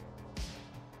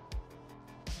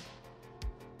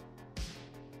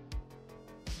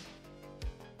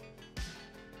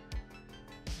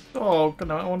 Oh,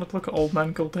 no, I wanted to look at Old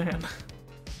Man Gul'dan.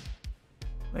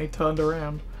 They turned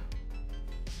around.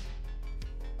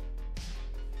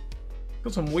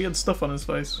 Got some weird stuff on his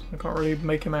face. I can't really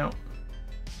make him out.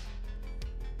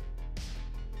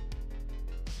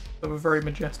 They have a very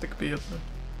majestic beard though.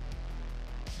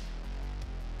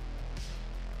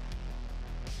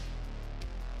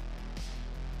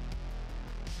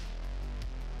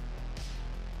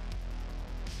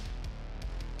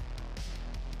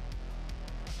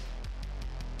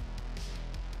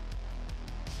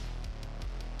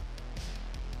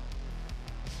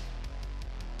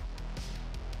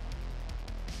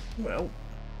 Well,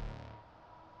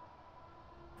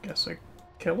 guess I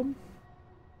kill him.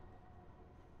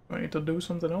 Do I need to do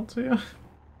something else here?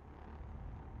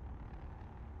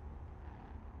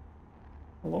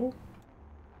 Hello?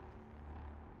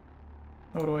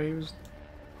 How do I use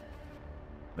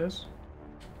this?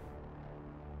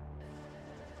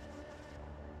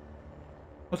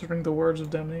 Uttering the words of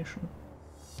damnation.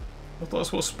 I thought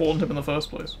that's what spawned him in the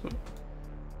first place, but...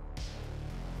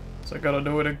 So I gotta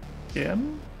do it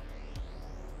again?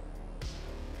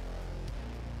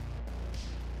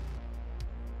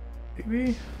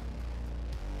 Maybe?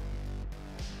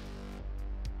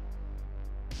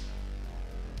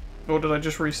 Or did I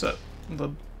just reset the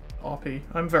RP?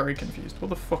 I'm very confused. What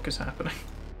the fuck is happening?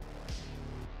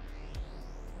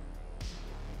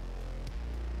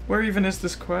 Where even is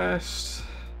this quest?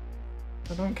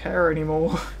 I don't care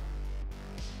anymore.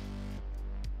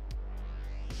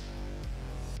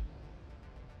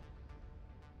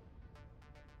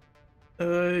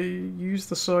 Use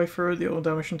the cipher at the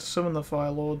order mission to summon the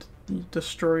Fire Lord.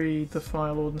 Destroy the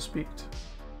Fire Lord and speak to...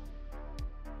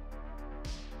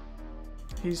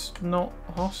 He's not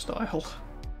hostile.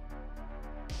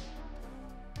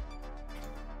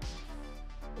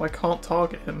 Well, I can't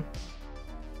target him.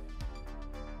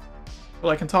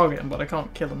 Well, I can target him, but I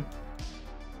can't kill him.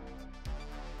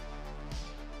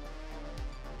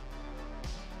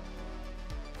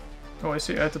 Oh, I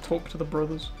see. I had to talk to the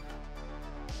brothers.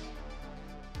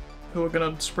 Who are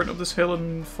gonna sprint up this hill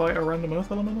and fight a random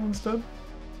earth elemental instead?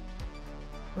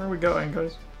 Where are we going,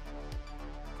 guys?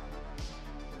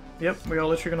 Yep, we are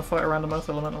literally gonna fight a random earth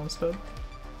elemental instead.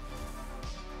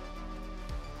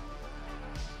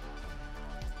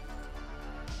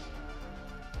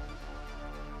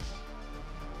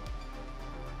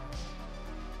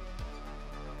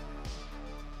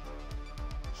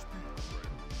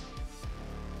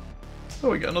 Oh,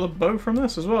 we got another bow from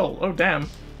this as well. Oh, damn.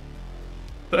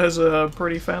 There's a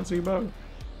pretty fancy bow.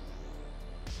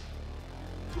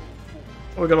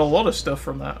 Oh, we got a lot of stuff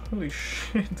from that. Holy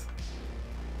shit.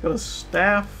 Got a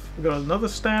staff. We got another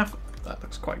staff. That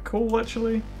looks quite cool,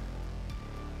 actually.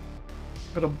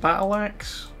 Got a battle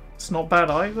axe. It's not bad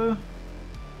either.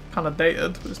 Kind of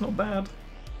dated, but it's not bad.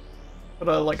 Got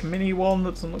a like mini one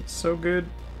that doesn't look so good.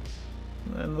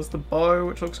 And then there's the bow,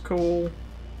 which looks cool.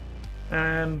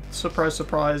 And surprise,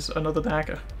 surprise, another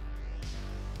dagger.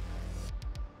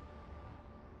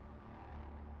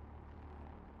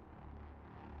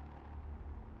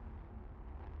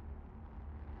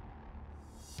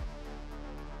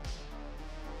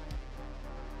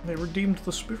 They redeemed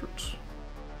the spirits.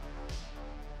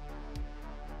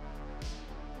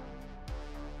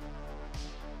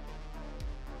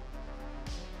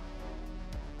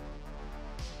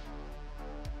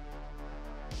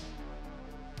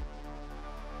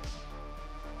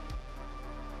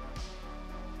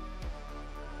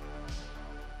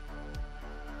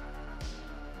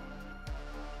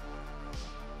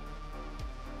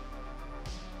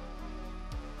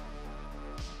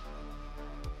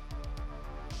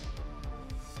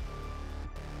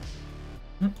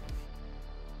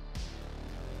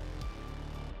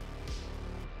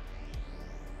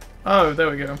 Oh, there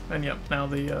we go. And yep, now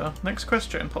the next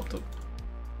question popped up.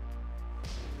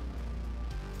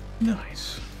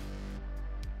 Nice.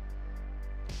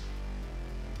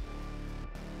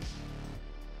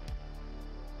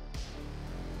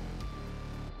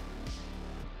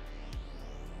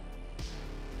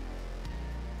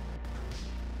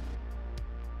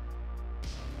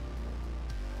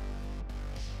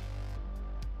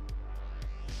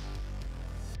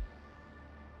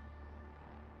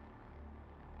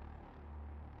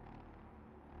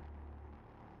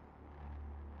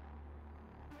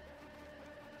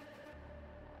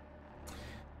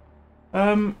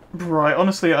 Right,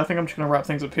 honestly, I think I'm just gonna wrap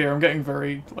things up here. I'm getting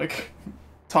very, like,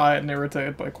 tired and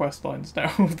irritated by quest lines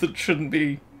now that shouldn't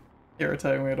be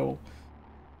irritating me at all.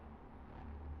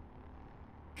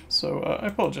 So, I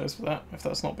apologize for that, if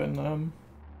that's not been,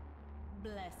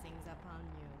 Blessings upon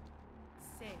you.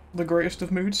 Safe. the greatest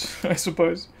of moods, I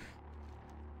suppose.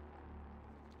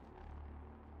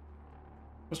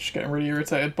 I was just getting really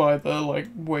irritated by the, like,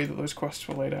 way that those quests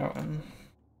were laid out, and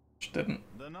just didn't.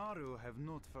 The Naru have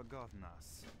not forgotten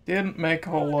us. Didn't make a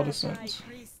whole lot of sense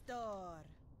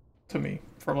to me,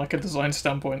 from like a design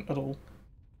standpoint at all.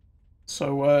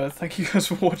 So thank you guys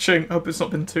for watching. Hope it's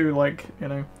not been too, like, you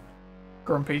know,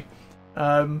 grumpy.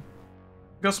 Got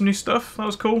some new stuff, that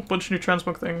was cool. Bunch of new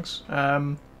transmog things.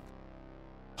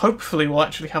 Hopefully we'll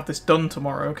actually have this done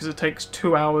tomorrow, because it takes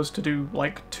 2 hours to do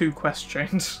like 2 quest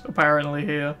chains, apparently,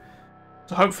 here.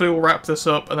 So hopefully we'll wrap this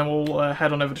up, and then we'll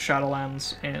head on over to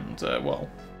Shadowlands and, well,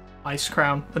 Ice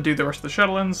Crown, and do the rest of the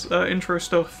Shadowlands intro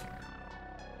stuff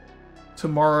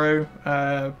tomorrow.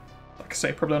 Like I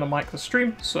say, probably on a micless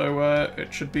stream, so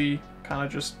it should be kind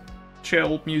of just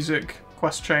chill, music,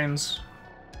 quest chains.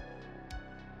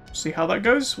 See how that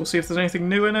goes. We'll see if there's anything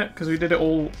new in it, because we did it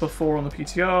all before on the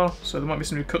PTR, so there might be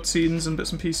some new cutscenes and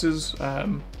bits and pieces.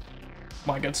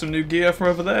 Might get some new gear from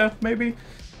over there, maybe.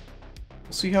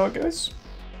 We'll see how it goes.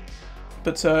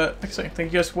 But, like I say,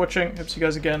 thank you guys for watching. Hope to see you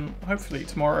guys again, hopefully,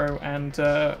 tomorrow. And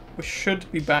we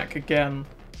should be back again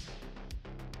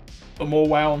for more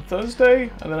WoW on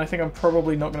Thursday. And then I think I'm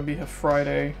probably not going to be here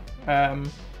Friday.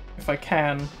 If I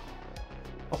can,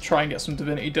 I'll try and get some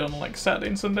Divinity done like Saturday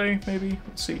and Sunday, maybe.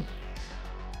 Let's see.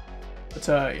 But,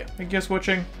 yeah, thank you guys for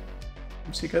watching.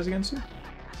 Hope to see you guys again soon.